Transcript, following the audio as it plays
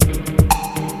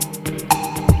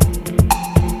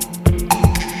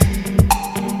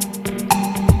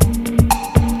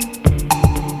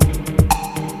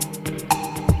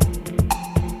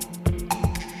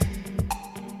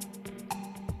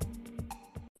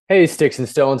Hey, Sticks and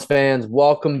Stones fans,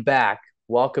 welcome back.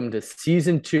 Welcome to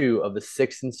season 2 of the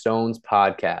Sticks and Stones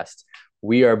podcast.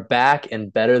 We are back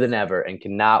and better than ever and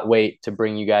cannot wait to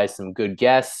bring you guys some good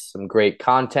guests, some great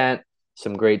content,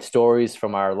 some great stories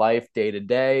from our life day to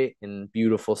day in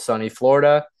beautiful sunny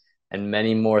Florida, and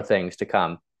many more things to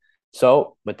come.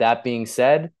 So, with that being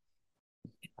said,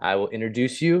 I will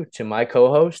introduce you to my co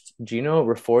host, Gino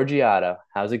Reforgiata.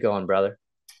 How's it going, brother?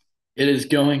 It is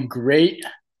going great.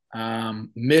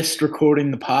 Missed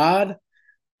recording the pod.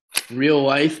 Real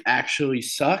life actually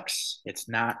sucks. It's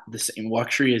not the same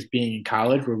luxury as being in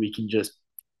college where we can just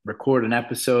record an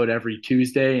episode every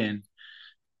Tuesday and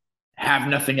have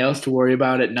nothing else to worry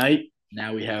about at night.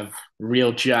 Now we have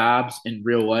real jobs in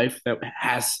real life that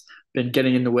has been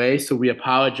getting in the way. So we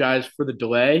apologize for the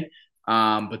delay.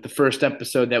 But the first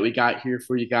episode that we got here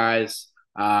for you guys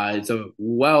is a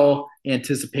well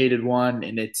anticipated one,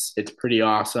 and it's pretty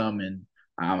awesome. And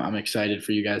I'm excited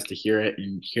for you guys to hear it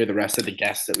and hear the rest of the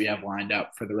guests that we have lined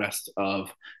up for the rest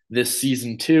of this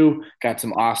season two. Got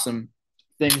some awesome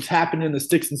things happening in the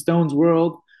Sticks and Stones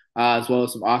world, as well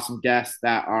as some awesome guests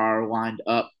that are lined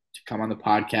up to come on the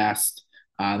podcast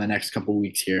the next couple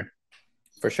weeks here.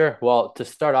 For sure. Well, to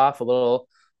start off, a little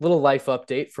life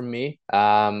update from me.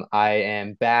 I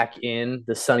am back in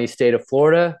the sunny state of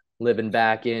Florida, living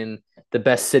back in the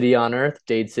best city on earth,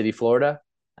 Dade City, Florida.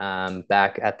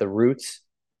 Back at the roots.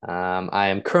 I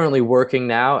am currently working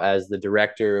now as the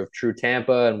director of True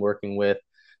Tampa and working with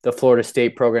the Florida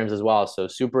State programs as well. So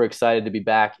super excited to be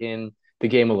back in the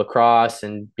game of lacrosse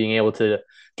and being able to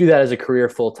do that as a career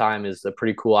full time is a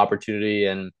pretty cool opportunity.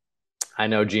 And I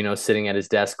know Gino's sitting at his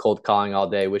desk cold calling all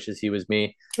day, wishes he was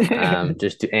me,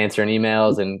 just to answering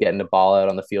emails and getting the ball out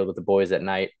on the field with the boys at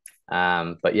night.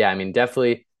 But yeah, I mean,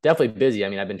 definitely busy. I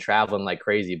mean, I've been traveling like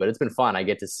crazy, but it's been fun. I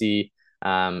get to see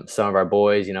some of our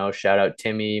boys, shout out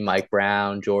Timmy, Mike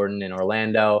Brown, Jordan in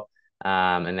Orlando,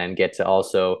 and then get to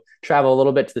also travel a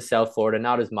little bit to the South Florida,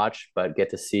 not as much, but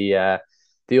get to see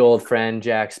the old friend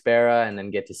Jack Sparrow, and then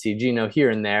get to see Gino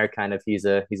here and there. Kind of, he's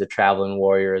a traveling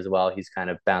warrior as well. He's kind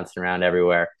of bouncing around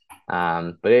everywhere.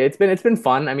 But it's been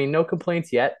fun. I mean, no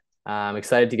complaints yet. I'm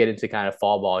excited to get into kind of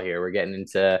fall ball here. We're getting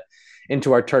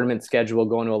into our tournament schedule,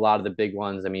 going to a lot of the big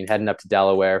ones. I mean, heading up to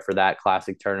Delaware for that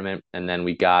classic tournament, and then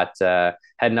we got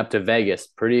heading up to Vegas.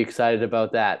 Pretty excited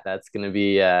about that. That's going to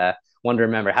be one to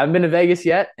remember. Haven't been to Vegas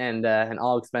yet, and an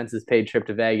all expenses paid trip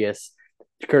to Vegas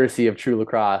courtesy of True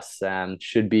Lacrosse,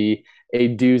 should be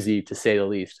a doozy to say the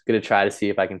least. Going to try to see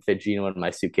if I can fit Gino in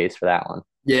my suitcase for that one.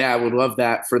 Yeah, I would love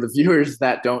that. For the viewers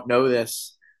that don't know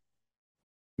this,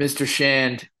 Mr.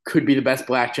 Shand could be the best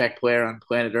blackjack player on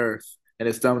planet Earth and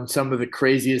has done some of the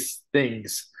craziest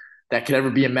things that could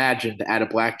ever be imagined at a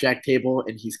blackjack table,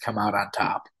 and he's come out on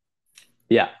top.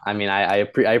 Yeah, I mean, I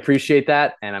appreciate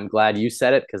that, and I'm glad you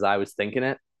said it because I was thinking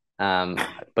it.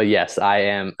 But yes, I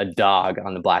am a dog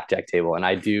on the blackjack table, and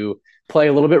I do play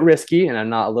a little bit risky, and I'm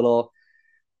not a little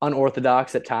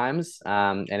unorthodox at times,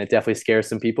 and it definitely scares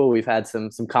some people. We've had some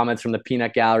comments from the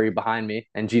peanut gallery behind me,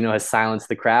 and Gino has silenced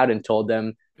the crowd and told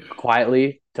them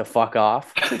quietly to fuck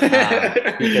off,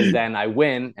 because then I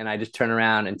win, and I just turn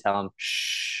around and tell them,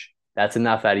 "Shh, that's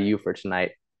enough out of you for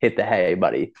tonight. Hit the hay,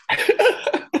 buddy."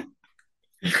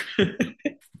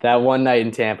 That one night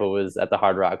in Tampa was at the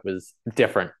Hard Rock was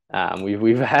different.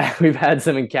 We've had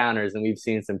some encounters and we've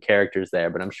seen some characters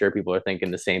there, but I'm sure people are thinking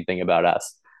the same thing about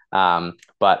us.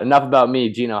 But enough about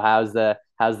me, Gino. How's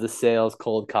the sales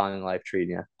cold calling life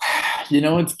treating you?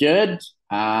 It's good.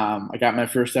 I got my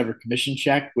first ever commission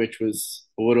check, which was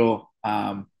a little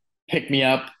pick me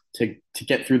up to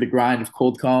get through the grind of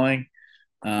cold calling.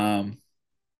 Um,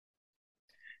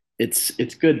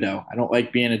 it's good though. I don't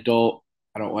like being an adult.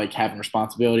 I don't like having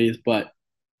responsibilities, but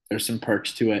there's some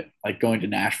perks to it, like going to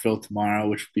Nashville tomorrow,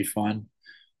 which would be fun.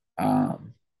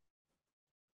 Um,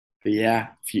 but yeah,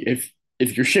 if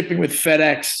you're shipping with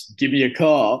FedEx, give me a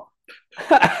call.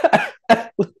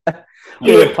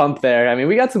 Little pump there. I mean,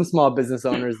 we got some small business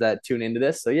owners that tune into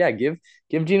this, so yeah, give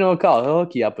Gino a call. He'll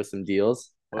hook you up with some deals.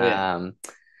 Oh yeah.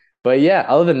 But yeah,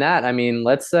 other than that, I mean,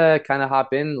 let's kind of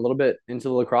hop in a little bit into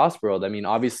the lacrosse world. I mean,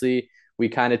 obviously, we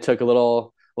kind of took a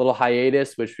little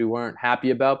hiatus, which we weren't happy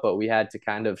about, but we had to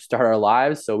kind of start our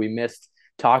lives, so we missed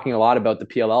talking a lot about the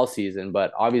PLL season.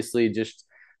 But obviously, just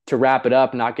to wrap it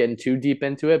up, not getting too deep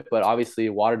into it, but obviously,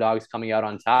 Water Dogs coming out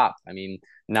on top. I mean,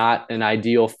 not an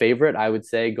ideal favorite, I would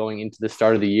say, going into the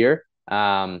start of the year.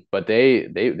 But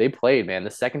they played, man.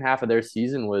 The second half of their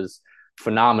season was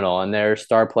phenomenal, and their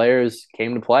star players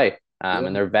came to play. And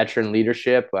Yeah. their veteran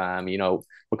leadership,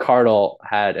 McCardle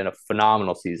had a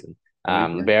phenomenal season.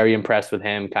 Oh yeah. Very impressed with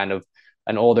him, kind of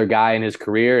an older guy in his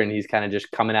career, and he's kind of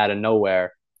just coming out of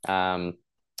nowhere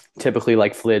typically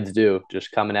like Flids do,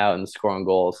 just coming out and scoring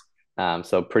goals.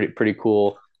 So pretty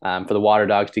cool for the Water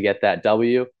Dogs to get that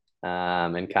W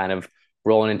and kind of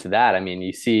rolling into that. I mean,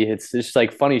 you see, it's just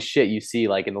like funny shit you see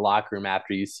like in the locker room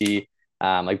after you see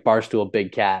like Barstool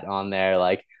Big Cat on there,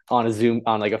 like on a Zoom,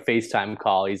 on like a FaceTime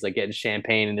call. He's like getting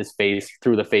champagne in his face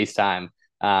through the FaceTime,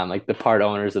 like the part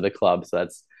owners of the club. So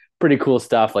that's pretty cool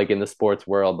stuff, like in the sports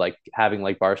world, like having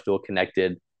like Barstool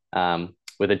connected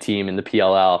with a team in the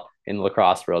PLL in the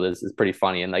lacrosse world is pretty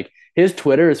funny. And like his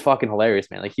Twitter is fucking hilarious,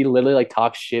 man. Like he literally like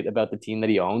talks shit about the team that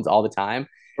he owns all the time.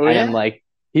 Oh And yeah, then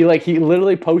he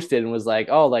literally posted and was like,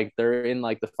 "Oh, like they're in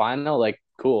like the final, like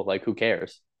cool, like who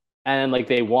cares?" And then like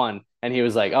they won, and he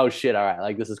was like, "Oh shit, all right,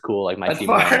 like this is cool, like my that's team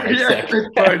won, party. like Yeah, sick."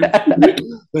 that's party.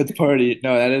 That's party.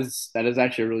 No, that is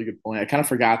actually a really good point. I kind of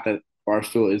forgot that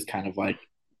Barstool is kind of like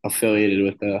affiliated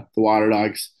with the Water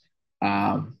Dogs.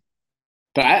 Um,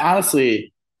 but I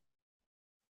honestly,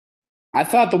 I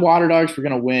thought the Water Dogs were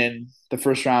going to win the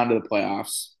first round of the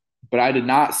playoffs, but I did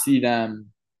not see them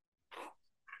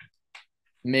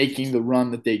making the run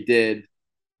that they did.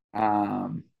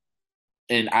 Um,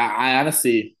 and I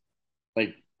honestly,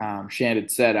 like Shannon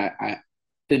said, I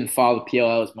didn't follow the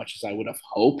PLL as much as I would have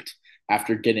hoped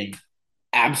after getting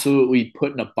absolutely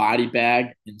put in a body bag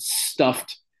and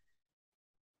stuffed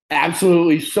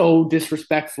absolutely so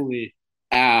disrespectfully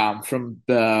from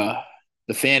the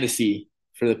fantasy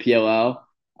for the PLL.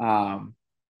 I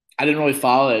didn't really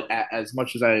follow it as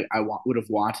much as would have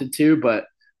wanted to, but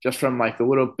just from like the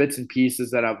little bits and pieces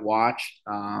that I've watched,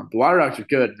 the Water Dogs are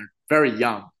good. They're very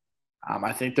young.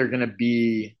 I think they're going to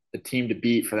be the team to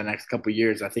beat for the next couple of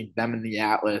years. I think them and the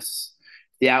Atlas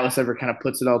ever kind of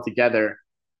puts it all together,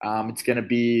 it's going to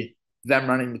be them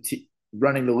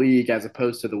running the league as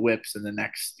opposed to the Whips in the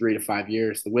next 3 to 5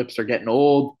 years. The Whips are getting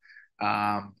old.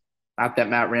 Not that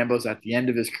Matt Rambo's at the end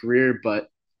of his career, but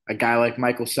a guy like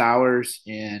Michael Sowers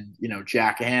and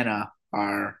Jack Hanna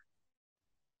are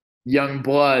young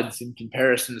bloods in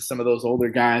comparison to some of those older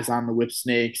guys on the Whip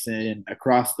Snakes and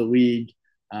across the league,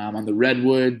 on the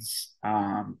Redwoods,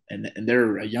 and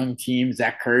they're a young team.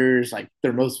 Zach Currier's like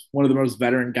one of the most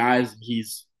veteran guys, and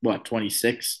he's what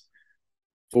 26,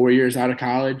 4 years out of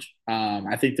college.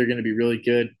 I think they're going to be really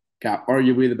good. Got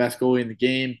arguably the best goalie in the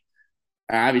game,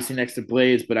 obviously next to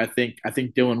Blaze, but I think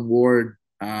Dylan Ward.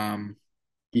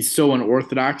 He's so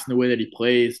unorthodox in the way that he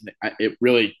plays. It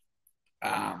really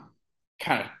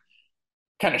kind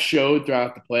of showed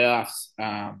throughout the playoffs.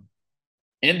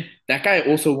 And that guy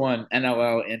also won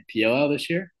NLL and PLL this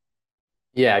year.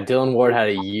 Yeah, Dylan Ward had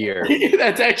a year.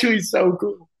 That's actually so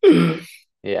cool.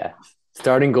 Yeah.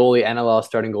 Starting goalie, NLL,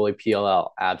 starting goalie,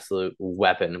 PLL, absolute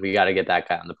weapon. We got to get that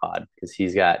guy on the pod because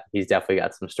he's definitely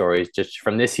got some stories just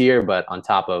from this year, but on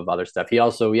top of other stuff. He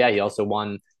also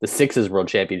won the Sixes World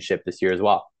Championship this year as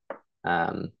well. What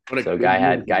a So good year for guy,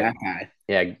 that guy.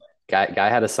 yeah, guy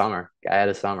had a summer. Guy had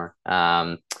a summer.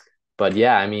 But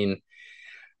yeah, I mean,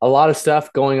 a lot of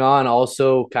stuff going on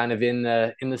also kind of in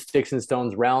the sticks and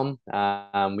stones realm.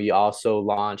 We also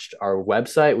launched our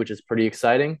website, which is pretty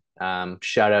exciting.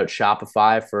 Shout out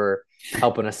Shopify for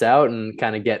helping us out and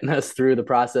kind of getting us through the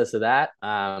process of that.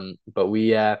 But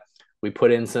we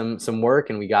put in some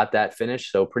work and we got that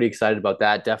finished, so pretty excited about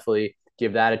that. Definitely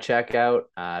give that a check out.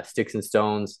 Sticks and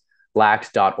Stones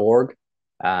lax.org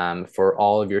for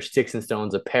all of your sticks and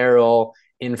stones apparel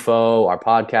info. Our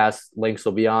podcast links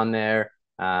will be on there.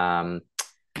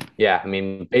 Yeah, I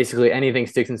mean, basically anything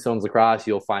Sticks and Stones Lacrosse,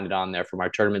 you'll find it on there, from our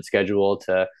tournament schedule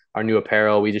to our new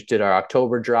apparel. We just did our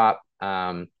October drop,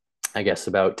 I guess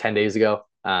about 10 days ago.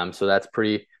 So that's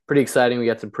pretty exciting. We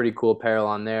got some pretty cool apparel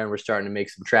on there, and we're starting to make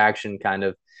some traction kind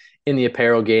of in the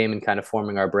apparel game and kind of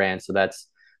forming our brand. So that's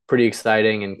pretty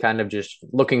exciting, and kind of just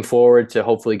looking forward to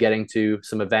hopefully getting to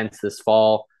some events this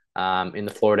fall in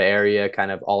the Florida area,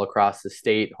 kind of all across the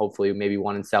state. Hopefully, maybe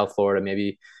one in South Florida,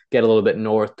 maybe get a little bit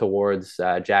north towards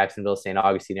Jacksonville, St.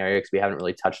 Augustine area, because we haven't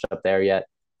really touched up there yet.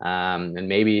 And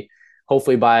maybe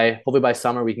hopefully by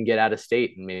summer we can get out of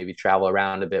state and maybe travel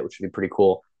around a bit, which would be pretty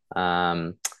cool.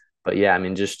 But yeah, I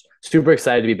mean, just super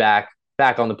excited to be back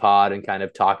on the pod and kind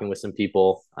of talking with some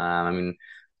people. I mean,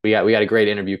 we got a great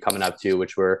interview coming up too,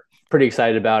 which we're pretty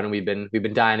excited about, and we've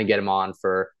been dying to get him on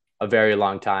for a very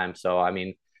long time. So I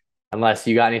mean, unless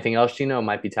you got anything else, Gino, it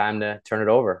might be time to turn it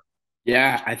over.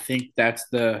 Yeah, I think that's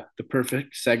the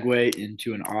perfect segue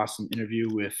into an awesome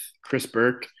interview with Chris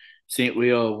Burke, St.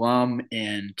 Leo alum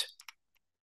and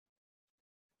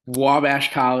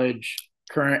Wabash College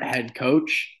current head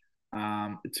coach.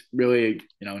 It's really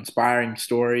inspiring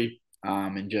story,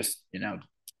 and just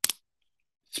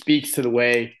speaks to the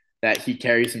way that he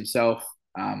carries himself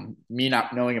Me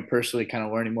not knowing him personally, kind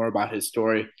of learning more about his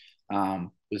story,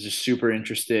 was just super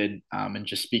interested, and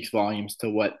just speaks volumes to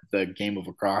what the game of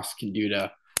lacrosse can do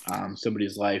to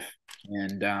somebody's life.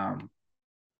 And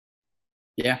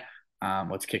yeah,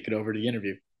 let's kick it over to the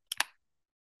interview.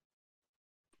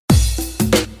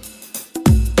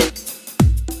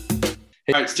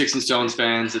 Hey, all right, Sticks and Stones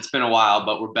fans, it's been a while,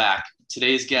 but we're back.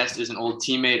 Today's guest is an old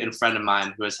teammate and friend of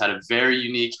mine who has had a very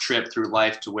unique trip through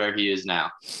life to where he is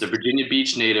now. The Virginia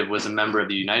Beach native was a member of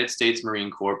the United States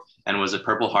Marine Corps and was a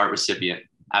Purple Heart recipient.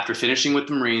 After finishing with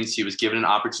the Marines, he was given an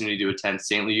opportunity to attend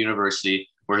St. Louis University,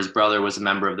 where his brother was a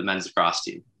member of the men's lacrosse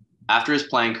team. After his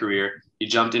playing career, he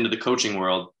jumped into the coaching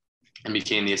world and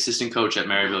became the assistant coach at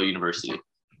Maryville University.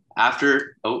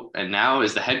 And now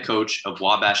is the head coach of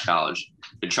Wabash College.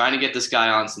 Been trying to get this guy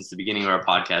on since the beginning of our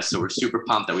podcast, so we're super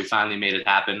pumped that we finally made it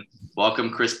happen. Welcome,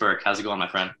 Chris Burke. How's it going, my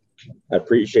friend? I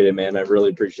appreciate it, man. I really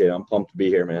appreciate it. I'm pumped to be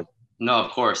here, man. No,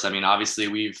 of course. I mean, obviously,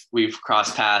 we've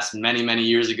crossed paths many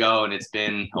years ago, and it's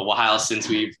been a while since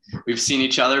we've seen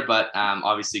each other. But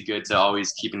obviously, good to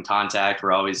always keep in contact.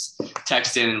 We're always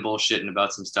texting and bullshitting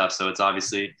about some stuff, so it's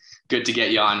obviously good to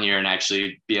get you on here and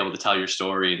actually be able to tell your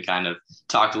story and kind of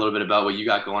talk a little bit about what you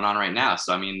got going on right now.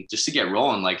 So, I mean, just to get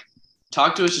rolling, like,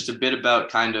 talk to us just a bit about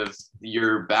kind of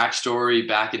your backstory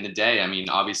back in the day. I mean,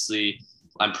 obviously,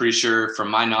 I'm pretty sure from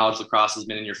my knowledge, lacrosse has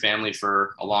been in your family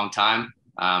for a long time.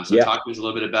 So talk to us a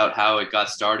little bit about how it got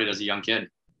started as a young kid.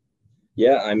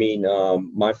 Yeah, I mean,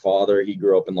 my father, he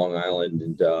grew up in Long Island,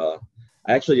 and I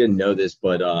actually didn't know this,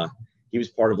 but he was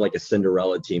part of like a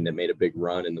Cinderella team that made a big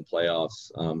run in the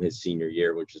playoffs his senior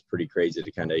year, which is pretty crazy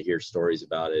to kind of hear stories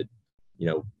about it, you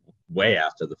know, way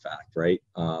after the fact, right?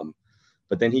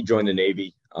 But then he joined the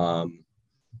Navy,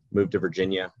 moved to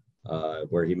Virginia,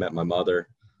 where he met my mother.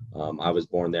 I was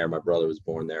born there. My brother was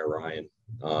born there, Ryan.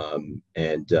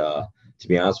 And to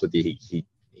be honest with you,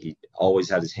 he always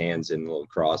had his hands in the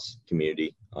lacrosse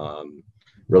community,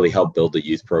 really helped build the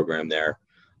youth program there.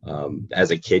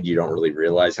 As a kid, you don't really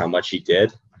realize how much he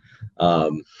did,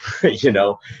 you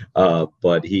know,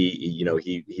 but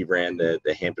he ran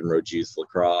the Hampton Roads Youth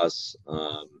Lacrosse,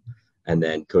 and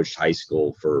then coached high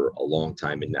school for a long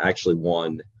time, and actually I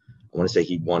want to say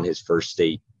he won his first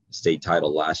state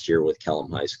title last year with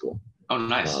Kellam High School. Oh,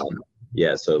 nice.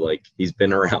 Yeah, so like he's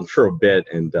been around for a bit,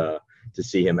 and to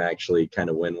see him actually kind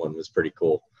of win one was pretty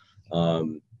cool.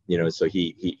 You know, so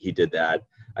he did that.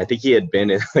 I think he had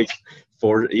been in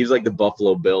he was like the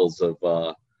Buffalo Bills of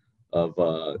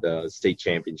the state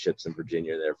championships in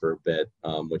Virginia there for a bit.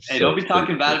 Hey, don't be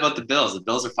talking bad about the Bills. The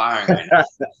Bills are firing right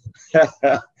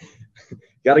now.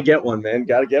 Got to get one, man.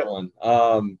 Got to get one.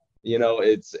 You know,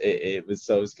 it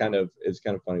was kind of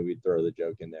funny. We'd throw the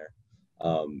joke in there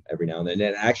every now and then.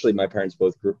 And actually, my parents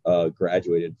both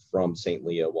graduated from St.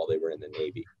 Leo while they were in the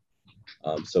Navy.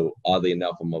 So oddly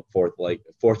enough, I'm a fourth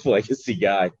legacy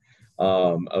guy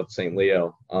of St.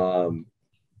 Leo.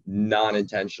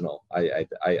 Non-intentional, I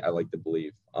like to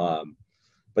believe.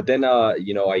 But then,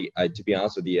 you know, I to be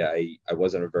honest with you, I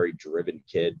wasn't a very driven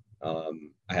kid. I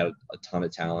had a ton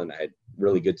of talent. I had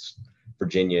really good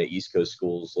Virginia East Coast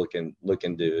schools looking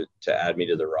to add me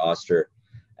to the roster.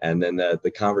 And then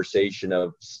the conversation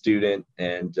of student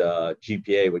and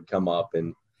GPA would come up,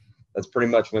 and that's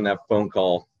pretty much when that phone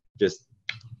call just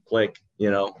click,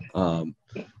 you know.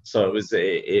 So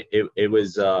it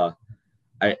was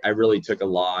I really took a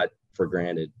lot for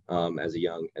granted as a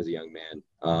young man.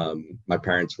 My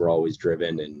parents were always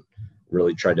driven and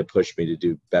really tried to push me to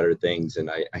do better things, and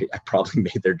I probably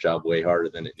made their job way harder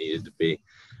than it needed to be.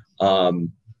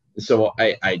 So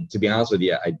I to be honest with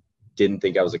you, I didn't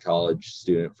think I was a college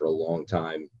student for a long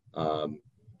time.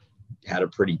 Had a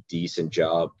pretty decent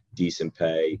job, decent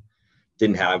pay,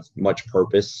 didn't have much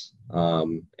purpose.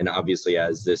 And obviously,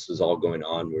 as this was all going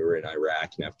on, we were in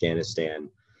Iraq and Afghanistan.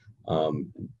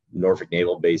 Norfolk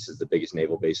Naval Base is the biggest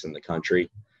naval base in the country.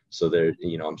 So there,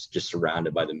 you know, I'm just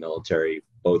surrounded by the military.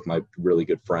 Both my really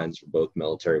good friends were both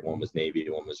military. One was Navy,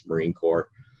 one was Marine Corps.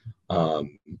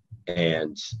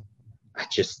 And I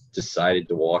just decided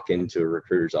to walk into a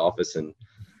recruiter's office and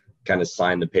kind of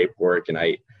sign the paperwork. And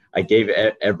I gave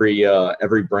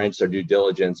every branch their due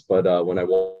diligence. But when I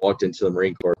walked into the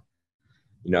Marine Corps,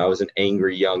 you know, I was an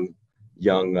angry young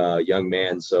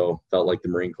man, so felt like the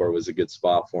Marine Corps was a good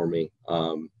spot for me.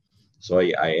 So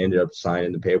I ended up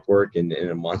signing the paperwork, and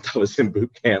in a month I was in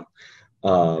boot camp.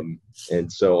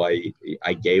 And so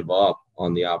I gave up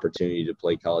on the opportunity to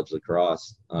play college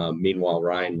lacrosse. Meanwhile,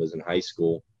 Ryan was in high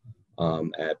school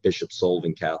at Bishop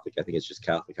Sullivan Catholic. I think it's just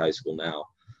Catholic high school now,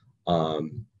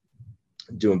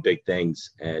 doing big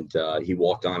things. And he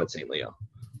walked on at St. Leo,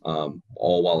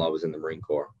 all while I was in the Marine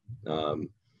Corps.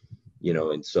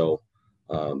 and so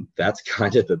that's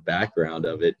kind of the background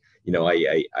of it.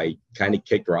 I kind of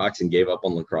kicked rocks and gave up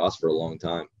on lacrosse for a long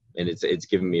time, and it's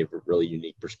given me a really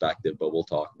unique perspective, but we'll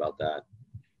talk about that.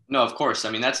 No, of course.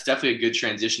 I mean, that's definitely a good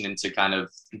transition into kind of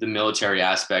the military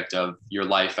aspect of your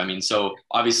life. I mean, so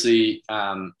obviously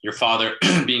your father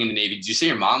being in the Navy, did you say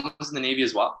your mom was in the Navy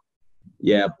as well?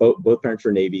 Yeah, both parents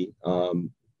were Navy.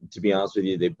 To be honest with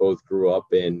you, they both grew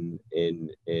up in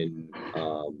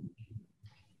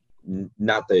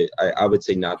not I would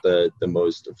say not the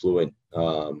most affluent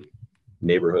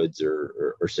neighborhoods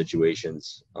or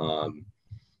situations.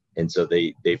 And so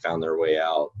they found their way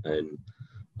out, and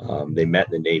they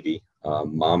met in the Navy.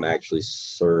 Mom actually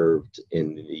served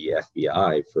in the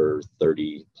FBI for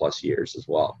 30 plus years as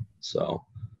well. So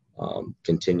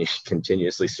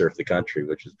continuously served the country,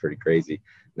 which is pretty crazy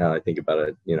now that I think about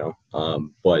it,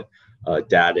 but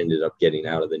dad ended up getting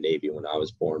out of the Navy when I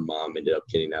was born. Mom ended up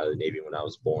getting out of the Navy when I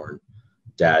was born.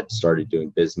 Dad started doing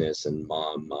business, and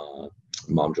mom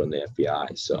joined the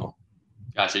FBI. So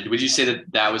gotcha. Would you say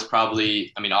that was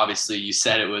probably, I mean, obviously you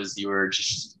said you were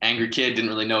just angry kid, didn't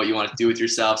really know what you wanted to do with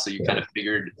yourself. So you kind of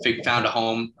found a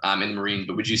home in the Marines,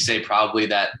 but would you say probably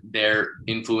that their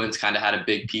influence kind of had a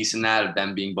big piece in that, of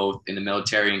them being both in the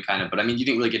military and kind of, but I mean, you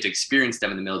didn't really get to experience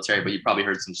them in the military, but you probably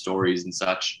heard some stories and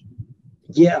such.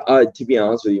 Yeah. To be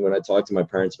honest with you, when I talked to my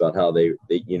parents about how they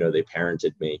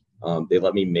parented me, they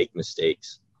let me make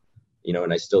mistakes,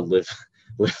 and I still live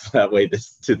that way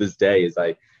to this day. Is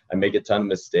I make a ton of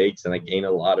mistakes, and I gain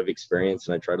a lot of experience,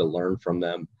 and I try to learn from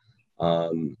them.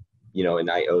 And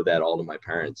I owe that all to my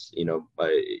parents,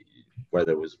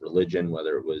 whether it was religion,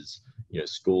 whether it was,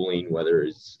 schooling, whether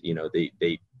it's,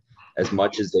 they, as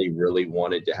much as they really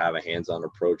wanted to have a hands-on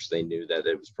approach, they knew that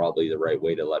it was probably the right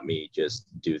way to let me just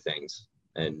do things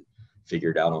and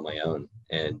figure it out on my own.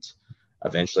 And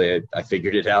eventually I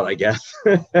figured it out, I guess.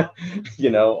 I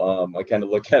kind of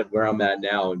look at where I'm at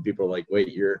now, and people are like,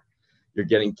 wait, you're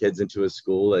getting kids into a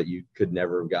school that you could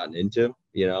never have gotten into,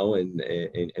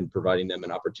 and providing them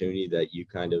an opportunity that you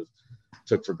kind of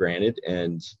took for granted.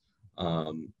 And,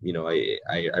 I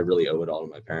really owe it all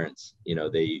to my parents.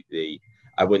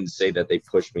 I wouldn't say that they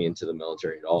pushed me into the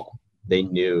military at all. They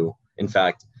knew, in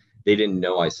fact, they didn't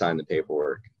know I signed the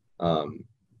paperwork.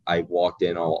 I walked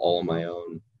in all on my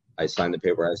own. I signed the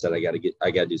paper. I said, I got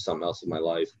to do something else with my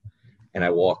life. And I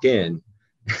walk into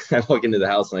the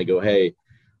house and I go, hey,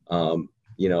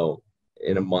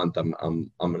 in a month, I'm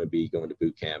going to be going to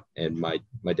boot camp. And my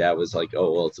dad was like,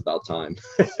 oh, well, it's about time.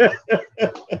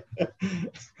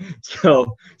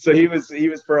 So he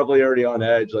was probably already on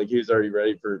edge. Like, he was already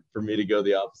ready for me to go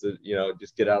the opposite,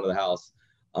 just get out of the house.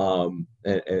 And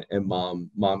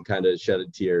mom kind of shed a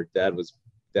tear. Dad was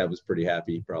pretty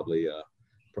happy. Probably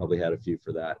had a few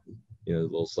for that, a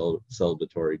little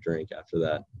celebratory drink after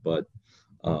that. But,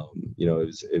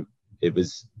 it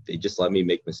was, they just let me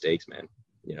make mistakes, man.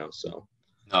 So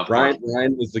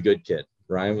Ryan was the good kid.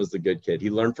 Ryan was the good kid.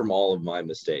 He learned from all of my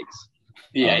mistakes.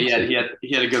 Yeah, he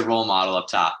had a good role model up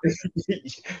top.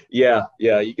 Yeah,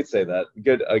 you could say that.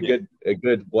 A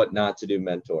good what not to do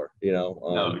mentor. He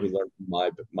learned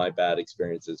from my bad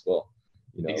experience as well.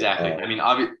 Exactly. I mean,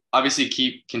 obviously,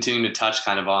 keep continuing to touch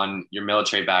kind of on your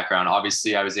military background.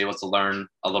 Obviously, I was able to learn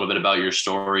a little bit about your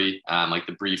story, like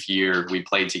the brief year we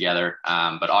played together.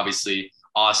 But obviously,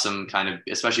 awesome, kind of,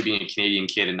 especially being a Canadian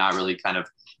kid and not really kind of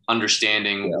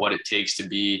understanding what it takes to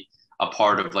be a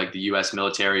part of like the U.S.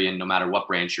 military, and no matter what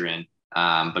branch you're in.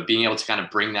 But being able to kind of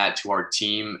bring that to our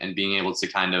team and being able to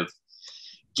kind of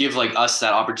give like us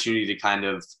that opportunity to kind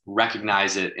of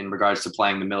recognize it in regards to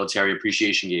playing the military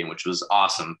appreciation game, which was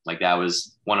awesome. Like, that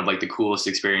was one of like the coolest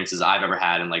experiences I've ever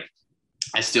had. And like,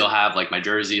 I still have like my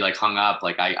jersey like hung up.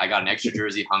 Like I got an extra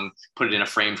jersey put it in a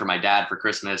frame for my dad for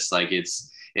Christmas. Like it's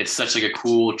such like a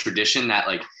cool tradition that,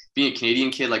 like, being a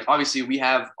Canadian kid, like obviously we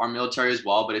have our military as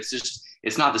well, but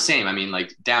it's not the same. I mean,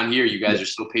 like down here, you guys are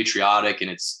so patriotic,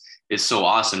 and it's so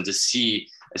awesome to see,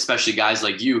 especially guys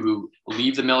like you who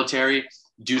leave the military,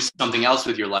 do something else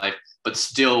with your life, but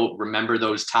still remember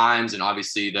those times and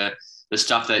obviously the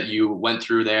stuff that you went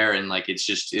through there. And like,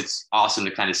 it's awesome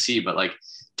to kind of see. But like,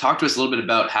 talk to us a little bit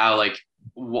about how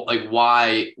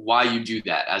why you do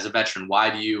that as a veteran.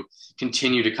 Why do you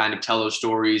continue to kind of tell those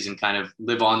stories and kind of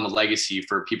live on the legacy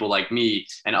for people like me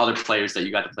and other players that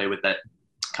you got to play with that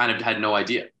kind of had no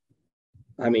idea?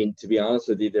 I mean, to be honest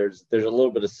with you, there's a little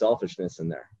bit of selfishness in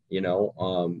there,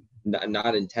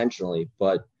 not intentionally,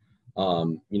 but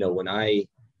when I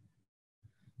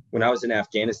was in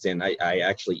Afghanistan, I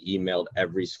actually emailed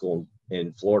every school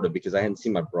in Florida because I hadn't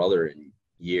seen my brother in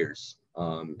years.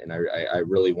 And I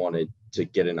really wanted to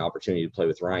get an opportunity to play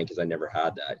with Ryan because I never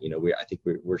had that. I think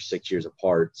we're 6 years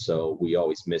apart, so we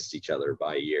always missed each other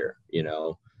by a year.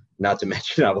 Not to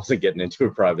mention I wasn't getting into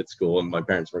a private school, and my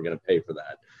parents weren't going to pay for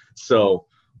that. So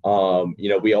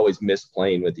we always missed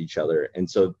playing with each other, and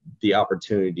so the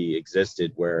opportunity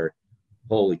existed where,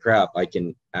 holy crap, I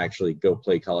can actually go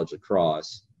play college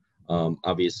lacrosse.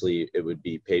 Obviously, it would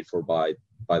be paid for by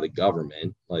the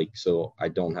government, so I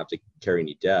don't have to carry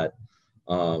any debt.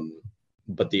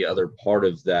 But the other part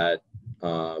of that,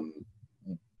 the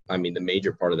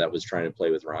major part of that was trying to play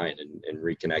with Ryan and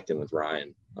reconnecting with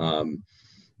Ryan.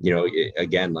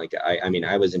 Again,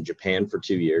 I was in Japan for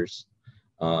 2 years,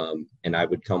 and I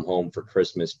would come home for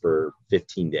Christmas for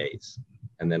 15 days,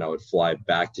 and then I would fly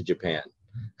back to Japan.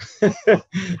 And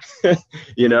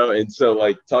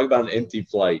so talk about an empty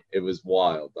flight. It was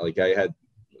wild. I had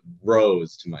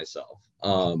rows to myself.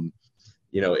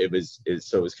 It was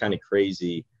kind of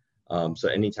crazy. So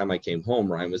anytime I came home,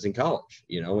 Ryan was in college,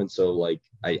 and so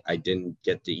I didn't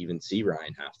get to even see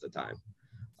Ryan half the time.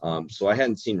 So I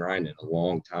hadn't seen Ryan in a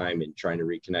long time, and trying to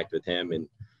reconnect with him. And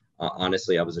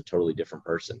honestly, I was a totally different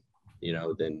person,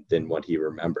 than what he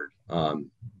remembered.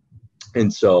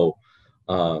 And so,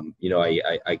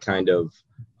 I kind of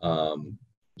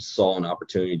saw an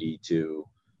opportunity to,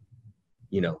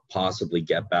 possibly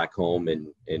get back home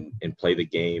and play the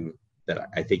game that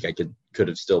I think I could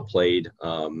have still played,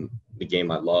 the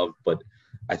game I love. But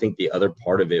I think the other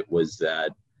part of it was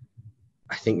that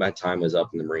I think my time was up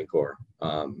in the Marine Corps.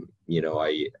 I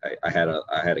had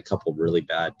a couple of really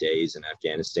bad days in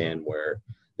Afghanistan where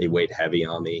they weighed heavy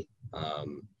on me.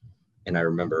 And I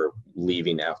remember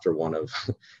leaving after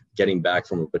getting back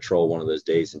from a patrol one of those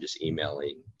days and just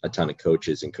emailing a ton of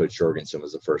coaches, and Coach Jorgensen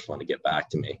was the first one to get back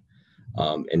to me.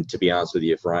 And to be honest with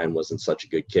you, if Ryan wasn't such a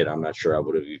good kid, I'm not sure I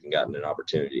would have even gotten an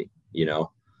opportunity, if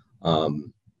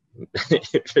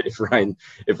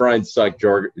Ryan sucked,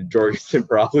 Jorgensen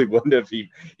probably wouldn't have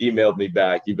emailed me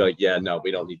back. He'd be like, yeah, no,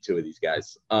 we don't need two of these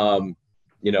guys. And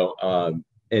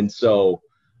so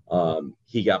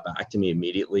he got back to me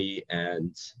immediately,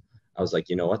 and I was like,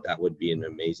 you know what, that would be an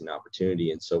amazing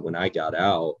opportunity. And so when I got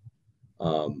out,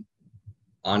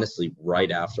 honestly,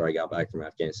 right after I got back from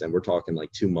Afghanistan, we're talking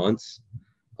 2 months.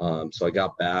 So I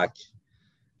got back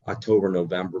October,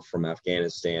 November from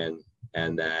Afghanistan.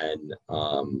 And then,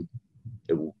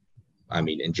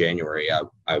 in January,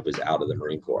 I was out of the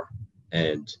Marine Corps,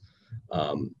 and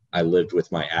I lived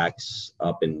with my ex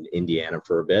up in Indiana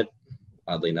for a bit.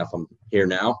 Oddly enough, I'm here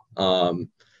now, and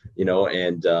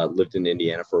lived in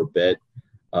Indiana for a bit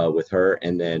with her,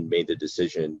 and then made the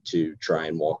decision to try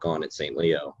and walk on at St.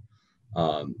 Leo.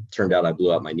 Turned out I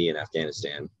blew out my knee in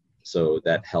Afghanistan, so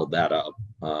that held that up.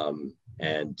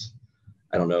 And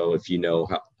I don't know if you know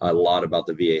a lot about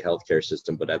the VA healthcare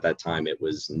system, but at that time it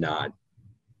was not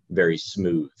very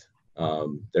smooth.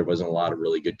 There wasn't a lot of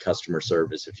really good customer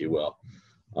service, if you will.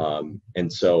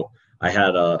 And so I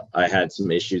had some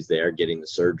issues there getting the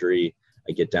surgery.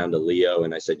 I get down to Leo,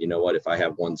 and I said, you know what, if I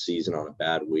have one season on a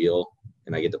bad wheel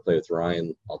and I get to play with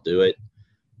Ryan, I'll do it.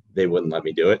 They wouldn't let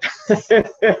me do it.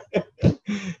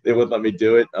 They wouldn't let me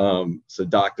do it. So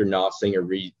Dr.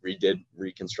 Knopfsinger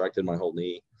reconstructed my whole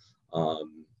knee,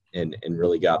 and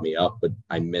really got me up, but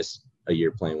I missed a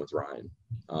year playing with Ryan.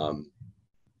 And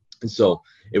so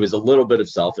it was a little bit of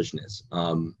selfishness,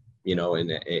 and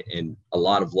a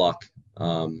lot of luck,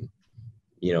 and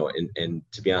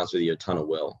to be honest with you, a ton of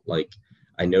will.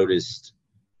 I noticed,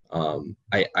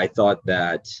 I thought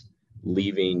that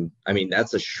leaving,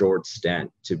 that's a short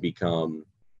stint to become,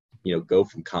 go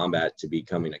from combat to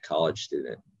becoming a college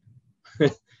student.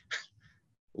 And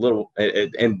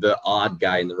the odd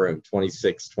guy in the room,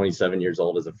 26, 27 years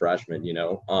old as a freshman,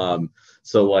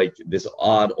 so this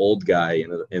odd old guy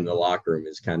in the locker room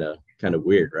is kind of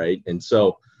weird, right? And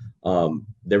so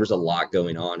there was a lot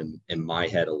going on in my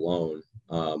head alone,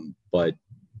 but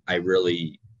I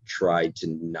really tried to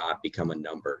not become a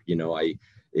number.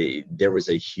 There was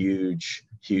a huge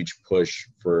push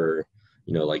for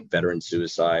veteran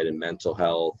suicide and mental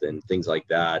health and things like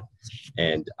that.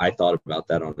 And I thought about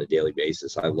that on a daily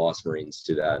basis. I lost Marines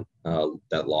to that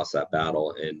lost that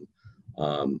battle. And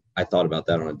I thought about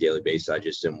that on a daily basis. I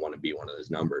just didn't want to be one of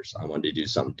those numbers. I wanted to do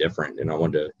something different. And I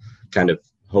wanted to kind of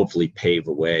hopefully pave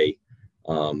a way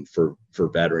for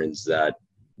veterans that,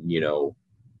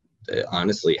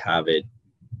 honestly have it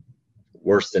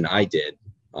worse than I did,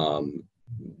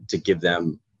 to give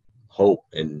them hope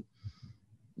and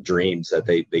dreams that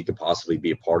they could possibly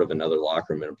be a part of another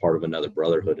locker room and a part of another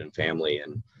brotherhood and family.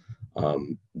 And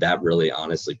that really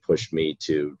honestly pushed me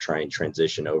to try and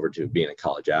transition over to being a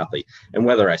college athlete. And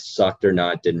whether I sucked or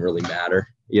not didn't really matter,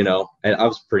 you know, and I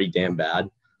was pretty damn bad.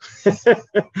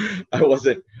 I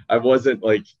wasn't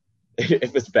like,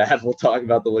 if it's bad, we'll talk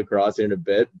about the lacrosse in a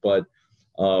bit, but,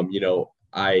 you know,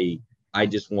 I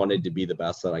just wanted to be the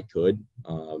best that I could.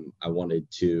 I wanted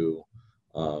to,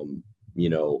 you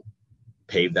know,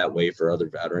 pave that way for other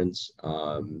veterans,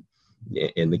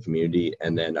 in the community.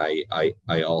 And then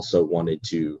I also wanted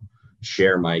to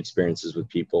share my experiences with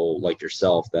people like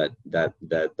yourself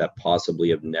that possibly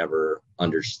have never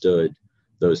understood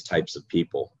those types of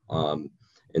people.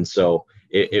 And so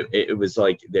it was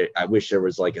like, I wish there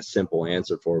was like a simple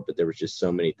answer for it, but there was just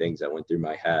so many things that went through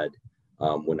my head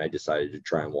when I decided to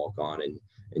try and walk on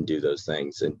and do those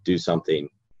things and do something.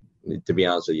 To be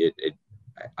honest with you,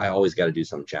 I always got to do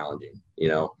something challenging, you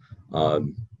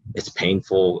know. It's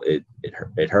painful.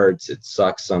 It hurts. It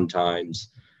sucks sometimes.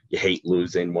 You hate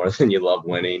losing more than you love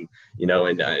winning, you know,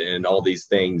 and all these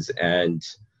things. And,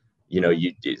 you know,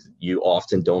 you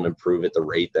often don't improve at the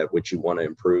rate that which you want to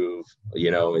improve,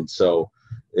 you know. And so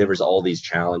there was all these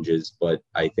challenges, but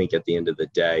I think at the end of the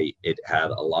day, it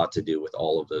had a lot to do with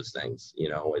all of those things. You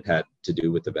know, it had to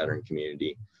do with the veteran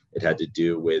community. It had to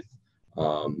do with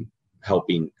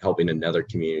helping another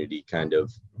community kind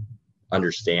of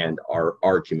understand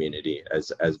our community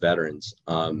as veterans.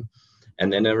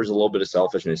 And then there was a little bit of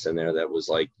selfishness in there that was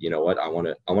like, you know what, I want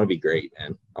to be great,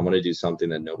 and I want to do something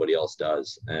that nobody else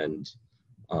does. And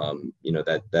you know,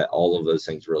 that all of those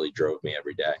things really drove me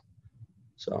every day.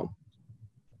 So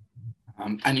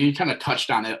and you kind of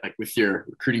touched on it, like with your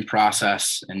recruiting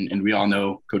process, and we all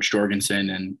know Coach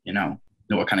Jorgensen, and you know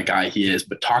what kind of guy he is,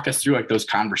 but talk us through like those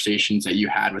conversations that you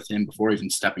had with him before even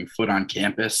stepping foot on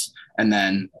campus. And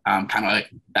then kind of like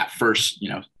that first, you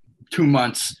know, 2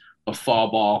 months of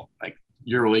fall ball, like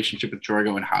your relationship with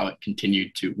Jorgo and how it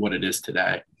continued to what it is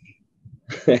today.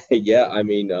 Yeah. I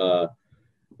mean, to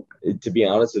be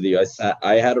honest with you,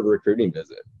 I had a recruiting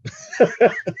visit.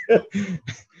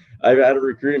 I had a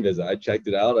recruiting visit. I checked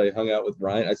it out. I hung out with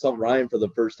Ryan. I saw Ryan for the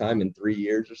first time in 3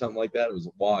 years or something like that. It was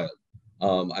wild.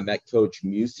 I met Coach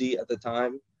Musey at the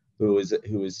time, who is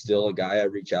still a guy I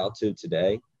reach out to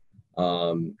today.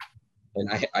 And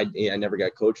I never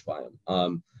got coached by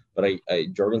him. But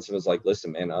Jorgensen was like,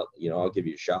 listen, man, I'll give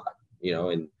you a shot, you know,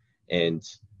 and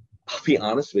I'll be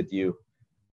honest with you.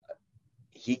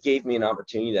 He gave me an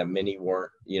opportunity that many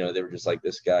weren't, you know, they were just like,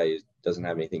 this guy doesn't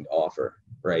have anything to offer.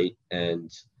 Right.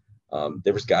 And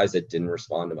there was guys that didn't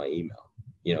respond to my email,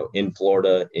 you know, in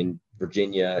Florida, in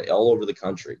Virginia, all over the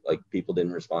country. Like, people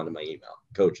didn't respond to my email,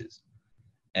 coaches.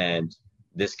 And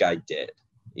this guy did,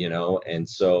 you know? And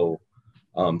so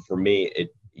for me,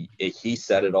 he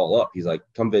set it all up. He's like,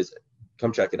 come visit,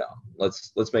 come check it out.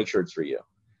 Let's make sure it's for you.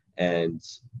 And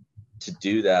to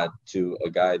do that to a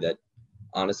guy that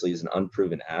honestly is an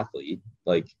unproven athlete,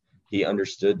 like, he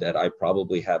understood that I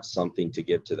probably have something to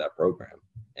give to that program.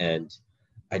 And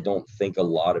I don't think a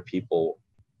lot of people,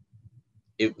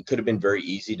 it could have been very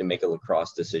easy to make a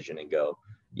lacrosse decision and go,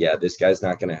 yeah, this guy's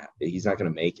he's not going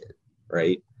to make it.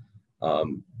 Right.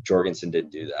 Jorgensen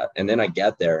didn't do that. And then I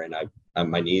get there and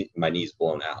my knee's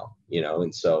blown out, you know?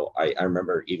 And so I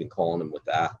remember even calling him with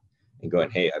that and going,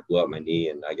 hey, I blew out my knee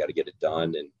and I got to get it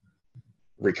done. And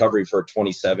recovery for a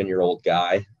 27-year-old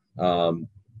guy,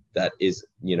 that is,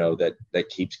 you know, that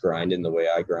keeps grinding the way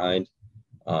I grind.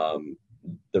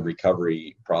 The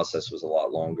recovery process was a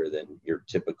lot longer than your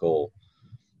typical,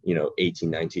 you know,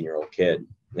 18, 19-year-old kid.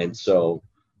 And so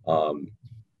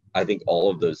I think all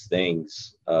of those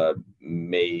things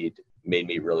made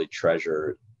me really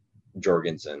treasure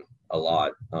Jorgensen a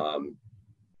lot.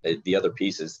 The other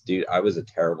piece is, dude, I was a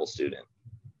terrible student.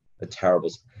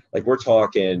 Like, we're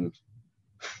talking,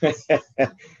 I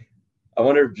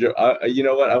wonder if, you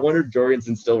know what? I wonder if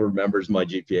Jorgensen still remembers my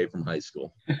GPA from high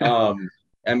school.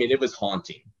 I mean, it was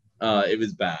haunting. It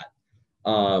was bad.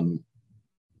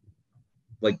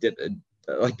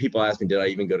 Like people ask me, did I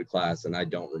even go to class? And I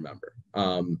don't remember.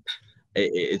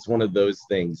 It's one of those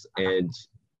things. And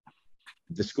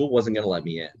the school wasn't going to let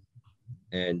me in.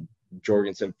 And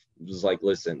Jorgensen was like,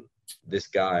 listen, this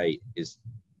guy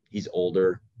he's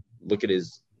older. Look at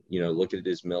his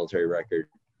military record.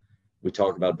 We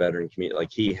talk about veteran community.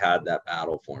 Like, he had that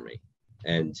battle for me.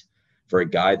 And for a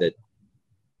guy that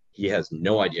he has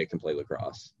no idea can play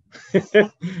lacrosse,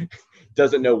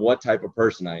 doesn't know what type of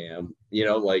person I am, you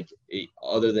know, like,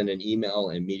 other than an email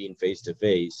and meeting face to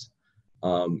face,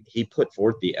 he put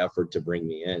forth the effort to bring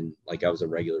me in like I was a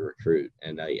regular recruit.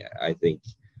 And I think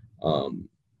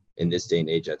in this day and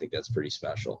age, I think that's pretty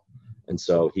special. And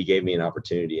so he gave me an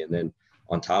opportunity. And then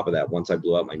on top of that, once I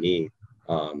blew out my knee,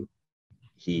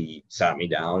 he sat me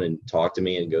down and talked to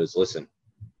me and goes, listen,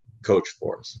 coach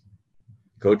for us,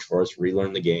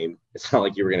 relearn the game. It's not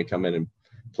like you were going to come in and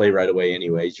play right away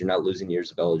anyways. You're not losing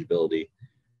years of eligibility.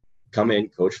 Come in,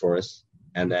 coach for us,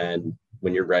 and then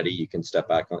when you're ready, you can step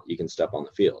on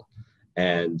the field.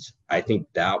 And I think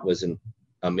that was an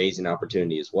amazing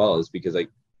opportunity as well, is because there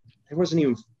wasn't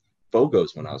even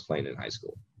Fogos when I was playing in high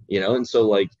school, and so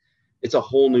like it's a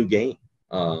whole new game,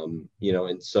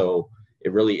 and so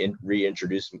it really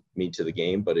reintroduced me to the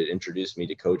game, but it introduced me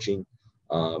to coaching.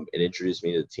 It introduced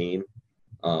me to the team.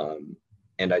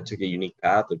 And I took a unique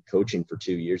path of coaching for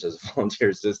 2 years as a volunteer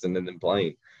assistant and then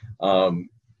playing,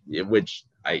 which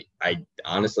I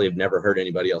honestly have never heard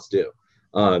anybody else do.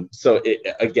 So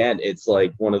it's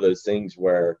like one of those things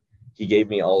where he gave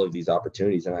me all of these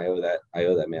opportunities, and I owe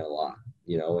that man a lot,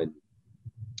 and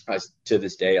to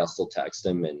this day, I'll still text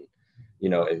him. And,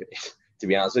 to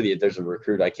be honest with you, if there's a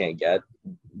recruit I can't get,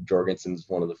 Jorgensen's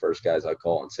one of the first guys I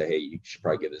call and say, hey, you should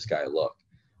probably give this guy a look.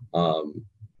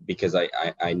 Because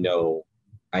I know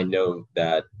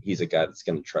that he's a guy that's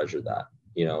going to treasure that,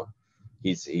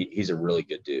 he's a really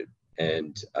good dude.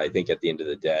 And I think at the end of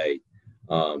the day,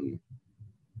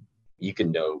 you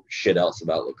can know shit else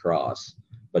about lacrosse,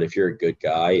 but if you're a good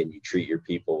guy and you treat your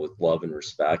people with love and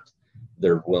respect,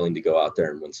 they're willing to go out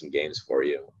there and win some games for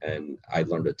you. And I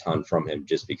learned a ton from him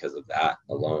just because of that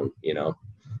alone,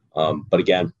 but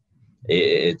again,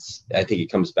 I think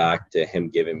it comes back to him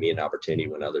giving me an opportunity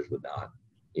when others would not,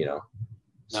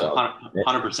 So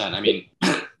 100%. I mean,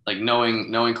 like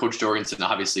knowing Coach Jorgensen,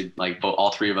 obviously, like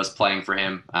all three of us playing for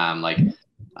him, like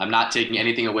I'm not taking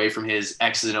anything away from his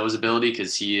X's and O's ability,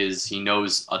 because he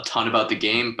knows a ton about the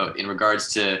game. But in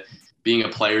regards to being a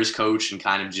player's coach and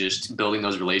kind of just building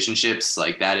those relationships,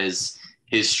 like that is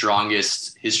his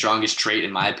strongest trait,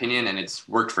 in my opinion, and it's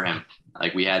worked for him.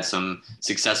 Like we had some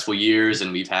successful years,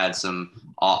 and we've had some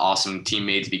awesome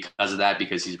teammates because of that,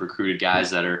 because he's recruited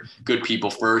guys that are good people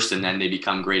first, and then they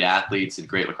become great athletes and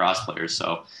great lacrosse players.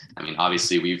 So, I mean,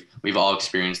 obviously we've all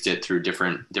experienced it through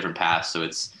different paths. So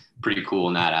it's pretty cool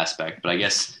in that aspect. But I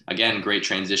guess, again, great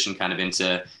transition kind of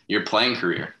into your playing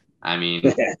career. I mean,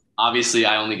 obviously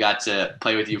I only got to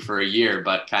play with you for a year,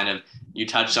 but kind of you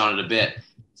touched on it a bit.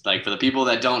 It's like, for the people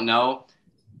that don't know,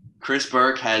 Chris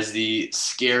Burke has the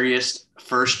scariest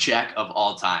first check of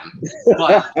all time.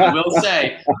 But I will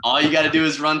say, all you got to do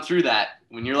is run through that.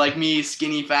 When you're like me,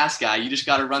 skinny, fast guy, you just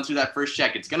got to run through that first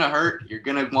check. It's going to hurt. You're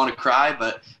going to want to cry.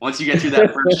 But once you get through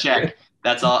that first check,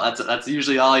 that's all. That's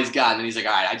usually all he's got. And then he's like,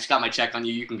 all right, I just got my check on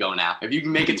you. You can go now. If you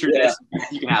can make it through this,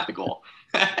 you can have the goal.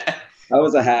 That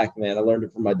was a hack, man. I learned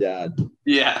it from my dad.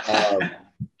 Yeah.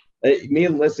 Me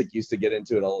and Lissick used to get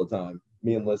into it all the time.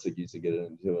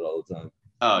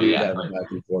 Oh, we yeah. would have it back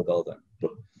and forth all the time.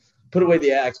 Put away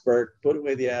the axe, Bert. Put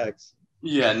away the axe.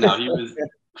 Yeah, no,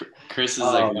 Chris is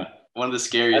like one of the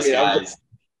scariest guys.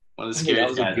 One of the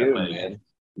scariest guys. Man.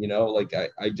 Like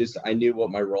I knew what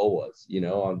my role was.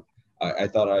 I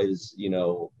thought I was.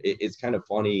 It's kind of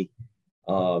funny.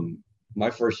 My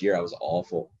first year I was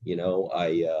awful.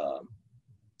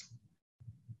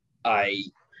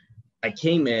 I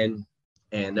came in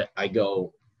and I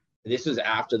go. This was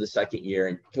after the second year,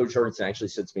 and Coach Jorgensen actually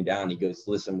sits me down. He goes,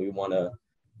 listen, we want to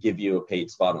give you a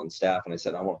paid spot on staff. And I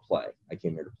said, I want to play. I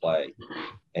came here to play.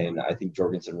 And I think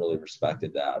Jorgensen really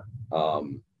respected that.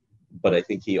 But I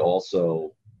think he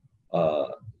also,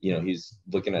 he's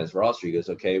looking at his roster. He goes,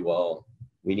 okay, well,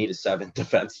 we need a seventh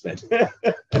defenseman.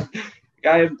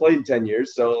 Guy hasn't played in 10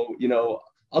 years. So,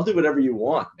 I'll do whatever you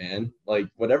want, man. Like,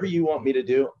 whatever you want me to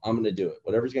do, I'm going to do it.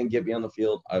 Whatever's going to get me on the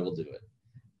field, I will do it.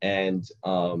 And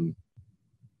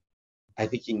I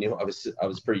think he knew I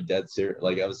was pretty dead serious.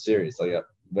 Like, I was serious. Like,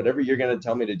 whatever you're going to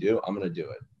tell me to do, I'm going to do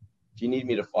it. If you need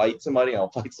me to fight somebody, I'll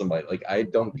fight somebody. Like, I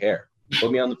don't care.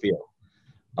 Put me on the field.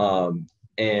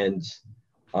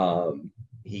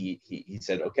 He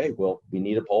said, okay, well, we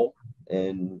need a poll.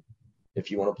 And if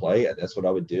you want to play, that's what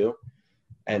I would do.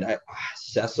 And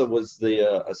Sessa was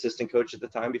the assistant coach at the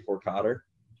time before Cotter.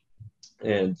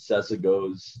 And Sessa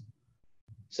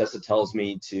tells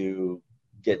me to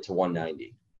get to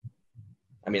 190.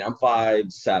 I mean, I'm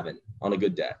 5'7" on a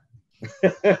good day.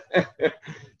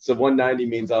 So 190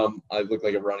 means I look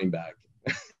like a running back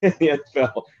in the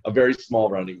NFL, a very small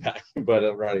running back, but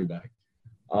a running back.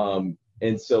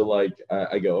 And so like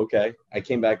I go, okay. I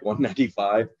came back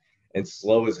 195 and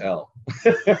slow as hell.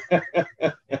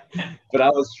 But I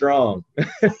was strong.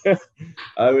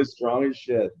 I was strong as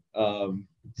shit.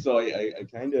 So I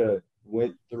kind of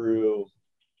went through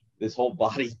this whole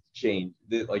body change.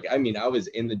 I was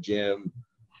in the gym.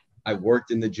 I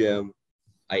worked in the gym.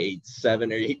 I ate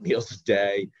 7 or 8 meals a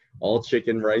day, all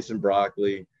chicken, rice, and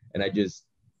broccoli. And I just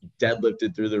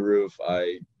deadlifted through the roof.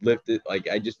 I lifted, like,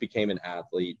 I just became an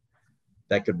athlete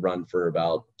that could run for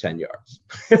about 10 yards.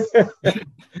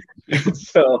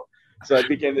 so I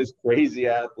became this crazy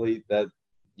athlete that,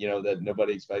 that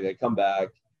nobody expected. I come back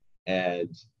and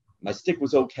my stick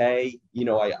was okay.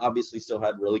 I obviously still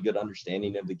had really good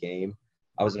understanding of the game.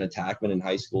 I was an attackman in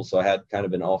high school, so I had kind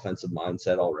of an offensive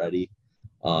mindset already.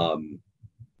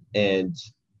 And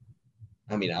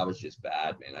I mean, I was just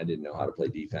bad, man. I didn't know how to play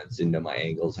defense, didn't know my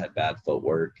angles, had bad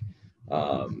footwork,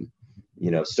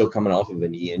 still coming off of a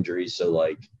knee injury. So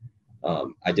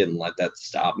I didn't let that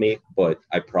stop me, but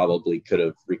I probably could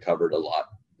have recovered a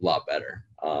lot better.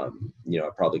 I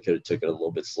probably could have took it a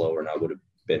little bit slower and I would have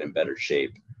been in better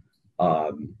shape.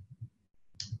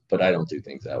 But I don't do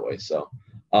things that way. So,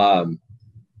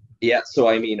 so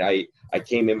I mean, I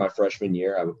came in my freshman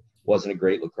year. I wasn't a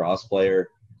great lacrosse player.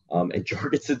 And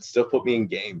Jorgensen still put me in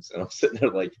games. And I'm sitting there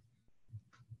like,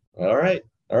 all right,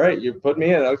 you're putting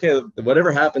me in. Okay,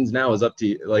 whatever happens now is up to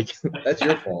you. Like, that's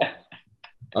your fault.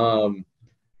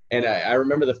 And I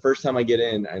remember the first time I get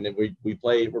in, and then we're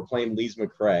playing Lees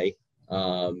McRae.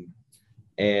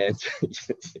 And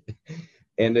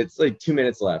and it's like 2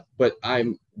 minutes left, but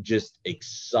I'm just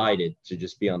excited to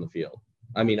just be on the field.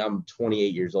 I mean, I'm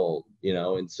 28 years old,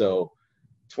 and so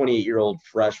 28-year-old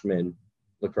freshman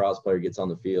lacrosse player gets on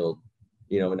the field,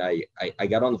 and I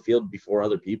got on the field before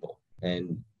other people.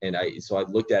 And so I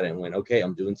looked at it and went, okay,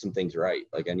 I'm doing some things right.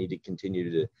 Like, I need to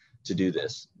continue to do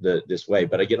this way.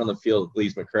 But I get on the field with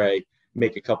Lees McRae,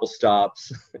 make a couple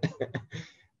stops.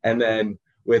 And then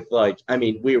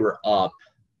we were up.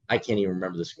 I can't even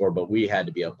remember the score, but we had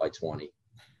to be up by 20.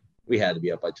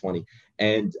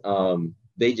 And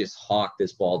they just hawked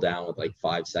this ball down with like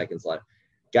 5 seconds left.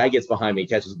 Guy gets behind me,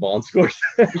 catches the ball and scores.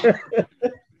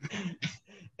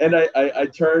 And I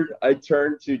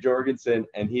turned to Jorgensen,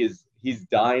 and he's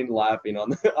dying laughing on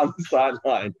the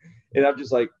sideline. And I'm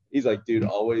just like, he's like, dude,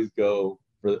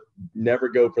 never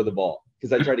go for the ball.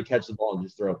 Because I tried to catch the ball and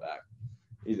just throw it back.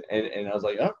 And I was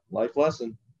like, oh, life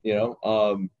lesson,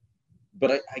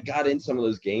 But I got in some of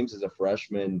those games as a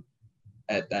freshman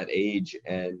at that age,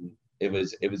 and it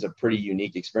was a pretty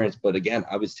unique experience. But again,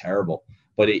 I was terrible.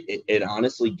 But it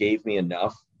honestly gave me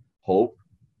enough hope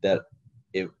that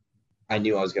I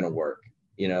knew I was going to work.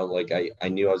 I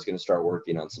knew I was going to start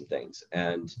working on some things.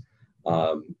 And,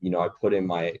 I put in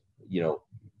my,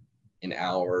 an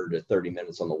hour to 30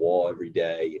 minutes on the wall every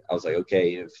day. I was like,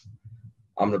 okay, if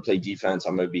I'm going to play defense,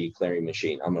 I'm going to be a clearing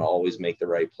machine. I'm going to always make the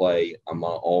right play. I'm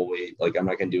not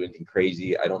going to do anything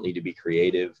crazy. I don't need to be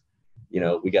creative.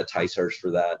 We got Ticehurst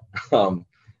for that.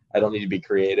 I don't need to be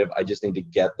creative. I just need to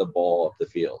get the ball up the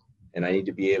field, and I need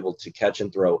to be able to catch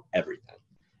and throw everything.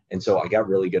 And so I got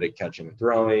really good at catching and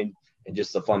throwing and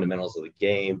just the fundamentals of the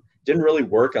game. Didn't really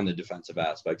work on the defensive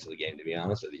aspects of the game, to be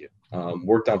honest with you.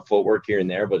 Worked on footwork here and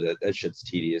there, but that shit's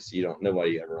tedious.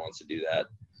 Nobody ever wants to do that.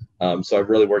 So I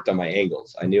really worked on my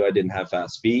angles. I knew I didn't have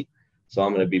fast feet, so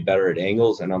I'm going to be better at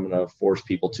angles, and I'm going to force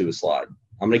people to a slide.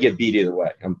 I'm going to get beat either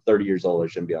way. I'm 30 years old. I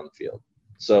shouldn't be on the field.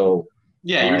 So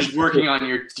yeah, you're just working on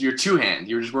your two hand.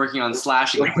 You were just working on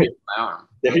slashing with my arm.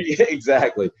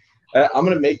 Exactly. I'm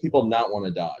going to make people not want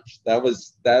to dodge. That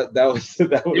was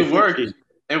It worked.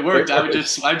 It worked. I'd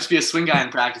just be a swing guy in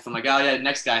practice. I'm like, oh yeah,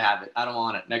 next guy have it. I don't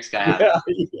want it. Next guy have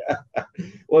it. Yeah.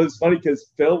 Well, it's funny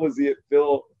because Phil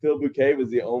Bouquet was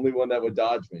the only one that would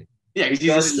dodge me. Yeah, because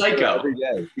he's a psycho. Every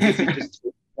day. Because he just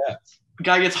the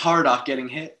guy gets hard off getting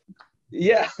hit.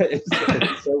 Yeah, it's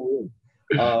so weird.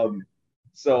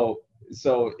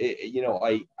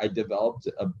 I developed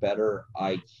a better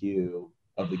IQ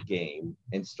of the game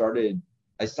and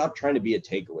I stopped trying to be a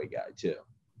takeaway guy too.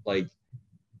 Like,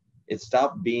 it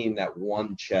stopped being that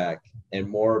one check and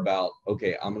more about,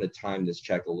 okay, I'm going to time this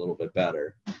check a little bit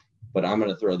better, but I'm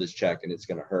going to throw this check and it's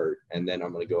going to hurt. And then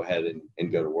I'm going to go ahead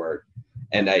and go to work.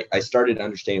 And I started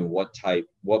understanding what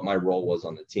my role was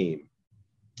on the team.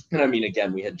 And I mean,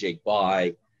 again, we had Jake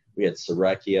Bye, we had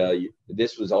Sarekia.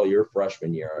 This was all your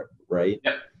freshman year, right?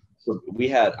 Yep. So we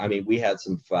had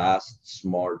some fast,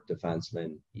 smart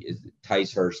defensemen,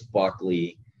 Ticehurst,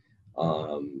 Buckley,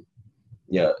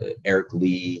 Eric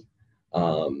Lee,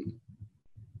 all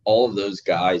of those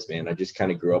guys, man. I just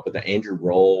kind of grew up with that. Andrew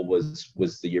Roll was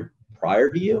the year prior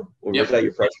to you, or was that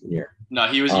your freshman year? No,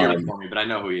 he was a year before me, but I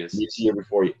know who he is. He's a year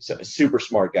before you. So a super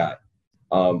smart guy.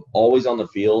 Always on the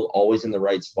field, always in the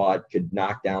right spot, could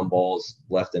knock down balls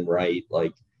left and right.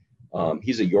 Like,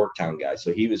 he's a Yorktown guy,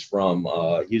 so he was from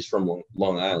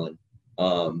Long Island,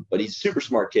 but he's a super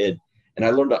smart kid. And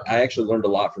I actually learned a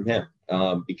lot from him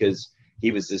because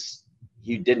he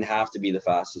didn't have to be the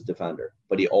fastest defender,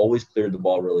 but he always cleared the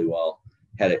ball really well.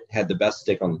 Had the best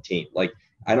stick on the team. Like,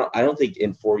 I don't think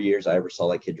in 4 years I ever saw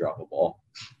that kid drop a ball.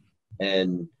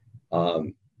 And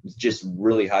just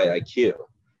really high IQ,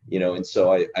 and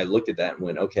so I looked at that and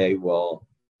went, okay, well,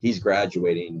 he's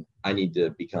graduating. I need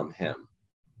to become him,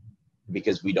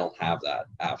 because we don't have that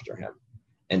after him.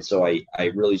 And so I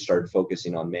really started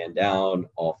focusing on man down,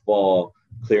 off ball,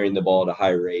 clearing the ball at a high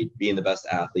rate, being the best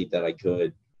athlete that I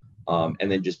could,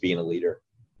 and then just being a leader.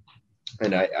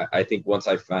 And I think once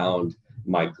I found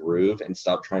my groove and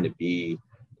stopped trying to be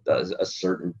a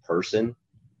certain person,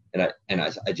 and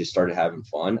I just started having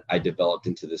fun, I developed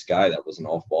into this guy that was an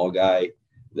off ball guy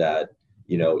that,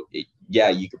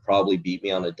 you could probably beat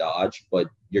me on a dodge, but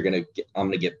I'm going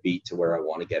to get beat to where I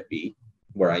want to get beat,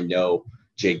 where I know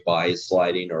Jake Bai is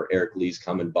sliding or Eric Lee's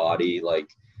coming body. Like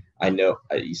I know,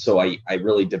 so I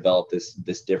really developed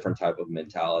this different type of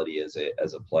mentality as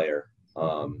a player,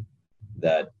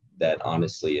 that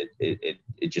honestly,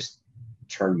 it just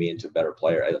turned me into a better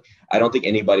player. I don't think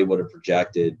anybody would have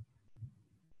projected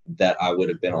that I would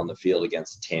have been on the field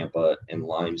against Tampa and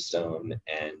Limestone,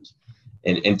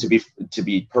 and to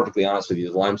be perfectly honest with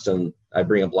you, Limestone, I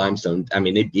bring up Limestone. I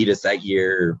mean, they beat us that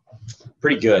year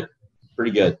pretty good.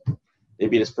 They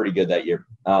beat us pretty good that year.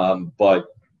 But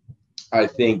I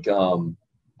think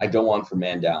I go on for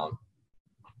man down,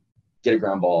 get a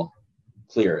ground ball,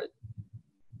 clear it,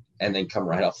 and then come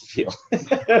right off the field.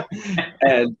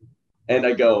 and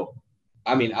I go,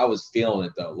 I mean, I was feeling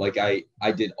it though. Like I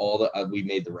did we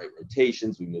made the right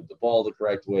rotations. We moved the ball the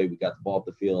correct way. We got the ball up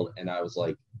the field. And I was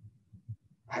like,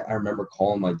 I remember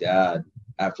calling my dad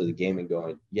after the game and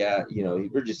going, yeah,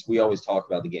 we always talk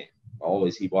about the game.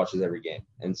 He watches every game.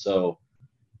 And so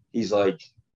he's like,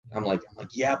 I'm like,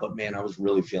 yeah, but man, I was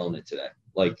really feeling it today.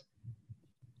 Like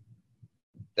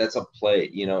that's a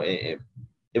play,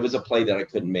 it was a play that I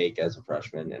couldn't make as a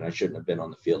freshman, and I shouldn't have been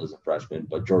on the field as a freshman,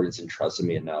 but Jorgensen trusted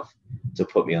me enough to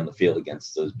put me on the field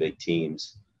against those big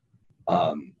teams.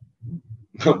 But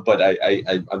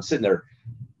I'm sitting there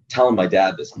telling my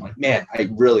dad this. I'm like, man, I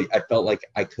felt like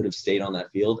I could have stayed on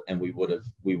that field and we would have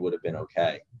been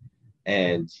okay.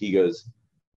 And he goes,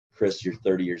 Chris, you're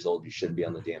 30 years old. You shouldn't be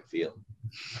on the damn field.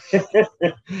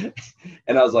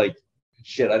 And I was like,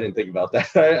 shit, I didn't think about that.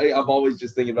 I'm always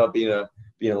just thinking about being a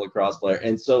lacrosse player.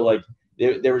 And so like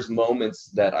there was moments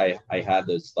that I had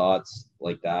those thoughts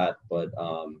like that. But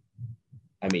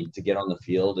I mean, to get on the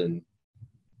field and,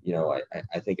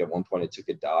 I think at one point I took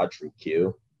a dodge from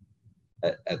Q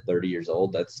at 30 years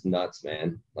old. That's nuts,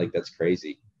 man. Like that's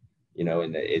crazy,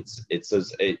 and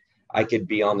I could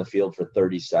be on the field for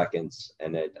 30 seconds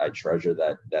and I treasure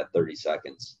that 30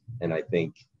 seconds. And I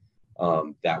think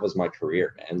that was my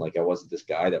career, man. Like I wasn't this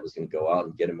guy that was going to go out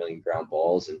and get a million ground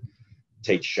balls and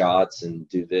take shots and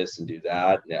do this and do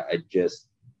that.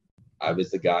 I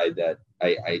was the guy that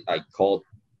I called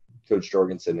Coach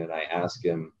Jorgensen and I asked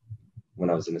him when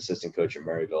I was an assistant coach in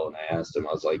Maryville, and I asked him,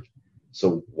 I was like,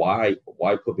 so why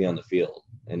put me on the field?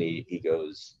 And he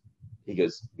goes,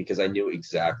 because I knew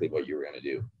exactly what you were going to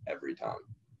do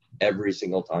every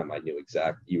single time. I knew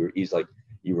exactly. He's like,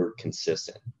 you were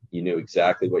consistent. You knew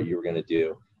exactly what you were going to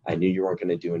do. I knew you weren't going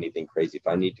to do anything crazy. If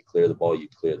I need to clear the ball,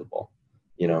 you'd clear the ball,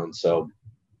 and so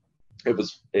that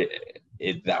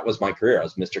was my career. I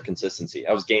was Mr. Consistency.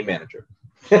 I was game manager.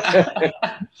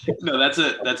 No, that's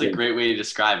a great way to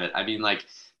describe it. I mean, like,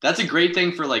 that's a great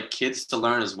thing for like kids to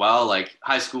learn as well, like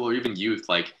high school or even youth.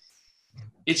 Like,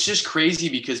 it's just crazy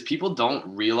because people don't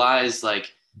realize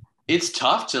like it's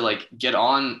tough to like get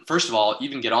on, first of all,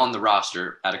 even get on the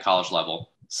roster at a college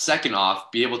level. Second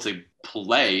off, be able to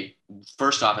play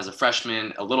first off as a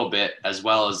freshman a little bit, as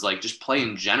well as like just play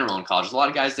in general in college. There's a lot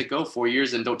of guys that go 4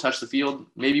 years and don't touch the field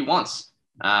maybe once.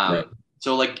 Right.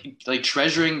 So like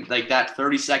treasuring like that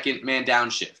 30-second man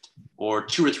down shift or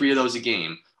 2 or 3 of those a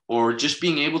game, or just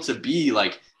being able to be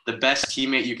like the best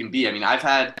teammate you can be. I mean,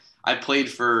 I've played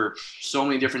for so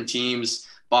many different teams,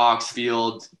 box,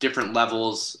 field, different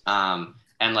levels.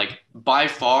 And like by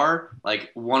far,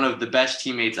 like one of the best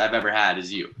teammates I've ever had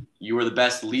is you. You were the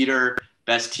best leader,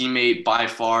 best teammate by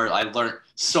far. I learned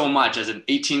so much as an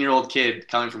 18-year-old kid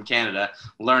coming from Canada,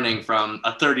 learning from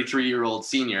a 33-year-old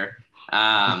senior.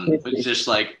 It was just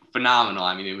like phenomenal.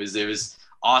 I mean, it was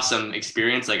awesome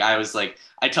experience. Like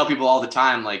I tell people all the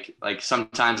time, like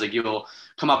sometimes like you'll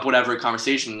come up whatever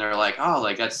conversation and they're like, oh,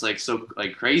 like that's like so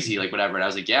like crazy, like whatever. And I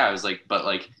was like, yeah, I was like, but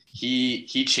like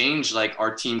he changed like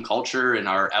our team culture and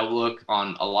our outlook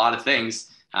on a lot of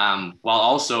things, while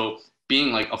also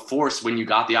being like a force when you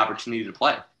got the opportunity to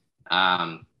play.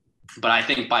 But I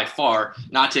think by far,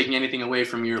 not taking anything away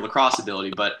from your lacrosse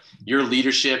ability, but your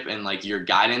leadership and like your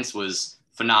guidance was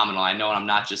phenomenal. I know I'm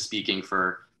not just speaking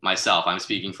for myself. I'm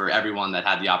speaking for everyone that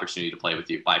had the opportunity to play with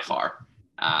you by far.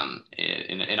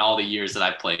 in all the years that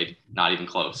I've played. Not even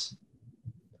close.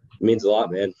 It means a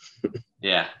lot, man.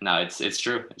 Yeah, no, it's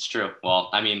true. It's true. Well,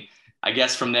 I mean, I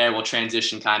guess from there we'll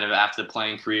transition kind of after the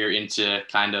playing career into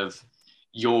kind of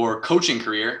your coaching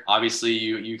career. Obviously,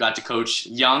 you got to coach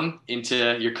young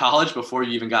into your college before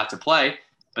you even got to play,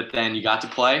 but then you got to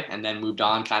play and then moved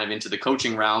on kind of into the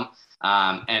coaching realm.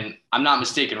 And I'm not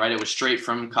mistaken, right? It was straight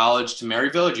from college to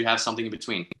Maryville. Or did you have something in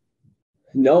between?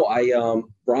 No,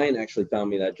 Brian actually found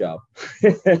me that job.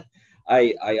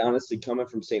 I honestly, coming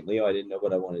from St. Leo, I didn't know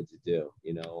what I wanted to do.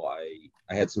 You know,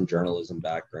 I had some journalism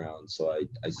background, so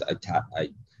I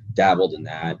dabbled in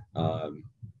that.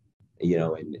 You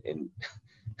know, and it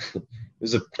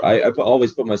was I've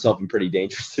always put myself in pretty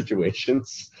dangerous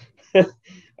situations. I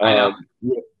know.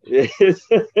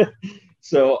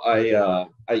 So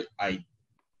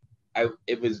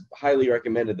it was highly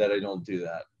recommended that I don't do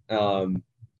that.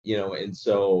 You know, and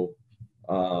so,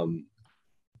 you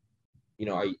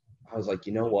know, I was like,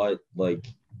 you know what, like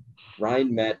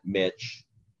Ryan met Mitch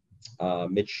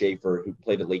Schaefer, who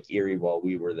played at Lake Erie while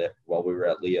we were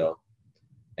at Leo,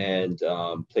 and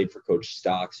played for Coach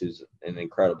Stocks, who's an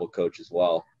incredible coach as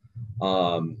well.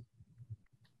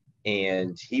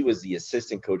 And he was the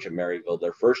assistant coach at Maryville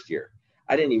their first year.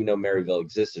 I didn't even know Maryville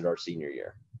existed our senior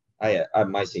year.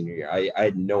 My senior year, I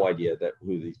had no idea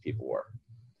who these people were.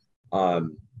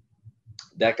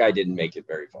 That guy didn't make it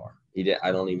very far.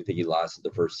 I don't even think he lasted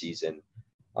the first season.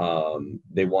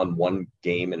 They won one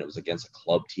game, and it was against a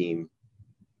club team,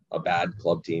 a bad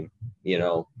club team, you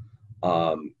know.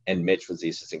 And Mitch was the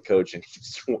assistant coach, and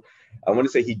I want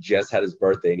to say he just had his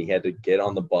birthday, and he had to get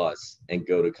on the bus and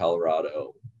go to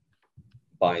Colorado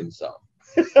by himself.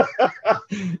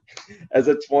 As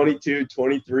a 22,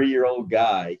 23-year-old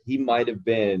guy, he might have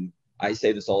been, I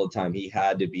say this all the time, he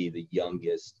had to be the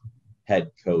youngest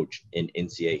head coach in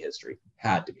NCAA history.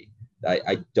 Had to be.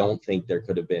 I don't think there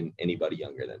could have been anybody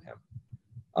younger than him.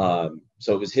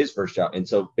 So it was his first job. And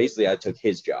so basically I took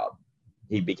his job.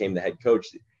 He became the head coach.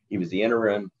 He was the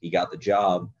interim. He got the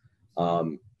job.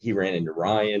 He ran into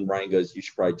Ryan. Ryan goes, you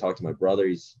should probably talk to my brother.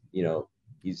 He's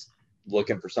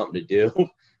looking for something to do.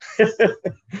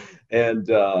 And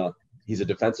he's a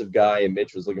defensive guy, and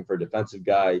Mitch was looking for a defensive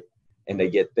guy. And they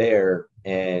get there.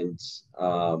 And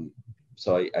so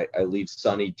I leave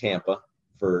sunny Tampa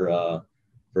for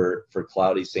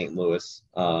cloudy St. Louis.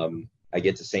 I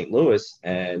get to St. Louis,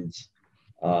 and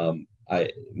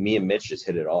me and Mitch just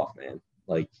hit it off, man.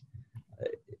 Like,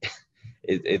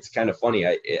 it's kind of funny.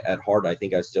 At heart, I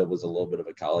think I still was a little bit of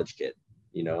a college kid,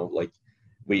 you know, like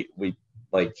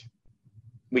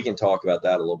we can talk about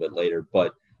that a little bit later,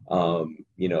 but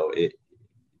you know,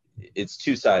 it's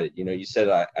two-sided. You know, you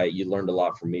said you learned a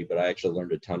lot from me, but I actually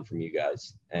learned a ton from you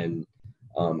guys. And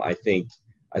I think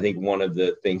one of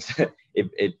the things that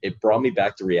it brought me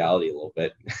back to reality a little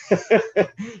bit,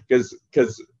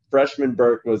 because freshman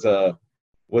Burke was a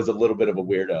little bit of a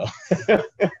weirdo.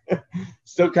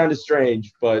 Still kind of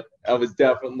strange, but I was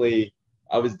definitely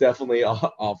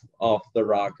off the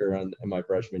rocker in my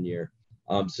freshman year.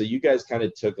 So you guys kind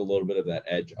of took a little bit of that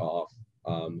edge off,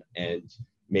 and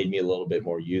made me a little bit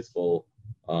more youthful.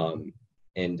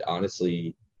 And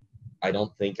honestly, I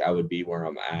don't think I would be where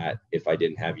I'm at if I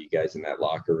didn't have you guys in that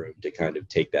locker room to kind of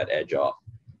take that edge off.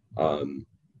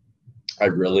 I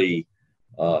really,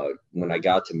 when I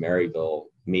got to Maryville,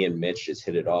 me and Mitch just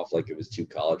hit it off like it was two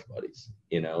college buddies,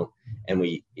 you know? And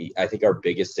I think our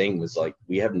biggest thing was like,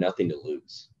 we have nothing to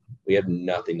lose. We have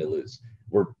nothing to lose.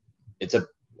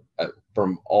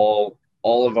 From all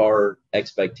of our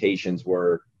expectations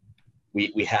were,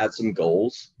 we had some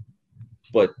goals,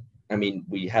 but I mean,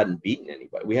 we hadn't beaten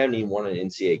anybody. We hadn't even won an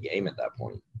NCAA game at that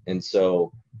point. And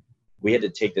so we had to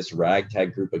take this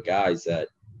ragtag group of guys that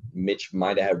Mitch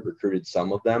might have recruited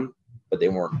some of them, but they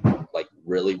weren't like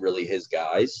really, really his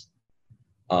guys.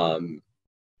 And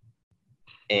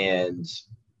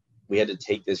we had to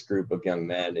take this group of young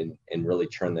men and really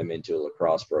turn them into a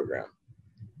lacrosse program.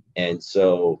 And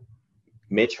so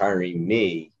Mitch hiring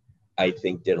me, I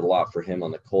think, did a lot for him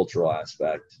on the cultural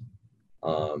aspect,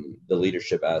 the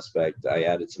leadership aspect. I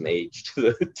added some age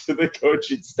to the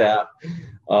coaching staff.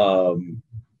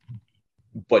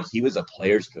 But he was a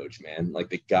player's coach, man. Like,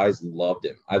 the guys loved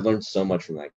him. I learned so much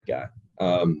from that guy.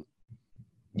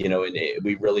 You know, and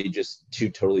we really just two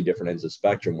totally different ends of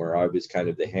spectrum, where I was kind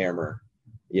of the hammer,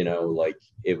 you know, like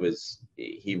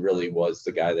he really was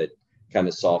the guy that kind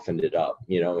of softened it up,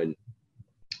 you know. And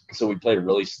so we played a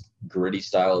really gritty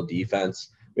style of defense.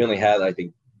 We only had,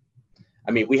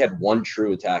 we had one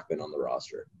true attackman on the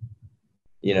roster,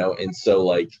 you know. And so,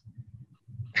 like,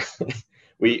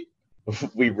 we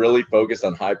really focused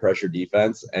on high pressure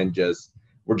defense, and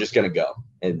we're just going to go.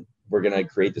 and we're going to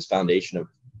create this foundation of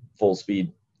full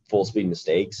speed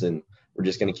mistakes, and we're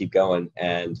just going to keep going.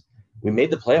 And we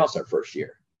made the playoffs our first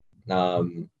year. So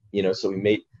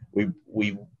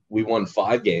we won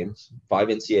 5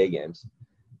 NCAA games,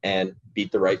 and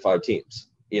beat the right 5 teams,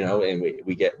 and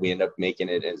we end up making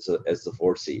it as the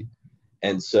 4th seed.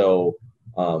 And so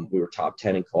we were top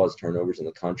 10 in cause turnovers in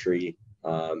the country.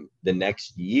 The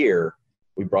next year,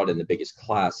 we brought in the biggest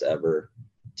class ever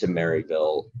to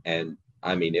Maryville, and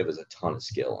I mean, it was a ton of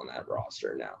skill on that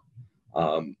roster now.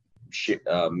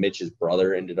 Mitch's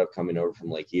brother ended up coming over from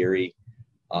Lake Erie.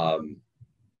 I'll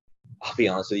be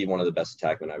honest with you, one of the best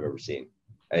attackmen I've ever seen.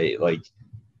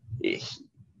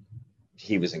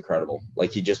 He was incredible.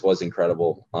 Like, he just was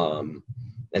incredible.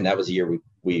 And that was the year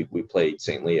we played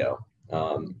St. Leo.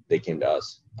 They came to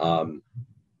us.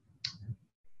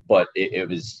 But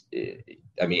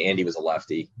Andy was a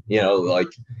lefty,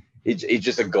 he's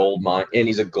just a gold mine, and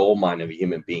he's a gold mine of a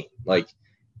human being. Like,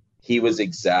 he was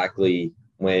exactly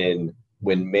when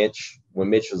Mitch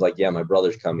was like, yeah, my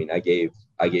brother's coming, I gave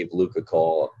Luke a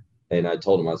call, and I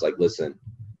told him, I was like, listen,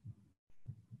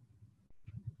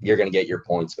 you're going to get your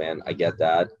points, man. I get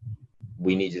that.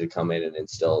 We need you to come in and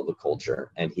instill the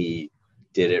culture. And he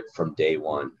did it from day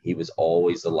one. He was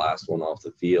always the last one off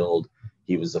the field.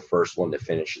 He was the first one to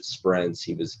finish his sprints.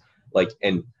 He was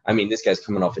this guy's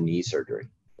coming off a knee surgery.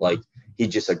 Like, he's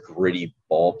just a gritty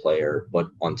ball player, but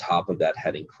on top of that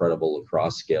had incredible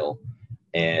lacrosse skill,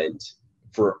 and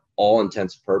for all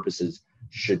intents and purposes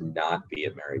should not be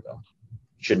at Maryville,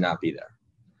 should not be there.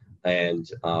 And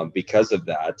because of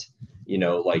that,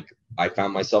 I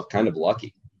found myself kind of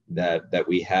lucky that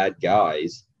we had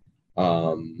guys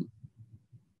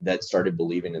that started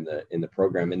believing in the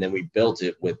program. And then we built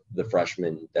it with the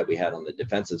freshmen that we had on the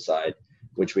defensive side,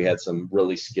 which we had some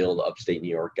really skilled upstate New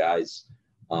York guys.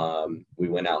 We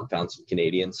went out and found some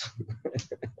Canadians.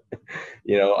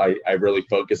 I really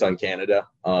focus on Canada.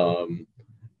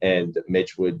 And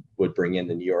Mitch would bring in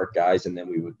the New York guys, and then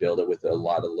we would build it with a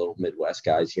lot of little Midwest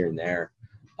guys here and there.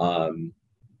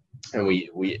 And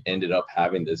we ended up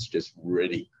having this just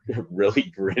really, really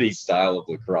gritty style of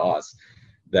lacrosse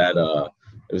that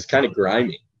it was kind of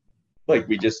grimy. Like,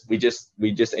 we just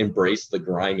embraced the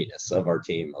griminess of our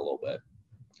team a little bit.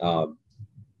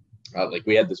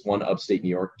 We had this one upstate New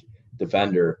York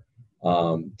defender,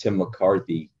 Tim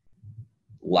McCarthy,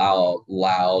 loud,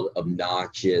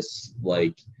 obnoxious.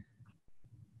 Like,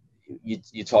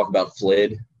 you talk about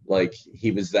Flid. Like,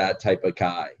 he was that type of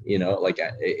guy,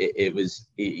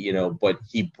 but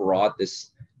he brought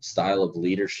this style of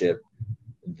leadership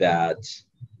that,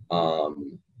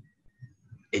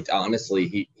 it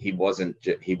honestly, he wasn't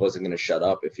going to shut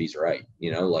up if he's right.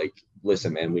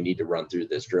 Listen, man, we need to run through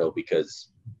this drill because,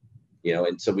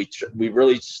 and so we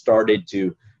really started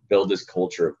to build this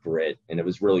culture of grit, and it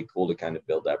was really cool to kind of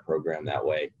build that program that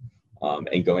way.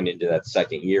 And going into that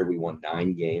second year, we won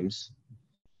 9 games.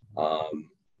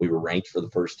 We were ranked for the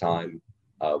first time.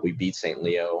 We beat St.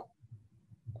 Leo.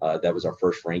 That was our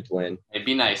first ranked win. Hey,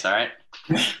 be nice, all right?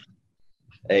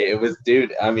 Hey, it was,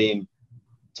 dude. I mean,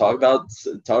 talk about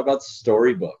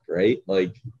storybook, right?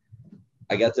 Like,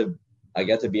 I got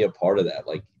to be a part of that.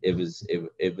 Like, it was,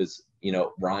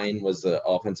 Ryan was the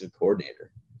offensive coordinator,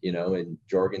 and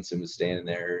Jorgensen was standing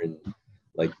there, and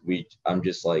I'm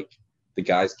just like, the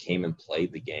guys came and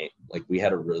played the game. Like, we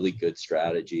had a really good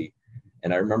strategy.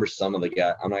 And I remember some of the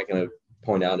guys, I'm not going to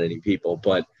point out any people,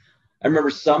 but I remember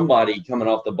somebody coming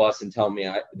off the bus and telling me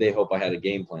they hope I had a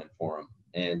game plan for them.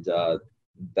 And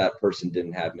that person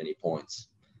didn't have many points.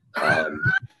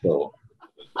 So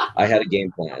I had a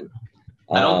game plan.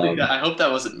 I hope that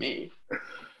wasn't me.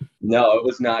 No, it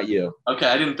was not you. Okay,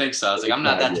 I didn't think so. I was like, I'm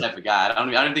not that type of guy. I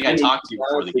don't think I talked to you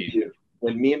before the game.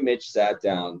 When me and Mitch sat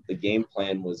down, the game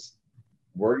plan was,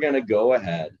 we're going to go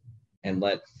ahead and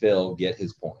let Phil get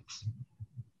his points.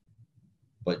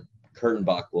 But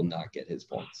Kurtenbach will not get his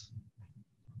points.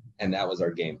 And that was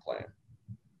our game plan.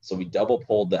 So we double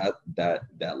pulled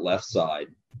that left side,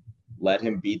 let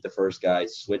him beat the first guy,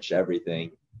 switch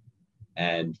everything,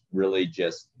 and really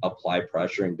just apply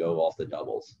pressure and go off the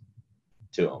doubles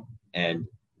to him. And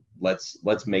let's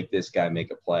make this guy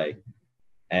make a play.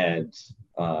 And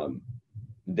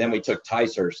then we took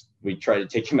Ticehurst. We tried to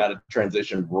take him out of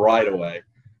transition right away.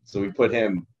 So we put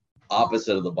him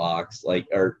opposite of the box,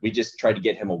 or we just tried to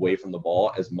get him away from the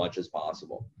ball as much as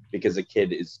possible, because the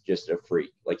kid is just a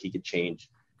freak. Like, he could change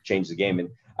the game. And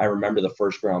I remember the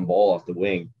first ground ball off the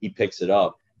wing, he picks it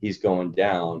up, he's going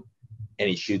down, and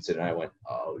he shoots it. And I went,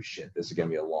 oh shit, this is going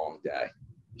to be a long day.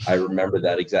 I remember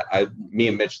that me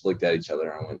and Mitch looked at each other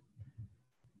and I went,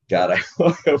 God, I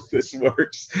hope this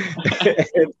works.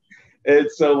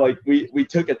 And so like we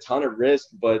took a ton of risk,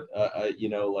 but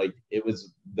like it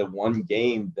was the one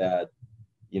game that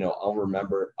I'll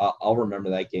remember. I'll remember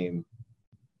that game.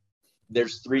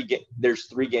 There's three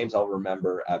games I'll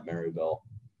remember at Maryville,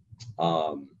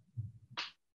 and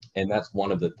that's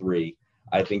one of the three.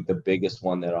 I think the biggest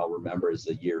one that I'll remember is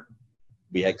the year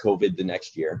we had COVID the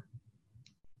next year.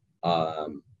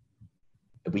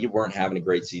 We weren't having a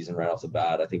great season right off the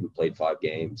bat. I think we played 5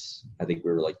 games. I think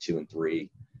we were like 2-3,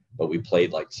 but we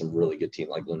played like some really good team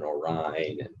like Lenore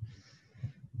Rhine. And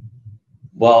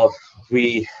well,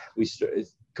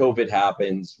 COVID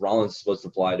happens. Rollins is supposed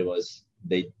to fly to us.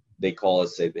 They call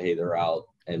us, say, hey, they're out.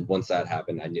 And once that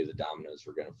happened, I knew the dominoes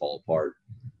were going to fall apart.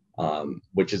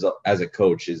 Which is as a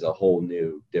coach is a whole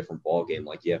new different ball game.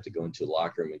 Like you have to go into a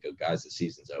locker room and go, guys, the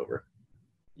season's over.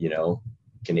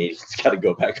 Canadians got to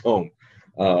go back home.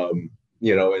 And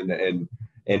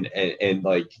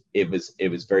like it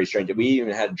was very strange. We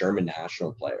even had a German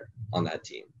national player on that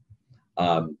team.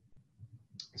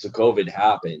 So COVID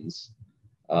happens.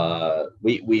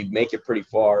 We make it pretty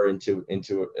far into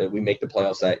we make the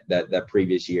playoffs that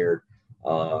previous year.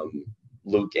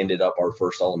 Luke ended up our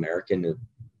first All-American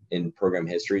in program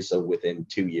history. So within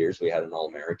 2 years, we had an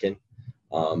All-American.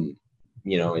 And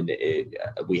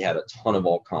we had a ton of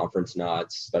all-conference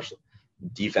nods, especially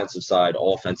defensive side,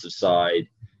 offensive side,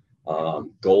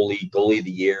 goalie of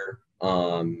the year,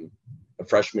 a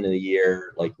freshman of the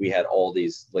year. Like we had all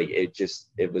these, like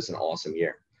it was an awesome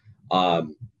year.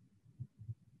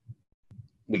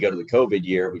 We go to the COVID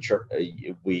year.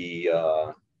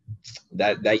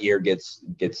 That year gets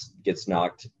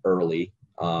knocked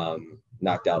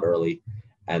out early,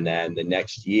 and then the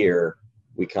next year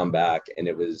we come back, and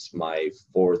it was my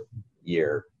 4th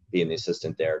year being the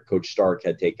assistant there. Coach Stark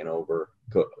had taken over.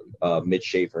 Mitch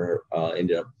Schaefer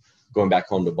ended up going back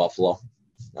home to Buffalo,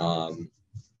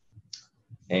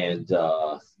 and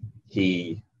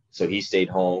he stayed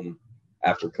home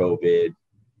after COVID,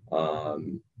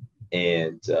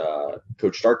 and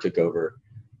Coach Stark took over.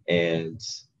 And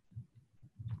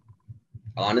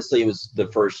honestly, it was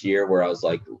the first year where I was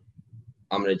like,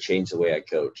 I'm going to change the way I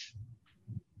coach.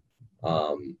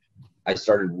 I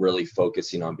started really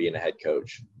focusing on being a head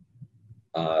coach.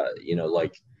 I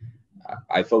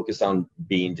focused on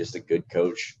being just a good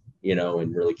coach,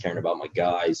 and really caring about my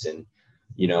guys and,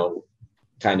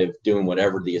 kind of doing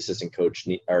whatever the assistant coach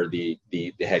or the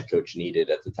head coach needed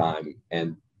at the time.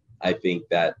 And I think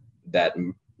that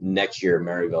next year at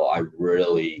Maryville, I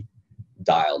really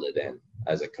dialed it in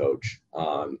as a coach.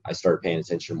 I started paying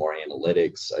attention to more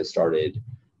analytics. I started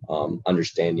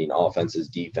understanding offenses,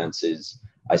 defenses.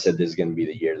 I said, this is going to be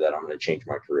the year that I'm going to change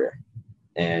my career.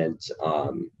 And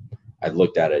I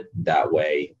looked at it that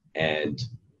way. And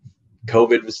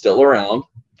COVID was still around.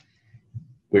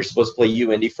 We were supposed to play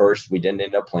UIndy first. We didn't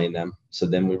end up playing them. So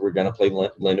then we were going to play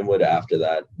Lindenwood after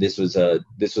that. This was a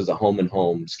home and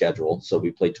home schedule. So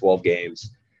we played 12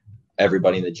 games.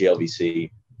 Everybody in the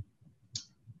GLVC.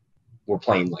 We're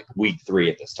playing like week 3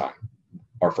 at this time,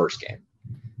 our first game.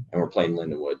 And we're playing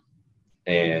Lindenwood.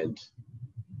 And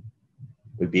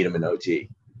we beat them in OT.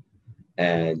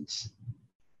 And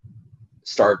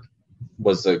Stark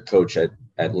was the coach at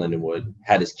Lindenwood,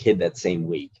 had his kid that same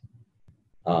week.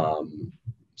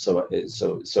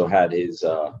 So had his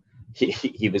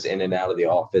he was in and out of the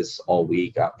office all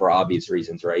week for obvious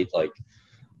reasons, right? Like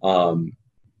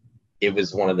it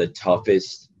was one of the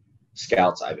toughest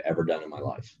scouts I've ever done in my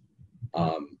life.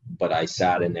 But I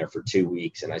sat in there for 2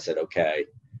 weeks and I said, okay,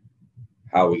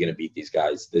 how are we going to beat these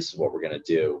guys? This is what we're going to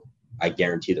do. I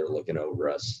guarantee they're looking over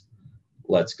us.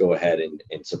 Let's go ahead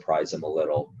and surprise them a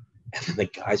little. And then the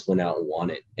guys went out and won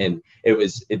it. And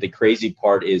the crazy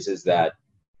part is that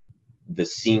the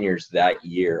seniors that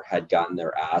year had gotten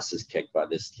their asses kicked by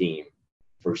this team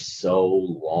for so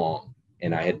long.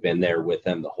 And I had been there with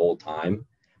them the whole time.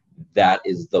 That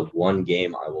is the one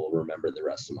game I will remember the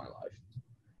rest of my life.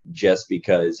 Just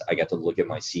because I got to look at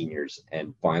my seniors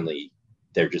and finally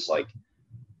they're just like,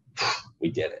 we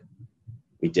did it.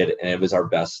 We did it. And it was our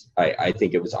best. I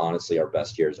think it was honestly our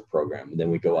best year as a program. And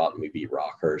then we go out and we beat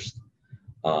Rockhurst.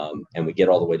 And we get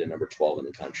all the way to number 12 in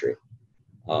the country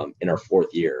in our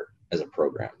 4th year as a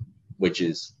program, which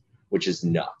is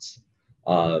nuts.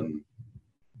 And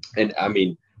I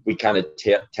mean, we kind of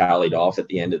tallied off at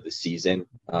the end of the season.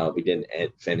 We didn't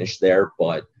finish there,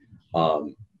 but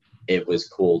it was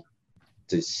cool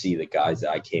to see the guys that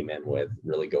I came in with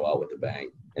really go out with a bang.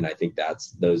 And I think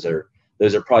those are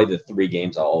probably the 3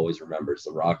 games I'll always remember. It's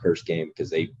the Rockhurst game because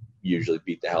they usually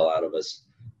beat the hell out of us,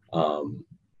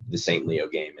 the St. Leo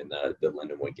game, and the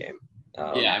Lindenwood game.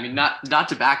 Yeah, I mean, not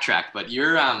to backtrack, but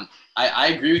I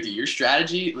agree with you. Your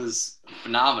strategy was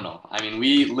phenomenal. I mean,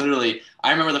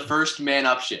 I remember the first man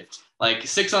up shift, like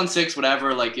 6-on-6,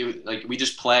 whatever. Like we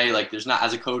just play. Like there's not,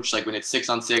 as a coach, like when it's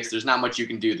 6-on-6, there's not much you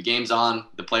can do. The game's on.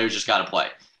 The players just got to play.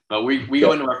 But we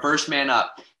go into our first man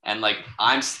up, and like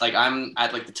I'm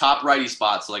at like the top righty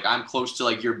spot, so like I'm close to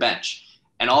like your bench,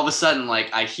 and all of a sudden like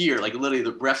I hear like literally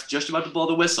the ref's just about to blow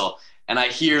the whistle. And I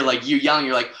hear like you yelling,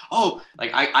 you're like, oh,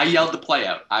 like I yelled the play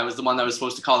out. I was the one that was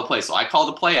supposed to call the play. So I called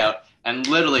the play out, and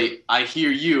literally I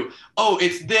hear you, oh,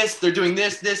 it's this, they're doing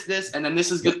this, and then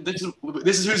this is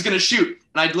who's gonna shoot.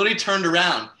 And I literally turned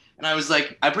around and I was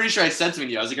like, I'm pretty sure I said something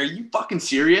to you. I was like, are you fucking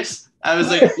serious? I was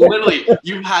like, literally,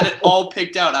 you had it all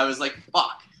picked out. I was like,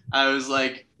 fuck. I was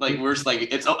like we're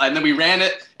like it's, and then we ran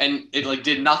it and it like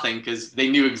did nothing because they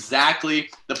knew exactly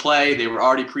the play. They were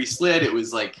already pre-slid. It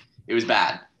was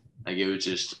bad. Like it was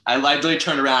just, I literally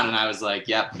turned around and I was like,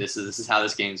 yep, this is how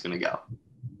this game's going to go.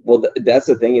 Well, that's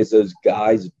the thing, is those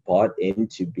guys bought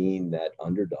into being that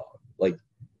underdog. Like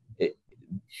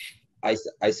I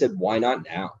said, why not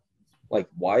now? Like,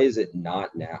 why is it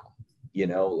not now? You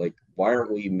know, like, why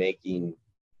aren't we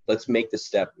let's make the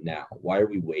step now. Why are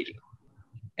we waiting?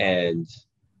 And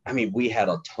I mean, we had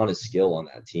a ton of skill on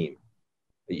that team,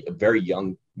 a very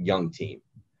young team.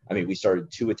 I mean, we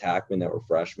started 2 attackmen that were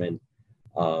freshmen.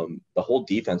 The whole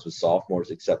defense was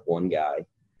sophomores except one guy.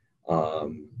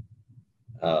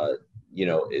 You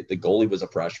know, the goalie was a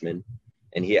freshman,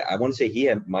 and I want to say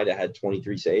he might have had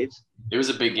 23 saves. It was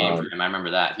a big game for him. I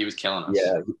remember that. He was killing us.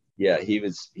 Yeah.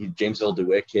 He's Jamesville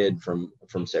DeWitt kid from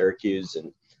Syracuse,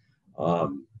 and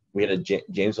we had a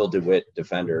Jamesville DeWitt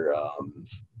defender,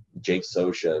 Jake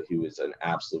Sosha, who is an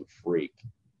absolute freak.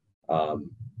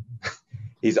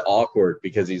 He's awkward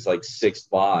because he's like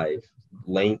 6'5",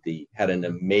 lengthy, had an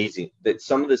amazing that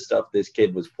some of the stuff this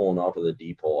kid was pulling off of the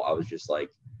deep hole. I was just like,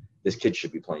 this kid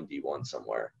should be playing D1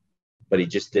 somewhere, but he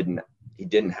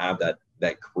didn't have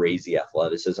that crazy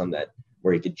athleticism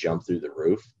where he could jump through the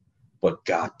roof. But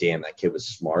god damn, that kid was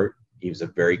smart. He was a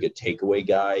very good takeaway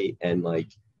guy, and like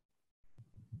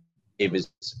it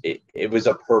was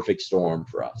a perfect storm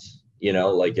for us, you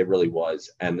know, like it really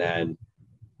was. And then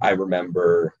I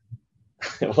remember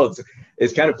well,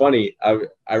 it's kind of funny.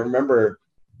 I remember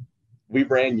we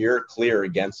ran your clear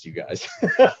against you guys.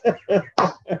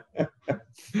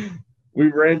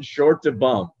 We ran short to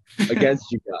bump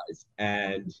against you guys.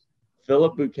 And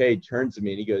Philip Bouquet turns to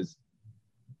me and he goes,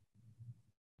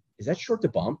 is that short to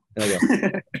bump? And I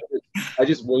go, I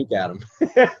just wink at him.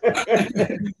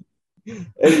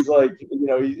 And he's like, you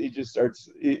know, he just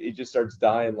starts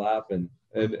dying laughing.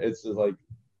 And it's like,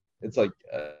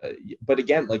 but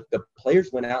again, like the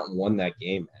players went out and won that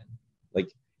game, man. Like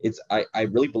I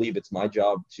really believe it's my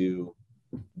job to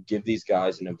give these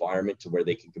guys an environment to where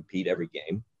they can compete every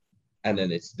game. And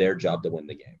then it's their job to win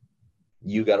the game.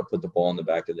 You got to put the ball in the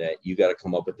back of the net. You got to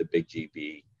come up with the big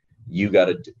GB. You got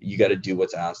to do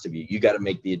what's asked of you. You got to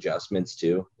make the adjustments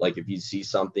too. Like if you see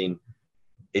something,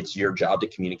 it's your job to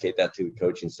communicate that to the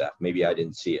coaching staff. Maybe I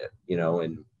didn't see it, you know,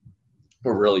 and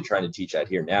we're really trying to teach that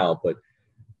here now, but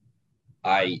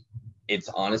it's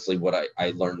honestly what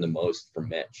I learned the most from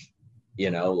Mitch, you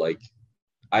know, like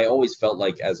I always felt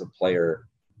like as a player,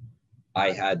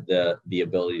 I had the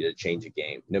ability to change a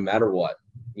game no matter what,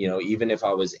 you know, even if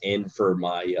I was in for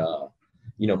my,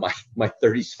 you know, my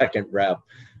 30-second rep,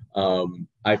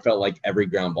 I felt like every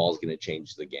ground ball is going to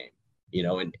change the game, you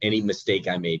know, and any mistake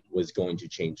I made was going to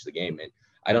change the game. And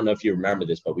I don't know if you remember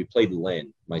this, but we played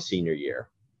Lynn my senior year,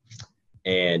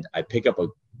 and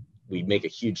we make a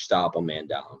huge stop on man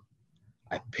down.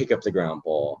 I pick up the ground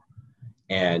ball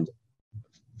and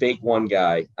fake one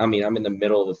guy. I mean, I'm in the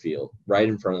middle of the field, right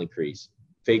in front of the crease.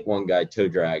 Fake one guy, toe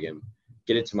drag him,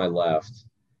 get it to my left,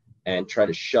 and try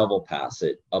to shovel pass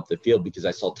it up the field because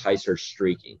I saw Tyser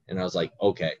streaking. And I was like,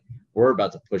 okay, we're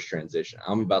about to push transition.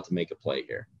 I'm about to make a play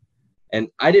here. And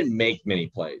I didn't make many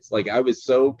plays. Like I was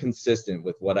so consistent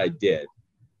with what I did.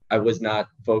 I was not,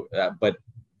 but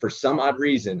for some odd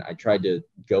reason, I tried to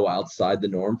go outside the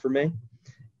norm for me.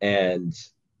 And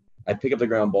I pick up the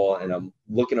ground ball and I'm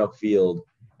looking upfield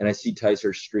and I see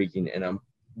Tyser streaking and I'm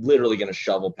literally going to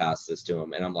shovel past this to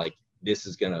him. And I'm like, this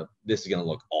is going to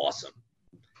look awesome.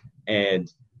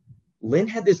 And Lynn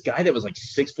had this guy that was like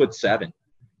 6'7",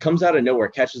 comes out of nowhere,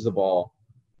 catches the ball,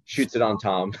 shoots it on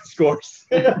Tom, scores.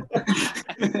 And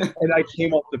I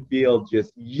came off the field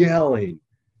just yelling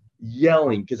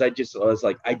because I was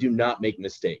like, I do not make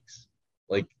mistakes.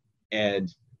 Like,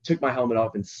 and took my helmet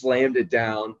off and slammed it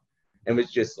down and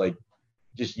was just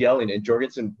yelling. And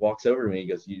Jorgensen walks over to me and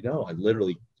goes, you know,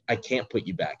 I can't put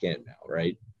you back in now,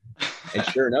 right? And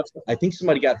sure enough, I think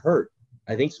somebody got hurt.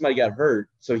 I think somebody got hurt.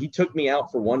 So he took me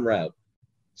out for one rep.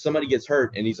 Somebody gets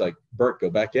hurt and he's like, Burke, go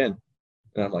back in.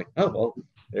 And I'm like, oh, well,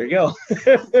 there you go.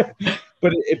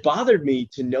 But it bothered me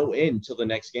to no end till the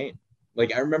next game.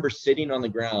 Like, I remember sitting on the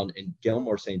ground and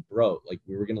Gilmore saying, bro, like,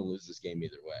 we were going to lose this game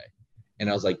either way. And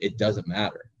I was like, it doesn't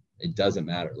matter. It doesn't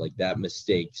matter. Like, that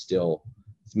mistake still,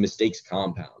 mistakes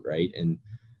compound, right? And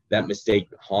that mistake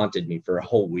haunted me for a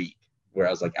whole week, where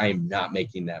I was like, I am not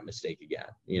making that mistake again,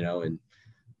 you know? And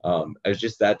I was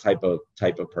just that type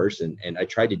of person. And I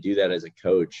tried to do that as a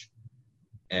coach,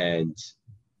 and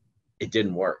it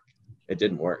didn't work. It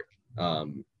didn't work.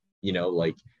 You know,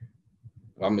 like,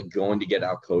 I'm going to get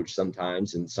out coached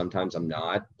sometimes, and sometimes I'm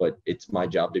not, but it's my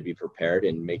job to be prepared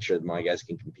and make sure that my guys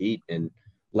can compete and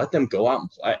let them go out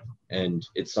and play. And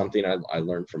it's something I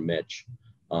learned from Mitch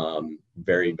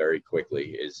very, very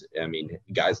quickly.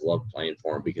 Guys loved playing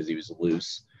for him because he was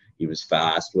loose. He was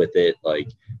fast with it. Like,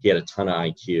 he had a ton of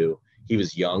IQ. He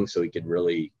was young, so he could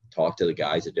really talk to the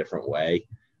guys a different way.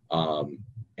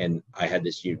 And I had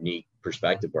this unique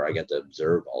perspective where I got to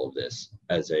observe all of this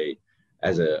as a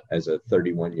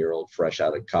 31-year-old fresh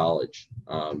out of college.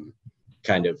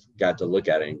 Kind of got to look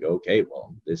at it and go, okay,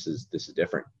 well, this is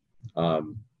different.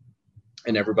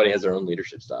 And everybody has their own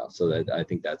leadership style. So that, I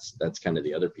think that's kind of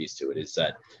the other piece to it, is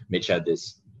that Mitch had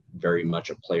this very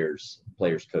much a players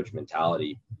coach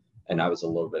mentality, and I was a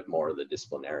little bit more of the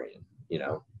disciplinarian, you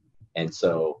know? And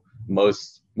so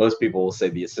most people will say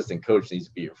the assistant coach needs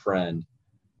to be your friend,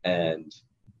 and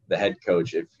the head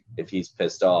coach, if he's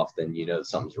pissed off, then you know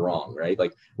something's wrong, right?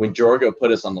 Like, when Jorgo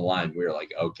put us on the line, we were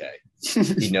like, okay,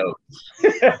 he knows.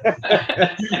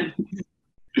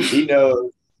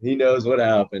 He knows what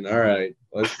happened. All right,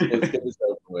 let's get this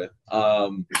over with.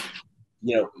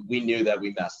 You know, we knew that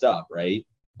we messed up, right?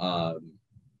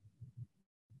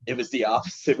 It was the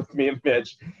opposite with me and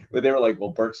Mitch, but they were like,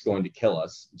 well, Burke's going to kill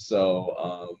us.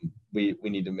 So we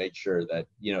need to make sure that,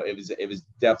 you know, it was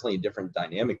definitely a different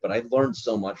dynamic, but I learned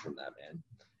so much from that, man.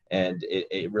 And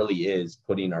it really is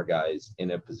putting our guys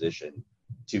in a position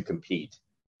to compete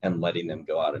and letting them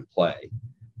go out and play.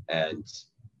 And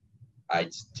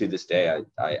to this day,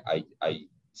 I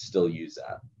still use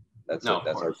that. That's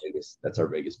our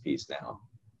biggest piece now.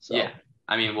 So. Yeah.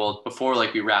 I mean, well, before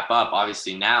we wrap up,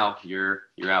 obviously now you're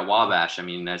at Wabash. I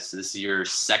mean, this is your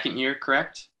second year,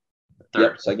 correct?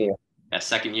 Third. Yep, second year. Yeah,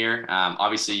 second year.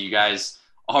 Obviously you guys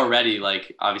already,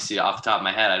 obviously off the top of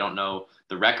my head, I don't know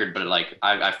the record, but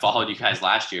I followed you guys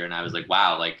last year, and I was like,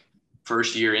 wow,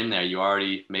 first year in there, you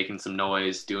already making some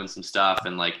noise, doing some stuff,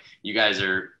 and you guys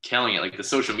are killing it. The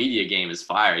social media game is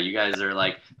fire. You guys are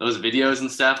those videos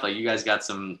and stuff, you guys got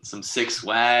some sick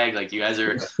swag. You guys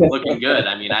are looking good.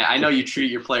 I mean, I know you treat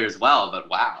your players well, but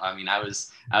wow. I mean, I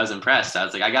was impressed. I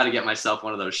was like, I got to get myself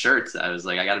one of those shirts. I was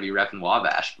like, I got to be repping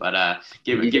Wabash, but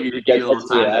give you a little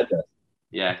time.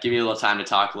 Give you a little time to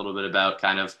talk a little bit about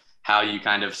kind of how you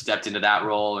kind of stepped into that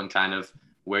role and kind of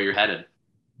where you're headed.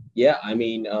 Yeah, I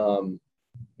mean,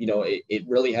 you know, it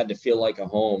really had to feel like a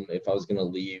home if I was going to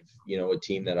leave, you know, a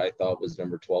team that I thought was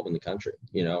number 12 in the country,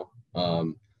 you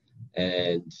know,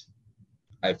 and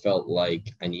I felt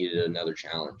like I needed another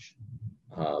challenge.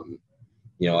 You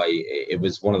know, it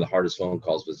was one of the hardest phone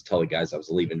calls was to tell the guys I was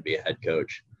leaving to be a head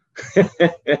coach.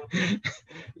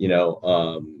 You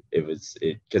know,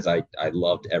 because I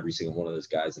loved every single one of those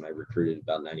guys, and I recruited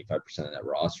about 95% of that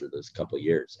roster those couple of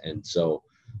years. And so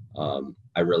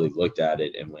I really looked at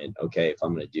it and went, okay, if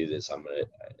I'm going to do this, I'm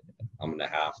going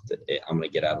to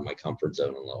get out of my comfort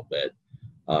zone a little bit.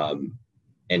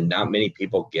 And not many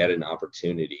people get an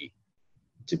opportunity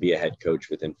to be a head coach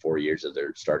within 4 years of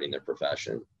their starting their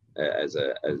profession as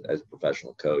a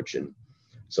professional coach. And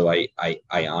so I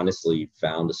honestly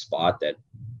found a spot that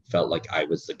felt like I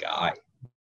was the guy.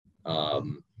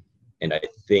 And I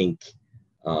think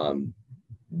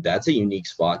that's a unique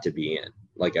spot to be in.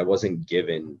 I wasn't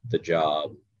given the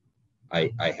job.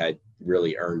 I had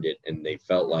really earned it, and they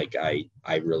felt like I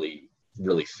really,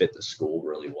 really fit the school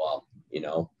really well, you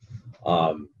know.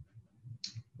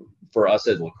 For us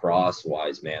as lacrosse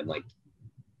wise, man,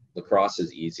 lacrosse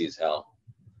is easy as hell.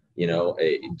 You know,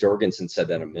 Jorgensen said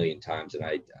that a million times, and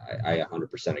I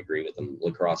 100% agree with him.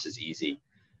 Lacrosse is easy.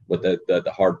 But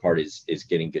the hard part is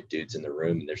getting good dudes in the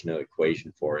room, and there's no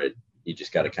equation for it. You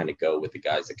just got to kind of go with the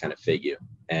guys that kind of fit you.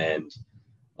 And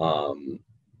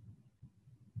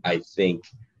I think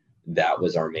that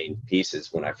was our main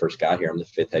pieces when I first got here. I'm the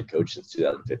 5th head coach since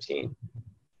 2015,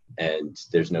 and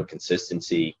there's no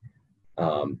consistency.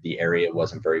 The area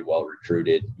wasn't very well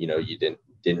recruited. You know, you didn't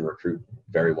recruit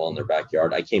very well in their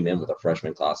backyard. I came in with a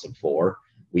freshman class of 4.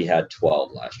 We had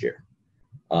 12 last year.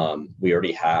 We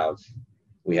already have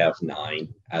We have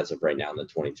 9 as of right now in the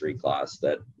 23 class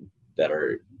that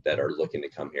are looking to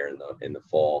come here in the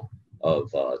fall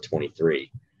of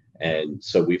 23. And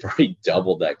so we've already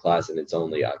doubled that class, and it's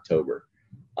only October.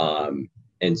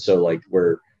 And so like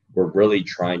we're really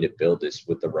trying to build this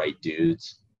with the right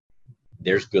dudes.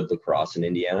 There's good lacrosse in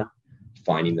Indiana.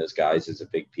 Finding those guys is a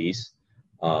big piece.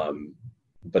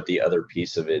 But the other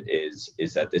piece of it is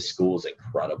that this school is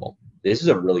incredible. This is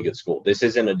a really good school. This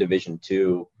isn't a Division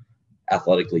II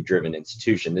athletically driven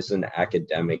institution. This is an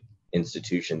academic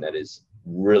institution that is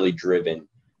really driven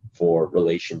for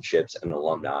relationships and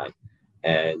alumni.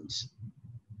 And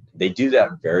they do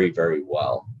that very, very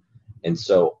well. And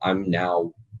so I'm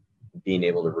now being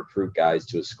able to recruit guys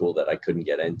to a school that I couldn't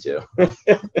get into.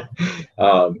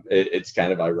 It's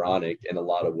kind of ironic in a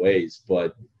lot of ways,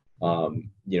 but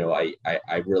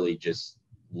I really just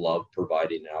love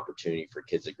providing an opportunity for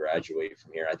kids to graduate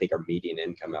from here. I think our median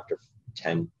income after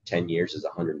 10 years is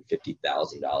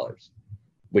 $150,000,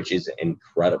 which is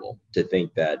incredible to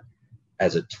think that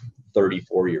as a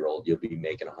 34-year-old, you'll be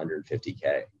making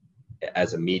 $150K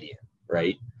as a median,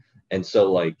 right? And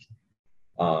so like,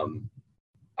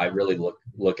 I really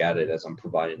look at it as I'm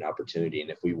providing an opportunity.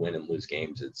 And if we win and lose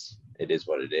games, it is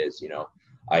what it is.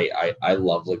 I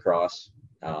love lacrosse,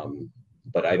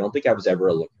 but I don't think I was ever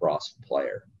a lacrosse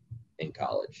player in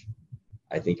college.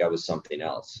 I think I was something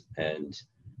else. And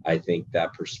I think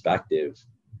that perspective,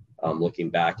 looking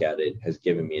back at it, has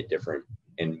given me a different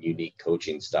and unique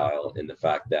coaching style in the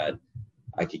fact that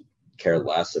I could care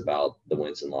less about the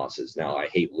wins and losses. Now I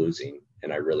hate losing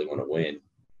and I really want to win.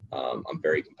 I'm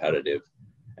very competitive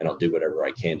and I'll do whatever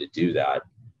I can to do that.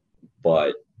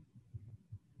 But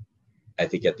I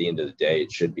think at the end of the day,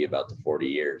 it should be about the 40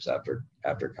 years after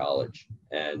college.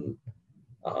 And,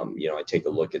 I take a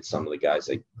look at some of the guys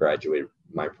that graduated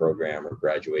my program or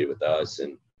graduated with us.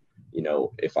 And,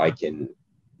 if I can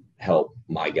help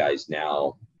my guys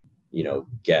now,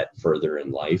 get further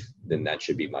in life, then that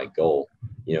should be my goal.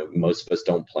 Most of us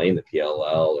don't play in the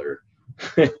PLL or,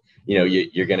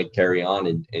 you're going to carry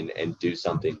on and do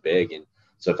something big. And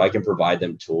so if I can provide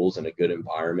them tools and a good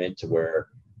environment to where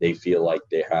they feel like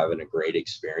they're having a great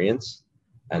experience,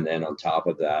 and then on top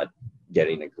of that,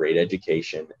 getting a great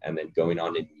education and then going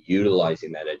on and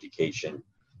utilizing that education,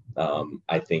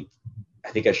 I think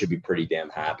I should be pretty damn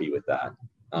happy with that.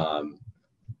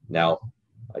 Now,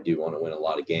 I do want to win a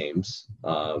lot of games.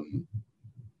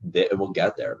 It will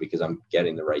get there because I'm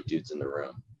getting the right dudes in the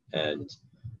room. And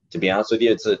to be honest with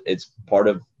you, it's part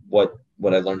of what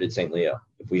I learned at St. Leo.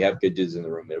 If we have good dudes in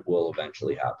the room, it will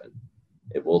eventually happen.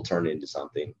 It will turn into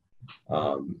something.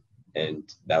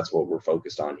 And that's what we're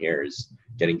focused on here is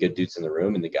getting good dudes in the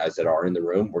room, and the guys that are in the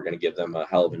room, we're going to give them a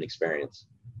hell of an experience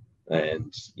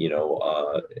and,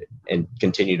 and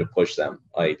continue to push them.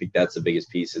 I think that's the biggest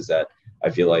piece is that I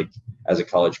feel like as a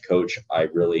college coach, I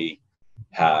really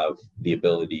have the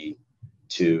ability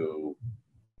to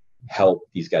help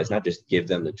these guys, not just give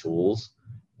them the tools,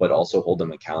 but also hold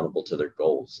them accountable to their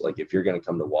goals. Like if you're going to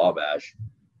come to Wabash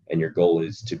and your goal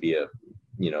is to be a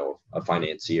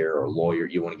financier or a lawyer,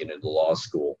 you want to get into law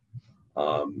school.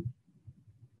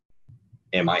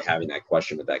 Am I having that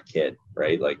question with that kid,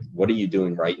 right? Like, what are you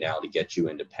doing right now to get you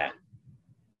into Penn?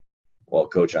 Well,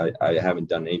 coach, I haven't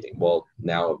done anything. Well,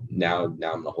 now I'm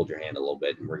going to hold your hand a little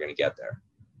bit and we're going to get there.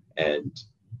 And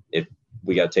if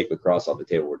we got to take lacrosse off the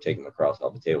table, we're taking lacrosse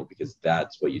off the table because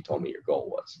that's what you told me your goal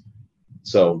was.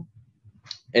 So,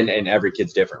 and every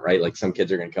kid's different, right? Like some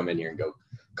kids are going to come in here and go,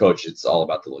 coach, it's all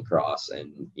about the lacrosse.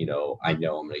 And, I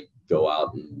know I'm going to go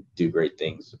out and do great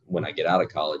things when I get out of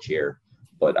college here,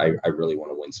 but I really want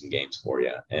to win some games for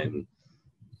you. And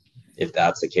if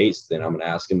that's the case, then I'm going to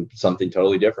ask him something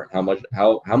totally different. How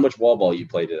much wall ball you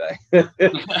play today?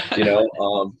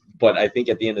 But I think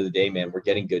at the end of the day, man, we're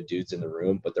getting good dudes in the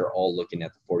room, but they're all looking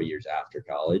at the 4 years after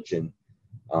college. And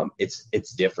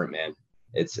it's different, man.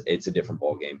 It's a different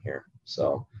ball game here.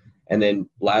 So, and then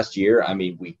last year, I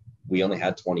mean, we only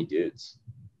had 20 dudes,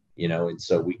 and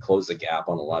so we closed the gap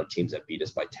on a lot of teams that beat us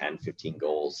by 10, 15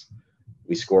 goals.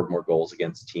 We scored more goals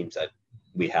against teams that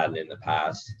we hadn't in the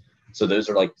past. So those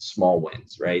are like small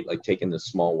wins, right? Like taking the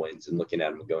small wins and looking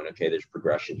at them and going, okay, there's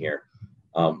progression here.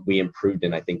 We improved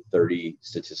in, I think, 30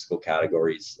 statistical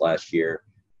categories last year.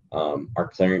 Our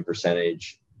clearing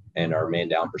percentage and our man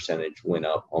down percentage went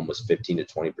up almost 15 to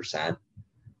 20%.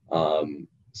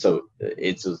 So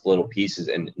it's those little pieces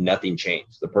and nothing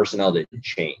changed. The personnel didn't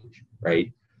change,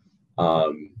 right?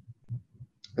 And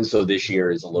so this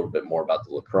year is a little bit more about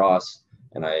the lacrosse.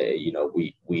 And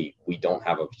we don't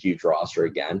have a huge roster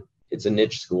again. It's a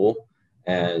niche school.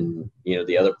 And,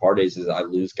 the other part is I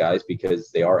lose guys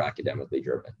because they are academically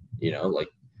driven, like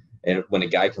And when a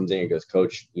guy comes in and goes,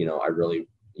 Coach, I really,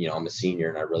 I'm a senior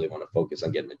and I really want to focus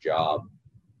on getting a job.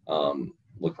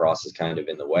 Lacrosse is kind of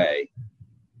in the way.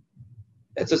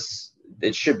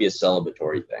 It should be a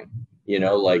celebratory thing,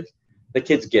 like the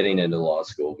kid's getting into law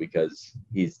school because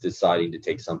he's deciding to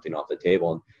take something off the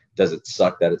table. And does it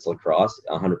suck that it's lacrosse?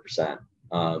 100%.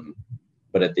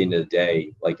 But at the end of the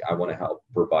day, like, I want to help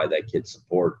provide that kid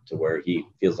support to where he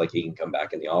feels like he can come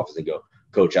back in the office and go,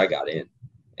 Coach, I got in.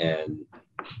 And,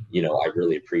 I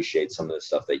really appreciate some of the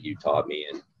stuff that you taught me.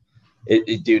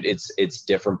 And dude, it's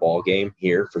different ball game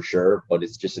here for sure, but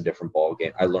it's just a different ball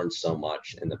game. I learned so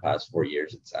much in the past 4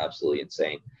 years. It's absolutely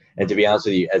insane. And to be honest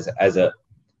with you,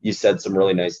 you said some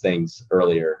really nice things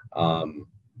earlier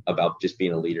about just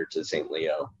being a leader to St.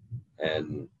 Leo.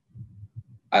 And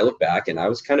I look back and I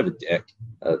was kind of a dick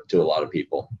to a lot of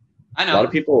people. I know. A lot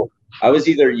of people,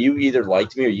 you either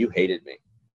liked me or you hated me.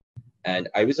 And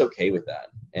I was okay with that.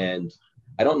 And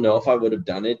I don't know if I would have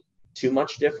done it too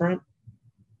much different,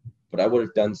 but I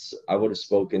would have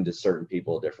spoken to certain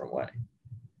people a different way.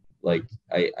 Like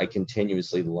I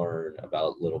continuously learn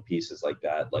about little pieces like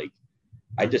that. Like,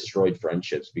 I destroyed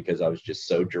friendships because I was just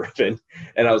so driven.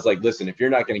 And I was like, listen, if you're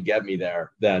not going to get me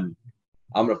there, then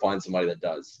I'm going to find somebody that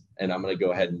does. And I'm going to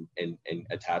go ahead and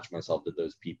attach myself to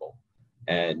those people.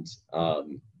 And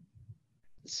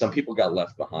some people got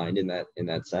left behind in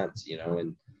that sense,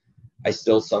 and I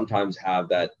still sometimes have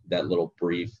that little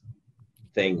brief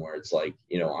thing where it's like,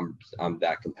 I'm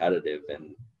that competitive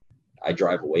and I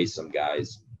drive away some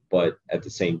guys, but at the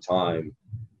same time,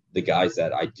 the guys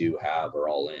that I do have are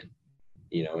all in,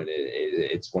 and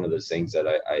it's one of those things that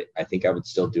I think I would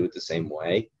still do it the same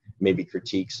way, maybe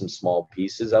critique some small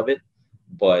pieces of it.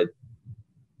 But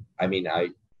I mean,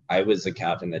 I was a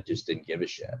captain that just didn't give a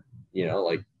shit,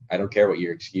 like, I don't care what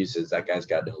your excuse is. That guy's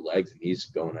got no legs and he's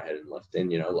going ahead and lifting,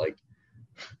 like,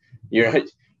 you're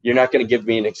not going to give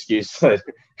me an excuse that,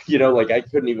 like, I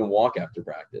couldn't even walk after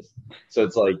practice. So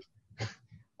it's like,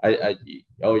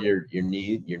 your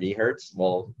knee hurts.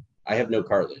 Well, I have no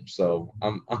cartilage, so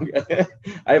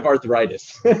I have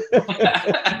arthritis. So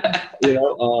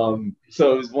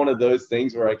it was one of those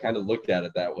things where I kind of looked at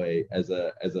it that way as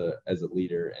a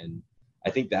leader, and I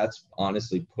think that's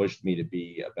honestly pushed me to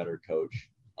be a better coach.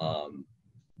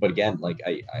 But again, like,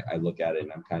 I look at it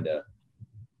and I'm kind of,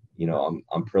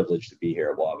 I'm privileged to be here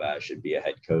at Wabash and be a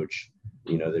head coach.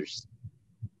 There's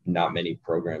not many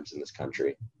programs in this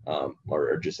country,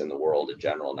 or just in the world in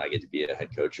general, and I get to be a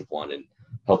head coach of one and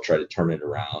help try to turn it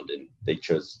around. And they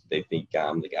think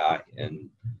I'm the guy, and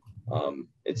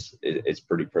it's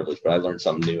pretty privileged. But I learn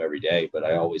something new every day. But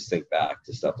I always think back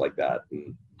to stuff like that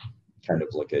and kind of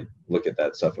look at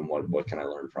that stuff and what can I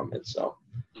learn from it. So,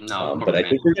 but I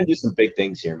think we're gonna do some big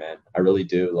things here, man. I really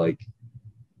do. Like,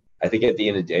 I think at the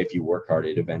end of the day, if you work hard,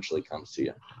 it eventually comes to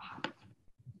you.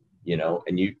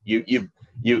 And you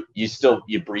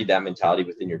breed that mentality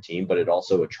within your team, but it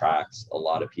also attracts a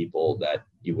lot of people that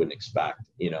you wouldn't expect,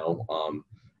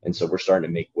 and so we're starting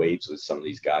to make waves with some of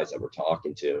these guys that we're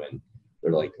talking to, and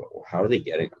they're like, well, how are they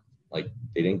getting them? Like,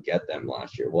 they didn't get them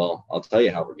last year. Well, I'll tell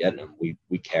you how we're getting them.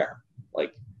 We care.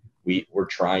 Like, we're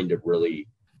trying to really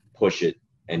push it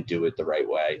and do it the right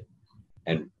way,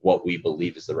 and what we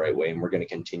believe is the right way. And we're going to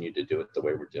continue to do it the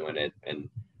way we're doing it. And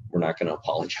we're not going to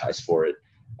apologize for it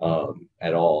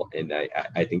at all. And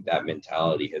I think that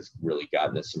mentality has really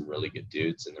gotten us some really good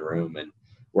dudes in the room. And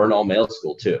we're an all male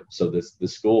school too. So the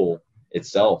school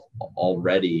itself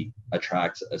already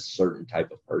attracts a certain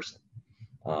type of person.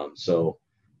 So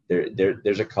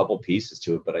there's a couple pieces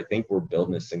to it, but I think we're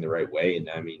building this thing the right way. And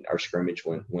I mean, our scrimmage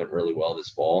went really well this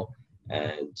fall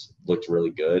and looked really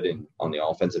good. And on the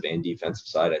offensive and defensive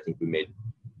side, I think we made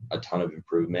a ton of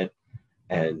improvement.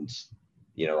 And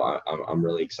I'm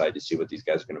really excited to see what these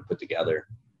guys are going to put together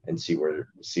and see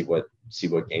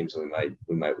what games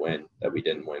we might win that we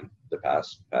didn't win the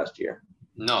past year.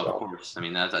 No, of course. I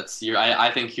mean,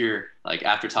 I think you're, like,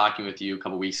 after talking with you a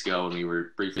couple weeks ago when we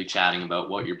were briefly chatting about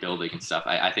what you're building and stuff,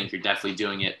 I think you're definitely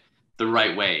doing it the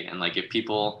right way. And like, if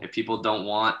people don't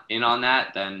want in on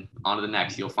that, then on to the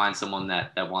next. You'll find someone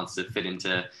that wants to fit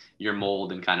into your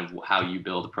mold and kind of how you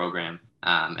build a program.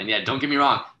 And yeah, don't get me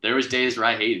wrong. There was days where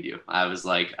I hated you. I was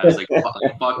like,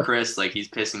 fuck Chris. Like, he's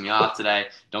pissing me off today.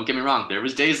 Don't get me wrong. There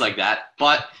was days like that.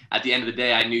 But at the end of the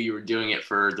day, I knew you were doing it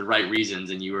for the right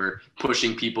reasons, and you were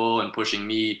pushing people and pushing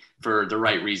me for the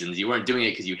right reasons. You weren't doing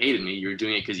it because you hated me. You were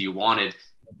doing it because you wanted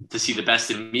to see the best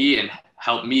in me and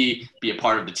help me be a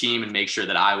part of the team and make sure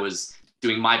that I was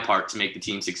doing my part to make the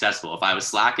team successful. If I was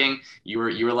slacking, you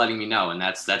were letting me know, and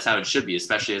that's how it should be,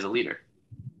 especially as a leader.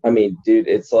 I mean, dude,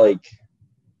 it's like,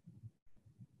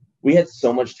 we had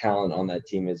so much talent on that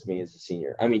team as me as a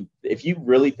senior. I mean, if you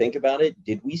really think about it,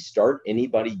 did we start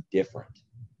anybody different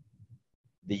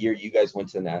the year you guys went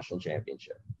to the national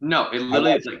championship? No, it I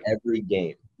literally watched is like every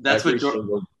game. that's every what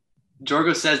single.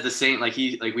 Jorgo says the same. Like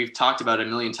we've talked about it a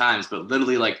million times, but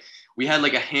literally like we had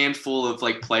like a handful of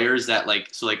like players that like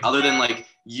so like other than like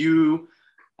you,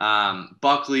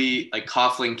 Buckley, like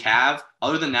Coughlin, Cav.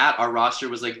 Other than that, our roster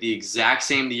was like the exact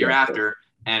same the year after,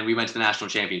 and we went to the national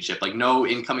championship. Like no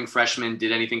incoming freshmen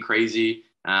did anything crazy.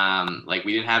 Like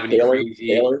we didn't have any crazy.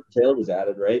 Taylor was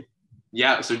added, right?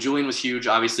 Yeah, so Julian was huge,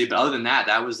 obviously, but other than that,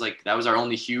 that was our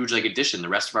only huge like addition. The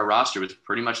rest of our roster was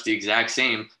pretty much the exact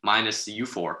same, minus the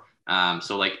U4.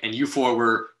 So like, and U4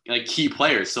 were like key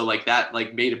players, so like that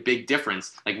like made a big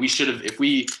difference. Like we should have, if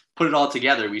we put it all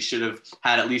together, we should have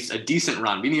had at least a decent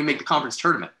run. We didn't even make the conference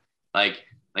tournament. Like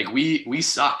we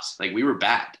sucked. Like we were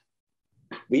bad.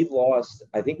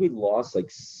 I think we lost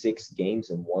like 6 games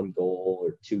and 1 goal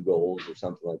or 2 goals or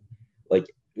something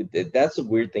like. That's the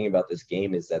weird thing about this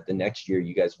game is that the next year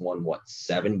you guys won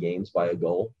 7 games by a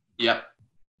goal. Yep.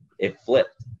 It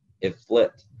flipped.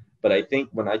 But I think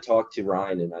when I talked to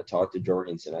Ryan and I talked to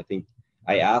Jorgensen, I think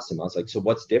I asked him, I was like, so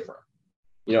what's different?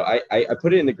 You know, I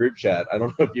put it in the group chat. I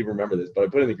don't know if you remember this, but I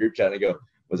put it in the group chat and I go,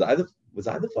 was I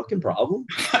the fucking problem?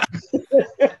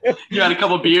 You had a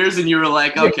couple beers and you were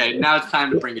like, okay, now it's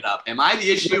time to bring it up. Am I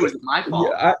the issue? Was it my fault?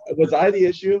 Yeah, was I the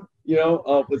issue? You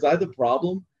know, was I the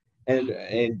problem?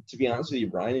 And to be honest with you,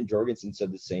 Ryan and Jorgensen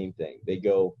said the same thing. They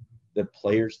go, the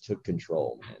players took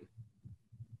control, man.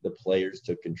 The players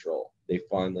took control. They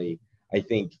finally, I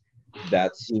think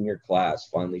that senior class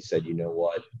finally said, you know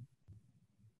what?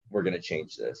 We're going to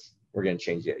change this. We're going to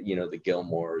change it. You know, the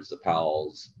Gilmores, the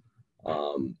Powells,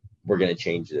 we're going to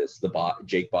change this.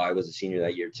 Jake By was a senior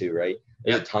that year too, right?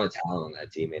 There's a ton of talent on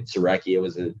that team. And Sarecchia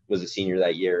was a senior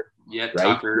that year. Yeah,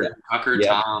 right? Tucker,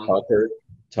 yeah. Tom.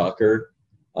 Tucker.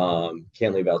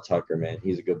 Can't leave out Tucker, man.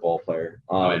 He's a good ball player.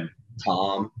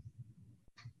 Tom,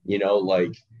 you know,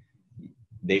 like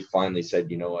they finally said,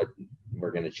 you know what,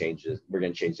 we're going to change this. We're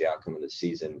going to change the outcome of the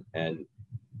season. And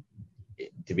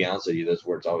to be honest with you, those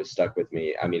words always stuck with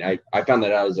me. I mean, I found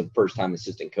that out as a first-time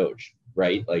assistant coach,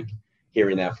 right? Like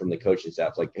hearing that from the coaching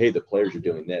staff, like, hey, the players are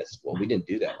doing this. Well, we didn't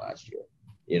do that last year,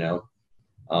 you know?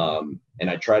 And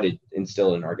I try to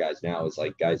instill in our guys now is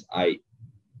like, guys, I'm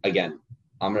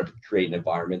going to create an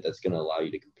environment that's going to allow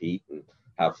you to compete and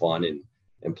have fun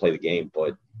and play the game.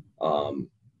 But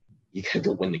you got to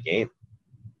go win the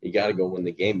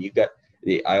game.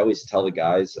 I always tell the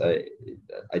guys,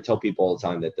 I tell people all the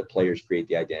time that the players create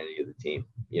the identity of the team.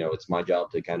 You know, it's my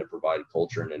job to kind of provide a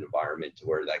culture and an environment to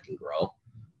where that can grow.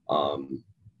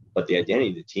 But the identity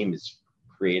of the team is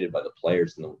created by the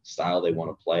players and the style they want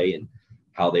to play and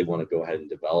how they want to go ahead and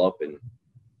develop. And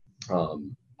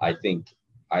I think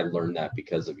I learned that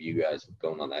because of you guys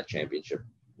going on that championship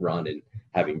run and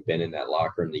having been in that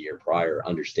locker room the year prior,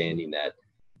 understanding that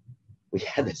we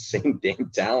had the same damn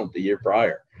talent the year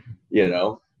prior. You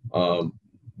know,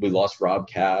 we lost Rob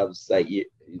Cavs that year.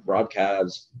 Rob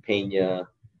Cavs, Pena,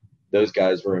 those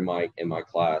guys were in my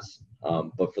class.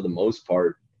 But for the most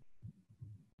part,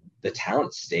 the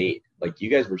talent stayed. Like you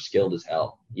guys were skilled as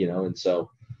hell, you know. And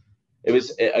so it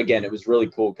was really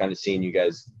cool kind of seeing you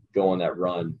guys go on that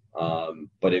run.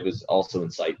 But it was also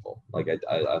insightful. Like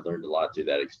I learned a lot through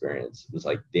that experience. It was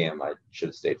like, damn, I should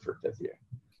have stayed for a 5th year.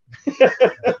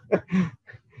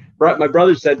 My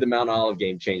brother said the Mount Olive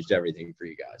game changed everything for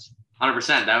you guys.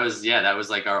 100%. That was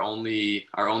like our only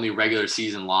regular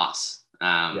season loss.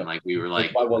 Yep. Like we were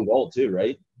like by 1 goal too,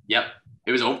 right? Yep.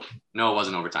 It was no, it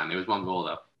wasn't overtime. It was 1 goal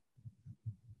though.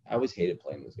 I always hated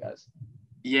playing those guys.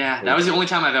 Yeah, that was the only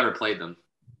time I've ever played them.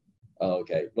 Oh,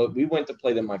 okay. But we went to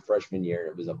play them my freshman year.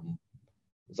 It was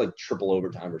like triple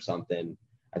overtime or something.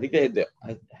 I think they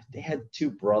had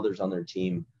 2 brothers on their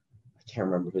team. I can't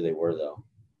remember who they were though.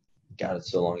 God,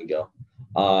 it's so long ago.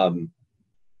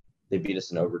 They beat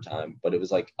us in overtime, but it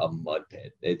was like a mud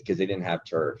pit because they didn't have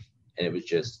turf, and it was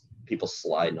just people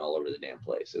sliding all over the damn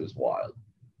place. It was wild.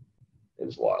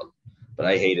 But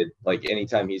I hated, like,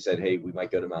 anytime he said, hey, we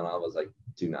might go to Mount Olive, I was like,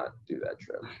 do not do that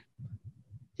trip.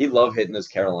 He loved hitting those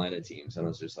Carolina teams, and I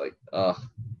was just like, ugh.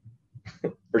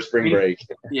 For spring break.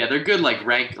 Yeah, they're good,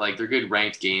 they're good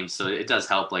ranked games, so it does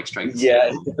help, like, strength.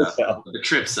 Yeah, it does help. The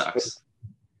trip sucks.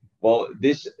 Well,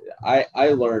 I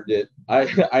learned it.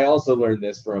 I also learned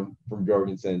this from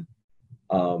Jorgensen.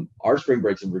 Our spring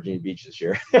break's in Virginia Beach this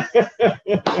year.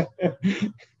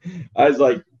 I was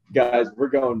like, guys, we're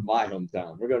going to my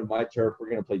hometown. We're going to my turf. We're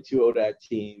going to play 2 ODAC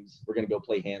teams. We're going to go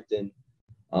play Hampton.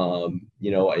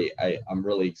 You know, I'm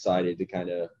really excited to kind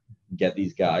of get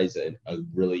these guys a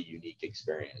really unique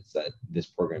experience that this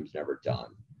program's never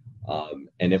done.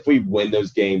 And if we win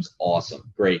those games,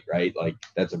 awesome, great, right? Like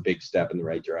that's a big step in the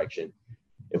right direction.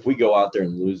 If we go out there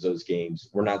and lose those games,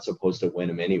 we're not supposed to win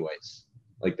them anyways.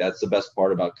 Like that's the best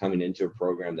part about coming into a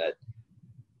program that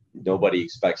nobody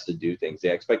expects to do things. The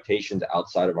expectations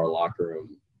outside of our locker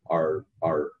room are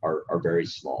very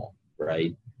small,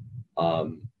 right?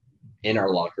 In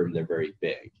our locker room, they're very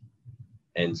big.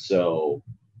 And so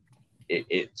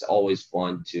it's always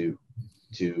fun to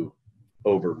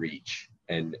overreach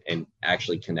and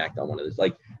actually connect on one of those.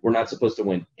 Like we're not supposed to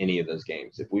win any of those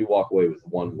games. If we walk away with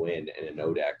one win in an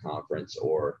ODAC conference,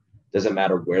 or doesn't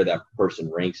matter where that person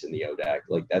ranks in the ODAC,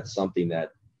 like that's something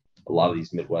that a lot of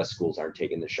these Midwest schools aren't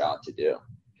taking the shot to do.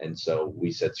 And so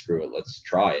we said, screw it, let's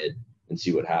try it and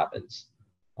see what happens.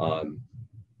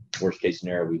 Worst case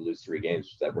scenario, we lose 3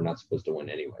 games that we're not supposed to win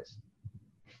anyways.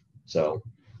 So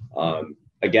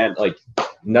again, like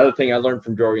another thing I learned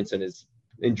from Jorgensen is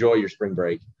enjoy your spring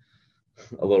break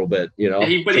a little bit, you know,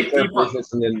 take care of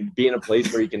business and then be in a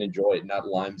place where you can enjoy it, not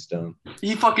limestone.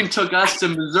 He fucking took us to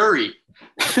Missouri.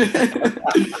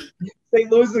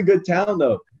 St. Louis is a good town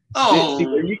though. Oh, see,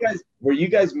 where you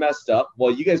guys messed up?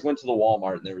 Well, you guys went to the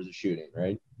Walmart and there was a shooting,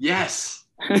 right? Yes.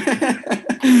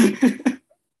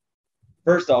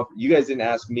 First off, you guys didn't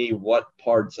ask me what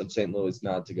parts of St. Louis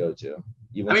not to go to.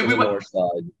 You went to the north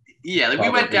side. Yeah, like we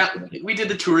went down. We did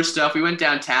the tourist stuff. We went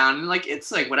downtown, and like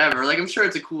it's like whatever. Like I'm sure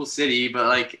it's a cool city, but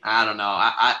like I don't know.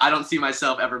 I don't see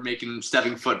myself ever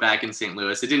stepping foot back in St.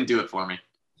 Louis. It didn't do it for me.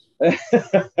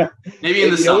 Maybe in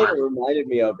the summer.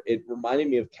 It reminded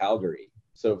me of Calgary.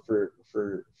 So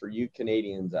for you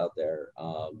Canadians out there,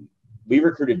 we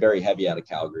recruited very heavy out of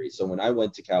Calgary. So when I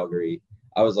went to Calgary,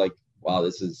 I was like, wow,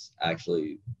 this is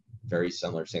actually very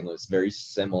similar to St. Louis. Very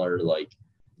similar, like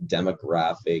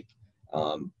demographic,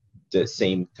 the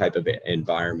same type of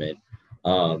environment.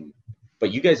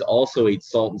 But you guys also ate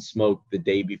salt and smoke the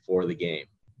day before the game.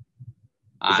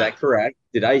 Is that correct?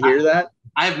 Did I hear that?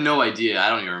 I have no idea. I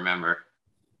don't even remember.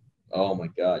 Oh my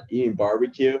God. Eating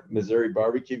barbecue, Missouri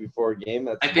barbecue before a game.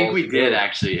 I think we did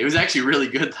actually. It was actually really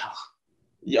good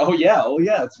though. Oh yeah.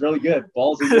 It's really good.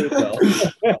 Ballsy move though.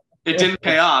 It didn't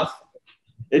pay off.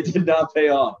 It did not pay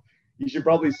off. You should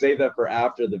probably save that for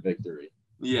after the victory.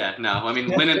 Yeah, no. I mean,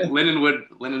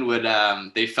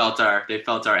 Lindenwood. They felt our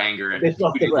anger. They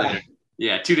felt the wrath.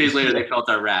 Yeah, 2 days later they felt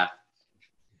our wrath.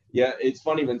 Yeah, it's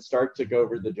funny when Stark took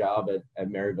over the job at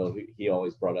Maryville, he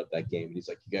always brought up that game. He's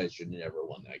like, "You guys should have never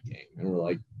won that game," and we're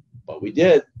like, "But we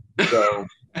did." So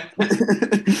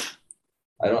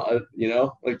I don't,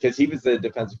 because he was the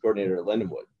defensive coordinator at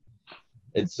Lindenwood,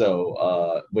 and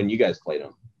so when you guys played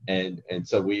him, and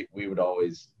so we would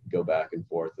always go back and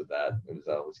forth with that. It was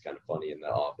always kind of funny in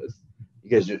the office. You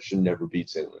guys should never beat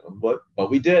St. Louis, but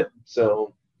we did.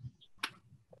 So,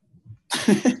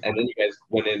 and then you guys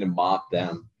went in and mopped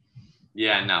them.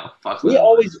 Yeah, no, fuck. We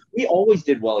always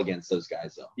did well against those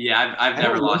guys though. Yeah, I've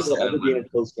never lost to ever being a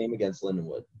close game against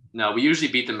Lindenwood. No, we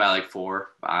usually beat them by like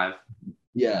 4, 5.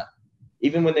 Yeah,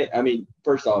 even when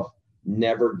first off,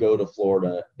 never go to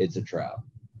Florida. It's a trap.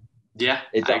 Yeah,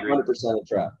 it's 100% a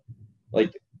trap.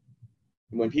 Like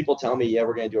when people tell me, "Yeah,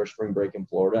 we're gonna do our spring break in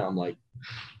Florida," I'm like,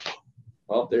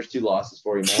 "Well, there's 2 losses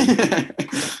for you, man."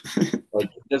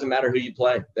 Like it doesn't matter who you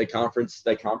play. That conference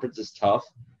is tough,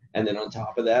 and then on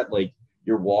top of that, like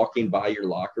you're walking by your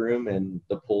locker room and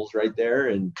the pool's right there,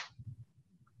 and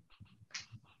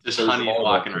just honey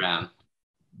walking around.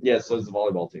 Yeah, so is the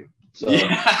volleyball team. So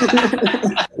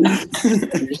yeah.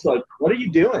 You're just like, what are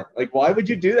you doing? Like, why would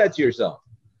you do that to yourself?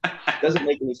 Doesn't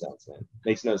make any sense, man.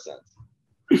 Makes no sense.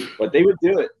 But they would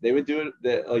do it.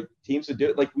 Like teams would do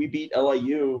it. Like we beat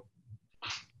LIU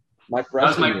my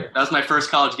freshman year. That was my first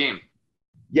college game.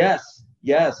 Yes.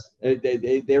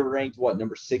 They were ranked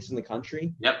number 6 in the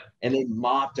country. Yep. And they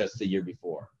mopped us the year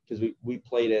before because we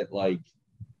played it like,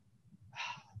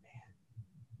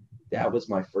 that was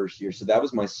my first year. So that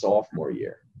was my sophomore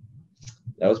year.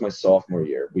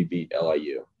 We beat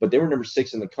LIU, but they were number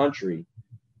 6 in the country,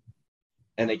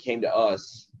 and they came to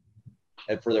us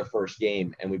for their first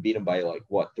game, and we beat them by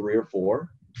 3 or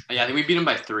 4. Yeah, I think we beat them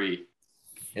by 3,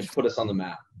 and put us on the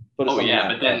map. But then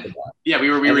we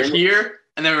were here,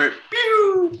 and then we were.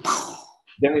 Pew!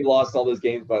 Then we lost all those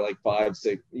games by 5,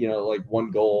 6. One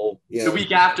goal. The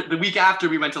week after,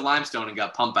 we went to Limestone and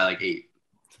got pumped by 8.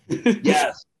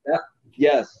 Yes.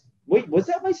 Yes. Wait, was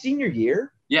that my senior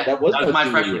year? Yeah, that was my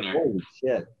freshman year. Holy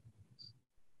shit.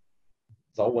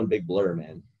 It's all one big blur,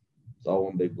 man. It's all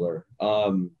one big blur.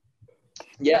 That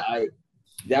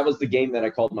was the game that I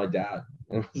called my dad.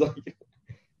 And it was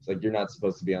like, you're not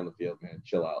supposed to be on the field, man.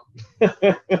 Chill out.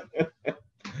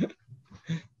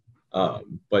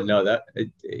 But no,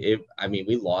 I mean,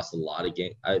 we lost a lot of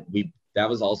games. That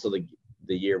was also the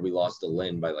year we lost to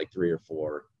Lynn by like 3 or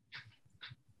 4.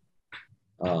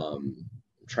 I'm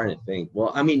trying to think.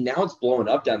 Well, I mean, now it's blowing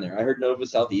up down there. I heard Nova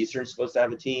Southeastern's supposed to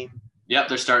have a team. Yep,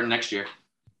 they're starting next year.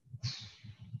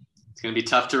 It's going to be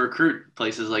tough to recruit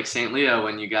places like St. Leo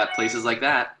when you got places like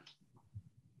that.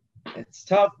 It's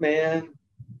tough, man.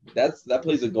 That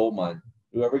place is a gold mine.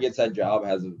 Whoever gets that job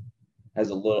has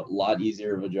a lot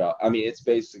easier of a job. I mean, it's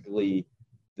basically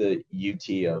the UT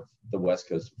of the West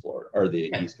Coast of Florida or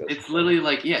the East Coast. It's literally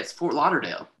like, it's Fort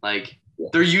Lauderdale. Like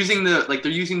they're using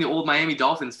the old Miami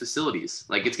Dolphins facilities.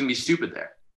 Like it's going to be stupid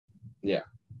there. Yeah.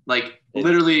 Like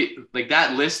literally like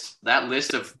that list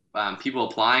of people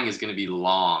applying is going to be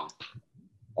long.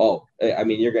 Oh, I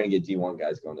mean, you're going to get D1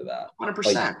 guys going to that.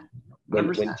 100%. Like,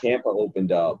 when Tampa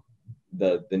opened up,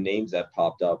 the names that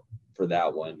popped up for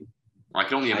that one, I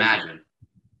can only imagine.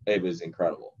 It was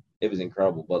incredible.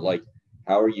 But like,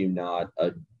 how are you not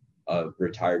a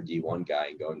retired D1 guy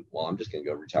and going, well, I'm just going to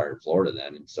go retire in Florida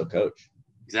then and still coach?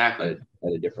 Exactly.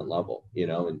 At a different level,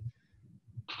 and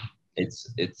it's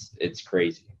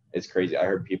crazy. It's crazy. I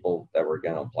heard people that were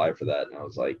going to apply for that, and I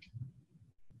was like,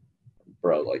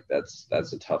 bro, like that's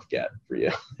a tough get for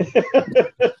you.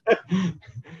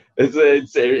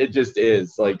 It just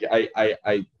is. Like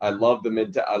I love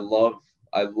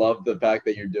I love the fact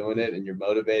that you're doing it and you're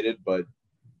motivated, but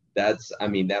that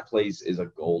place is a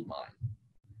gold mine.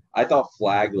 I thought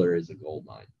Flagler is a gold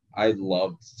mine. I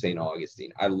loved St.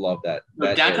 Augustine. I love that.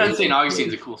 Downtown St. Augustine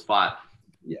is a cool spot.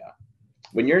 Yeah.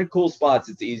 When you're in cool spots,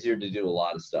 it's easier to do a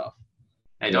lot of stuff.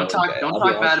 Hey, don't talk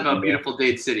bad about beautiful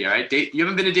Dade City, all right? You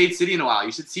haven't been to Dade City in a while.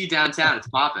 You should see downtown. It's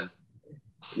popping.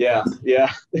 Yeah.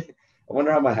 I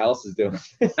wonder how my house is doing.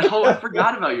 Oh, I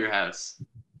forgot about your house.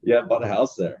 Yeah, bought a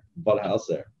house there.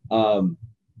 Well,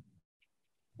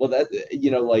 that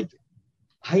like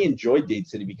I enjoyed Dade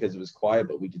City because it was quiet,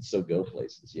 but we could still go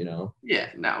places. Yeah,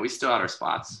 no, we still had our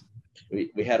spots.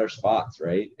 We had our spots,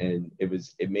 right? And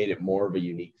it made it more of a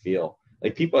unique feel.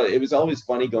 Like people, it was always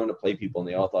funny going to play people, and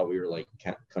they all thought we were like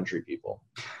country people.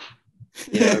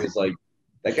 It was like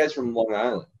that guy's from Long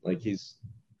Island, like he's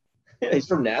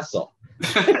from Nassau.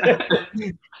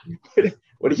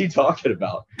 What are you talking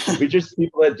about? We just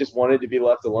people that just wanted to be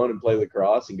left alone and play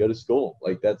lacrosse and go to school.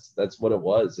 Like that's what it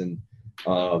was, and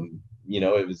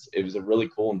it was a really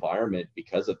cool environment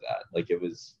because of that. Like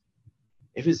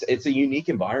it's a unique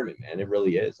environment, man. It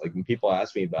really is. Like when people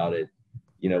ask me about it.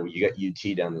 You got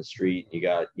UT down the street, you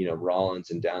got, Rollins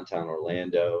in downtown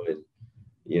Orlando, and,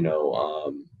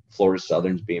 Florida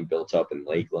Southern's being built up in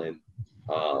Lakeland.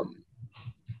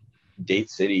 Dade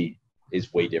City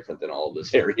is way different than all of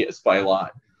those areas by a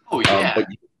lot. Oh, yeah.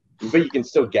 But you can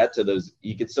still get to those.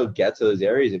 You can still get to those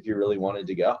areas if you really wanted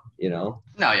to go. No,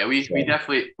 yeah, we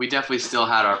definitely still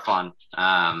had our fun.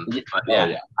 But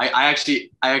yeah. I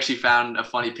actually found a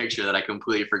funny picture that I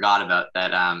completely forgot about.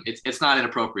 That it's not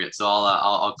inappropriate, so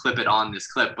I'll clip it on this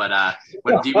clip. But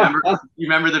do you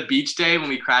remember the beach day when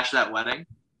we crashed that wedding?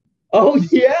 Oh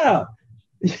yeah.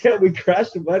 Yeah, we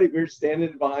crashed the wedding. We were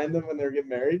standing behind them when they were getting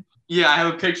married. Yeah, I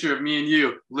have a picture of me and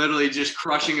you literally just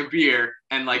crushing a beer,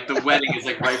 and like the wedding is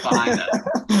like right behind us.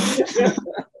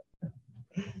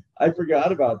 I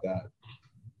forgot about that.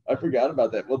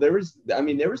 Well, there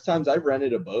was times I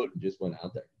rented a boat and just went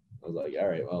out there. I was like, all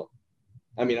right, well,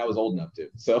 I mean, I was old enough to.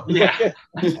 So yeah,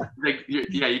 you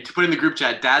put in the group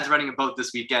chat. Dad's renting a boat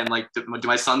this weekend. Like, do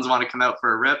my sons want to come out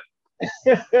for a rip?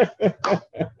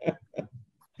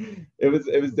 It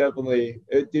was definitely,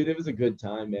 dude, it was a good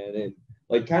time, man. And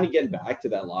like kind of getting back to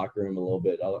that locker room a little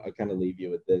bit, I'll kind of leave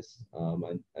you with this.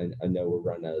 I know we're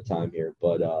running out of time here,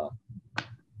 but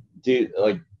dude,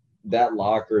 like that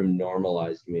locker room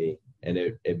normalized me, and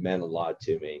it meant a lot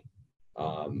to me.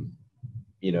 And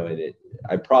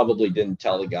I probably didn't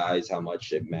tell the guys how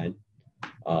much it meant,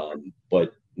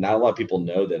 but not a lot of people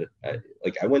know that.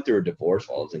 I went through a divorce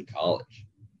while I was in college.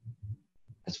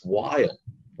 That's wild.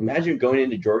 Imagine going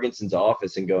into Jorgensen's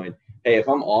office and going, hey, if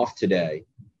I'm off today,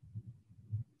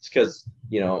 it's because,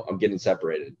 I'm getting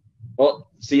separated. Well,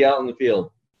 see you out in the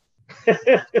field.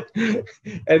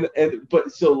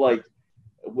 But so like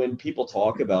when people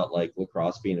talk about like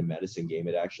lacrosse being a medicine game,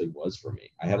 it actually was for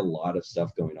me. I had a lot of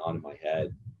stuff going on in my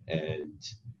head, and,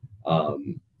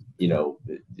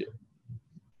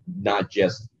 not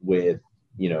just with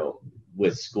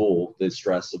school, the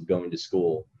stress of going to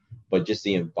school, but just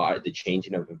the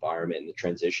changing of environment and the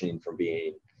transitioning from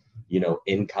being,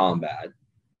 in combat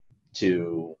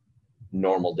to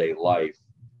normal day life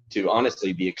to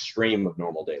honestly the extreme of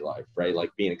normal day life, right? Like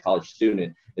being a college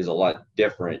student is a lot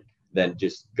different than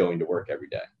just going to work every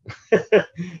day,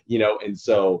 and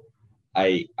so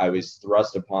I was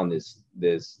thrust upon like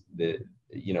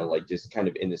just kind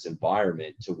of in this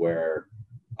environment to where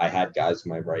I had guys to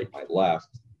my right, my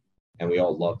left, and we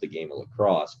all loved the game of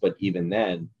lacrosse. But even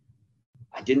then,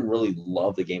 I didn't really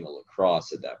love the game of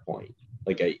lacrosse at that point.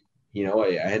 Like I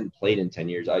hadn't played in 10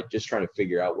 years. I just trying to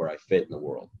figure out where I fit in the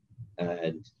world.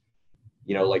 And,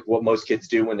 like what most kids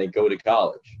do when they go to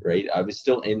college, right? I was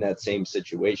still in that same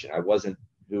situation. I wasn't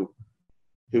who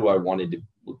I wanted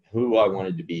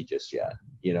to be just yet,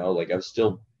 like I was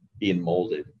still being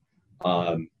molded.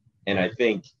 And I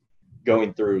think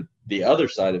going through the other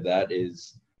side of that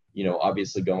is,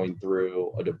 obviously going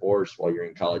through a divorce while you're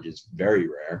in college is very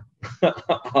rare.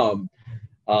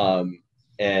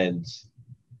 And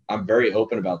I'm very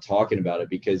open about talking about it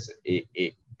because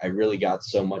I really got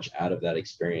so much out of that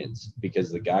experience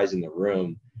because the guys in the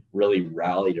room really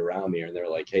rallied around me and they're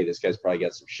like, hey, this guy's probably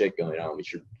got some shit going on. We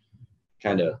should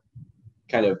kind of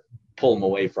pull him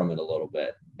away from it a little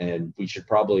bit. And we should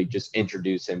probably just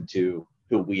introduce him to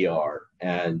who we are.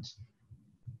 And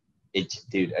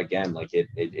dude, again, like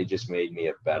it just made me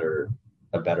a better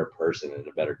person and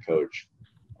a better coach,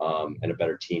 and a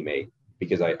better teammate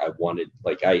because I wanted,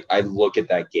 like, I look at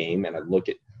that game and I look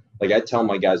at, like, I tell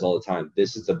my guys all the time,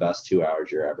 this is the best 2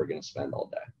 hours you're ever going to spend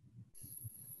all day.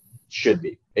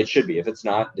 It should be. If it's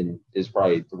not, then it's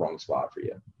probably the wrong spot for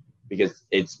you because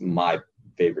it's my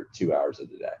favorite 2 hours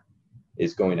of the day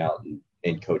is going out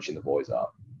and coaching the boys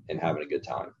up and having a good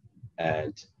time.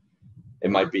 And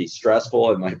it might be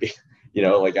stressful. It might be,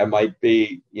 like I might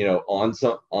be,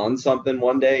 on something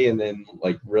one day and then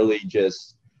like really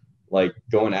just like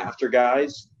going after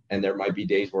guys. And there might be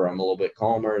days where I'm a little bit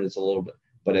calmer and it's a little bit,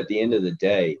 but at the end of the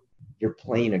day, you're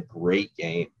playing a great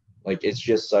game. Like it's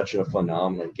just such a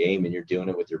phenomenal game and you're doing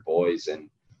it with your boys. And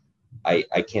I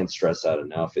can't stress that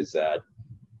enough is that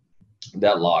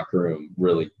locker room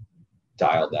really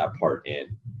dialed that part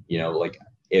in, like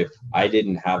if I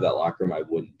didn't have that locker room, I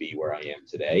wouldn't be where I am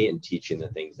today and teaching the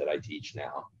things that I teach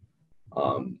now.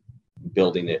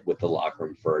 Building it with the locker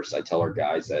room first. I tell our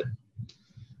guys that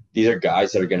these are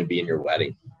guys that are going to be in your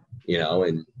wedding,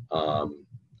 and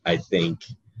I think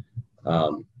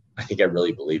I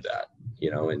really believe that,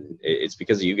 and it's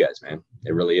because of you guys, man.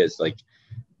 It really is. Like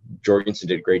Jorgensen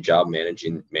did a great job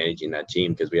managing that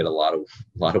team because we had a lot of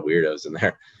weirdos in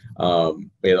there.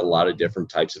 We had a lot of different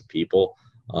types of people,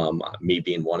 me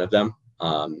being one of them.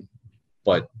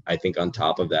 But I think on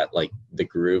top of that, like the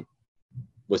group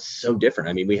was so different.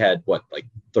 I mean, we had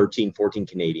 13, 14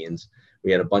 Canadians.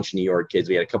 We had a bunch of New York kids.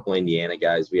 We had a couple of Indiana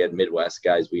guys. We had Midwest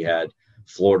guys. We had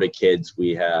Florida kids.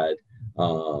 We had,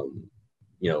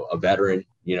 a veteran,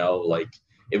 like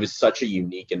it was such a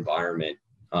unique environment.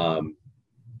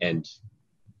 And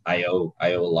I owe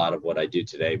a lot of what I do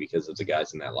today because of the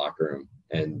guys in that locker room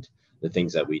and the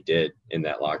things that we did in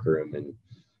that locker room. And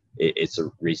it's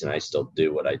a reason I still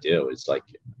do what I do. It's like,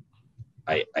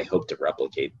 I hope to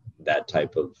replicate that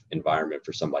type of environment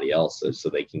for somebody else so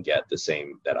they can get the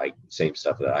same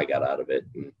stuff that I got out of it.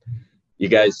 And you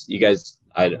guys,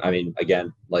 I mean,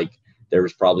 again, like there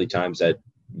was probably times that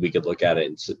we could look at it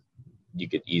and you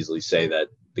could easily say that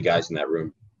the guys in that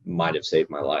room might've saved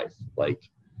my life. Like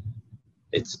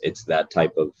it's that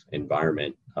type of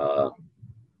environment,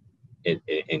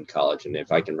 in college. And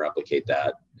if I can replicate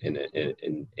that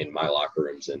in my locker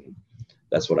rooms, and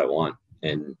that's what I want.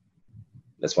 And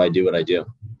that's why I do what I do,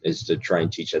 is to try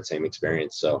and teach that same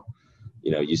experience. So,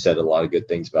 you said a lot of good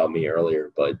things about me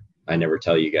earlier, but I never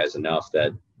tell you guys enough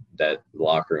that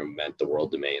locker room meant the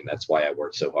world to me. And that's why I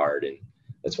worked so hard. And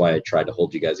that's why I tried to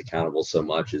hold you guys accountable so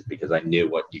much, is because I knew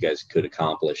what you guys could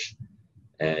accomplish.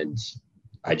 And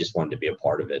I just wanted to be a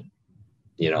part of it.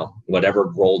 Whatever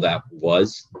role that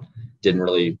was didn't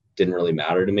really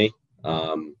matter to me.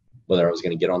 Whether I was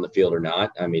going to get on the field or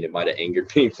not. I mean, it might've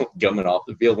angered me coming off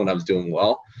the field when I was doing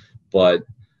well, but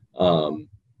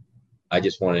I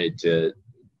just wanted to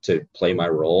play my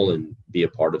role and be a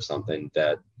part of something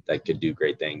that could do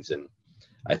great things. And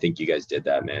I think you guys did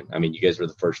that, man. I mean, you guys were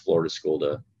the first Florida school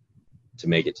to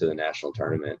make it to the national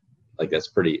tournament. Like that's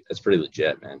pretty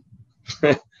legit, man.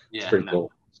 It's pretty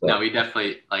cool. So. No, we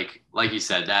definitely like you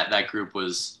said, that group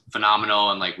was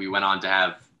phenomenal. And like, we went on to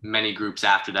have many groups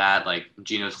after that. Like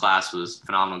Gino's class was a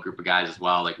phenomenal group of guys as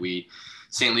well. Like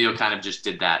St. Leo kind of just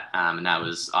did that. And that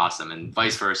was awesome. And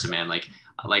vice versa, man. Like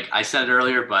I said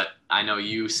earlier, but I know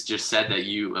you just said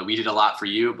that we did a lot for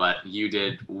you, but you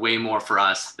did way more for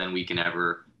us than we can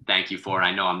ever thank you for. And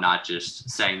I know I'm not just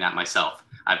saying that myself.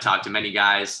 I've talked to many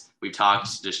guys. We've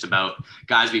talked just about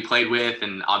guys we played with,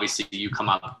 and obviously you come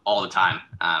up all the time.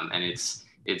 And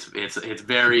it's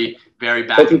very, very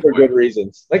back Looking and for forth. good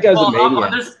reasons. That guy's a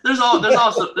maniac. There's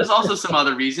also some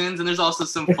other reasons, and there's also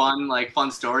some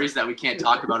fun stories that we can't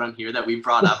talk about on here that we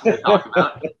brought up and we talk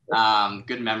about.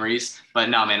 Good memories, but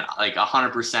no, man, like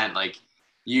 100%. Like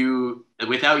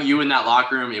without you in that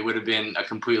locker room, it would have been a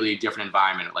completely different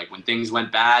environment. Like when things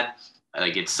went bad,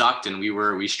 like it sucked, and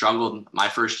we struggled my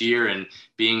first year, and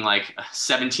being like a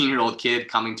 17-year-old kid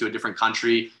coming to a different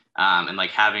country. And like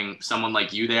having someone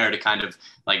like you there to kind of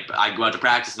like, I go out to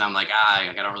practice and I'm like,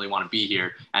 I don't really want to be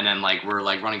here. And then like, we're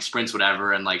like running sprints,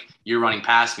 whatever. And like, you're running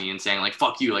past me and saying like,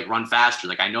 fuck you, like run faster.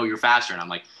 Like, I know you're faster. And I'm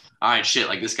like, all right, shit.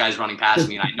 Like this guy's running past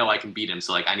me and I know I can beat him.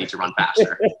 So like, I need to run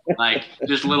faster. Like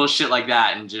just little shit like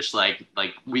that. And just like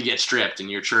we get stripped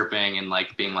and you're chirping and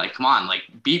like being like, come on, like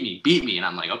beat me. And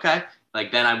I'm like, okay. Like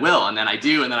then I will, and then I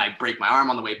do, and then I break my arm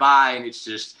on the way by, and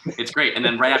it's great. And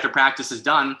then right after practice is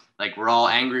done, like we're all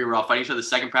angry, we're all fighting each other. The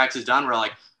second practice is done, we're all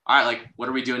like, all right, like what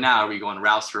are we doing now? Are we going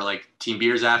rouse for like team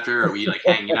beers after? Are we like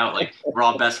hanging out? Like we're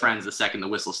all best friends the second the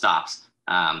whistle stops,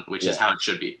 which is how it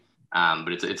should be.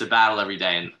 But it's a battle every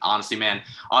day. And honestly, man,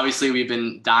 obviously we've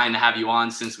been dying to have you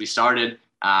on since we started.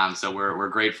 So we're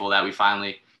grateful that we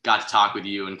finally got to talk with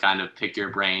you and kind of pick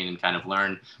your brain and kind of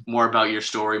learn more about your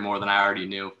story more than I already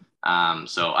knew.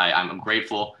 So I'm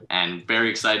grateful and very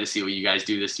excited to see what you guys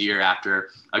do this year after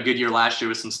a good year last year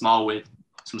with some small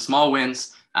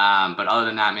wins. But other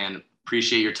than that, man,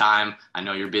 appreciate your time. I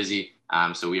know you're busy.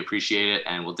 So we appreciate it,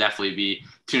 and we'll definitely be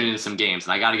tuning into some games.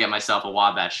 And I got to get myself a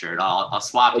Wabash shirt. I'll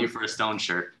swap you for a Stone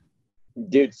shirt.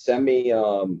 Dude, send me.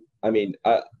 I've been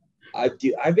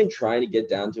trying to get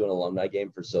down to an alumni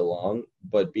game for so long,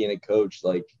 but being a coach,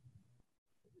 like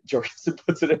Jorgensen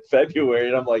puts it in February,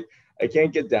 and I'm like, I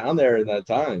can't get down there in that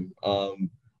time.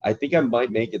 I think I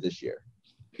might make it this year.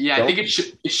 Yeah, I think it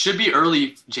should be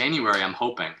early January, I'm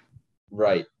hoping.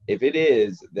 Right. If it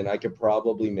is, then I could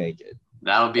probably make it.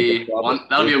 That'll be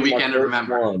a weekend to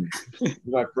remember.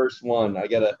 My first one. I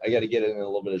gotta get it in a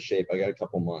little bit of shape. I got a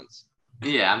couple months.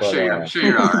 Yeah, I'm sure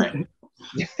you're all right.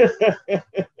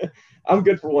 I'm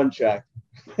good for one check.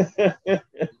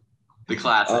 The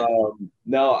classic.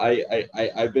 No,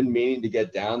 I've been meaning to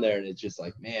get down there, and it's just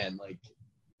like, man, like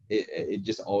it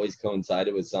just always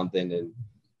coincided with something, and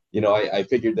I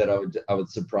figured that I would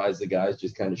surprise the guys,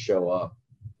 just kind of show up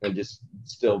and just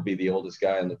still be the oldest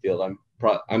guy on the field.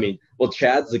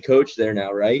 Chad's the coach there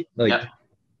now, right? Like, yep.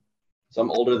 So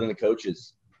I'm older than the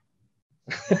coaches.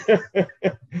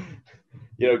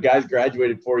 Guys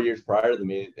graduated 4 years prior to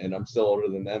me, and I'm still older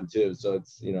than them too. So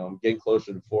it's, I'm getting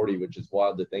closer to 40, which is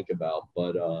wild to think about.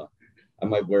 But I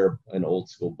might wear an old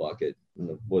school bucket and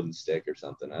a wooden stick or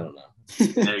something. I don't know.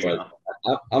 There you go.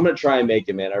 I'm going to try and make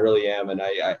it, man. I really am. And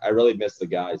I really miss the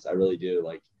guys. I really do.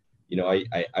 Like,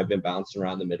 I've been bouncing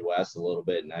around the Midwest a little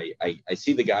bit, and I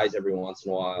see the guys every once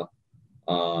in a while.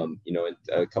 And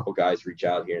a couple guys reach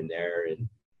out here and there, and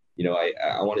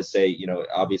I want to say,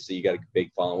 obviously you got a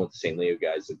big following with the St. Leo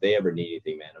guys. If they ever need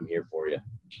anything, man, I'm here for you.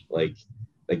 Like,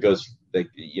 that goes, like,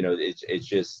 it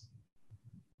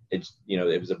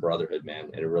was a brotherhood, man,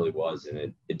 and it really was,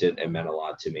 and it meant a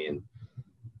lot to me. And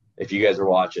if you guys are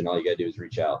watching, all you gotta do is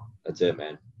reach out. That's it,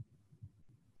 man.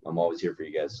 I'm always here for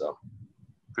you guys. So.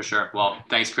 For sure. Well,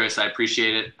 thanks, Chris. I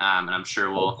appreciate it, and I'm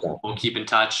sure we'll keep in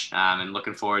touch. And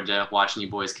looking forward to watching you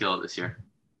boys kill it this year.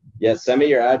 Yeah, send me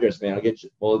your address, man. I'll get you.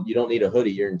 Well, you don't need a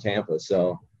hoodie. You're in Tampa,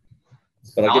 so.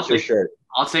 But I'll get you a shirt.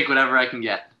 I'll take whatever I can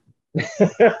get.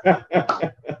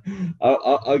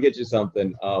 I'll get you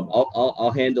something.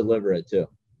 I'll hand deliver it too.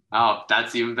 Oh,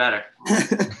 that's even better.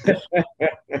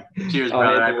 Cheers,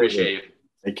 brother. I appreciate you.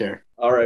 Take care.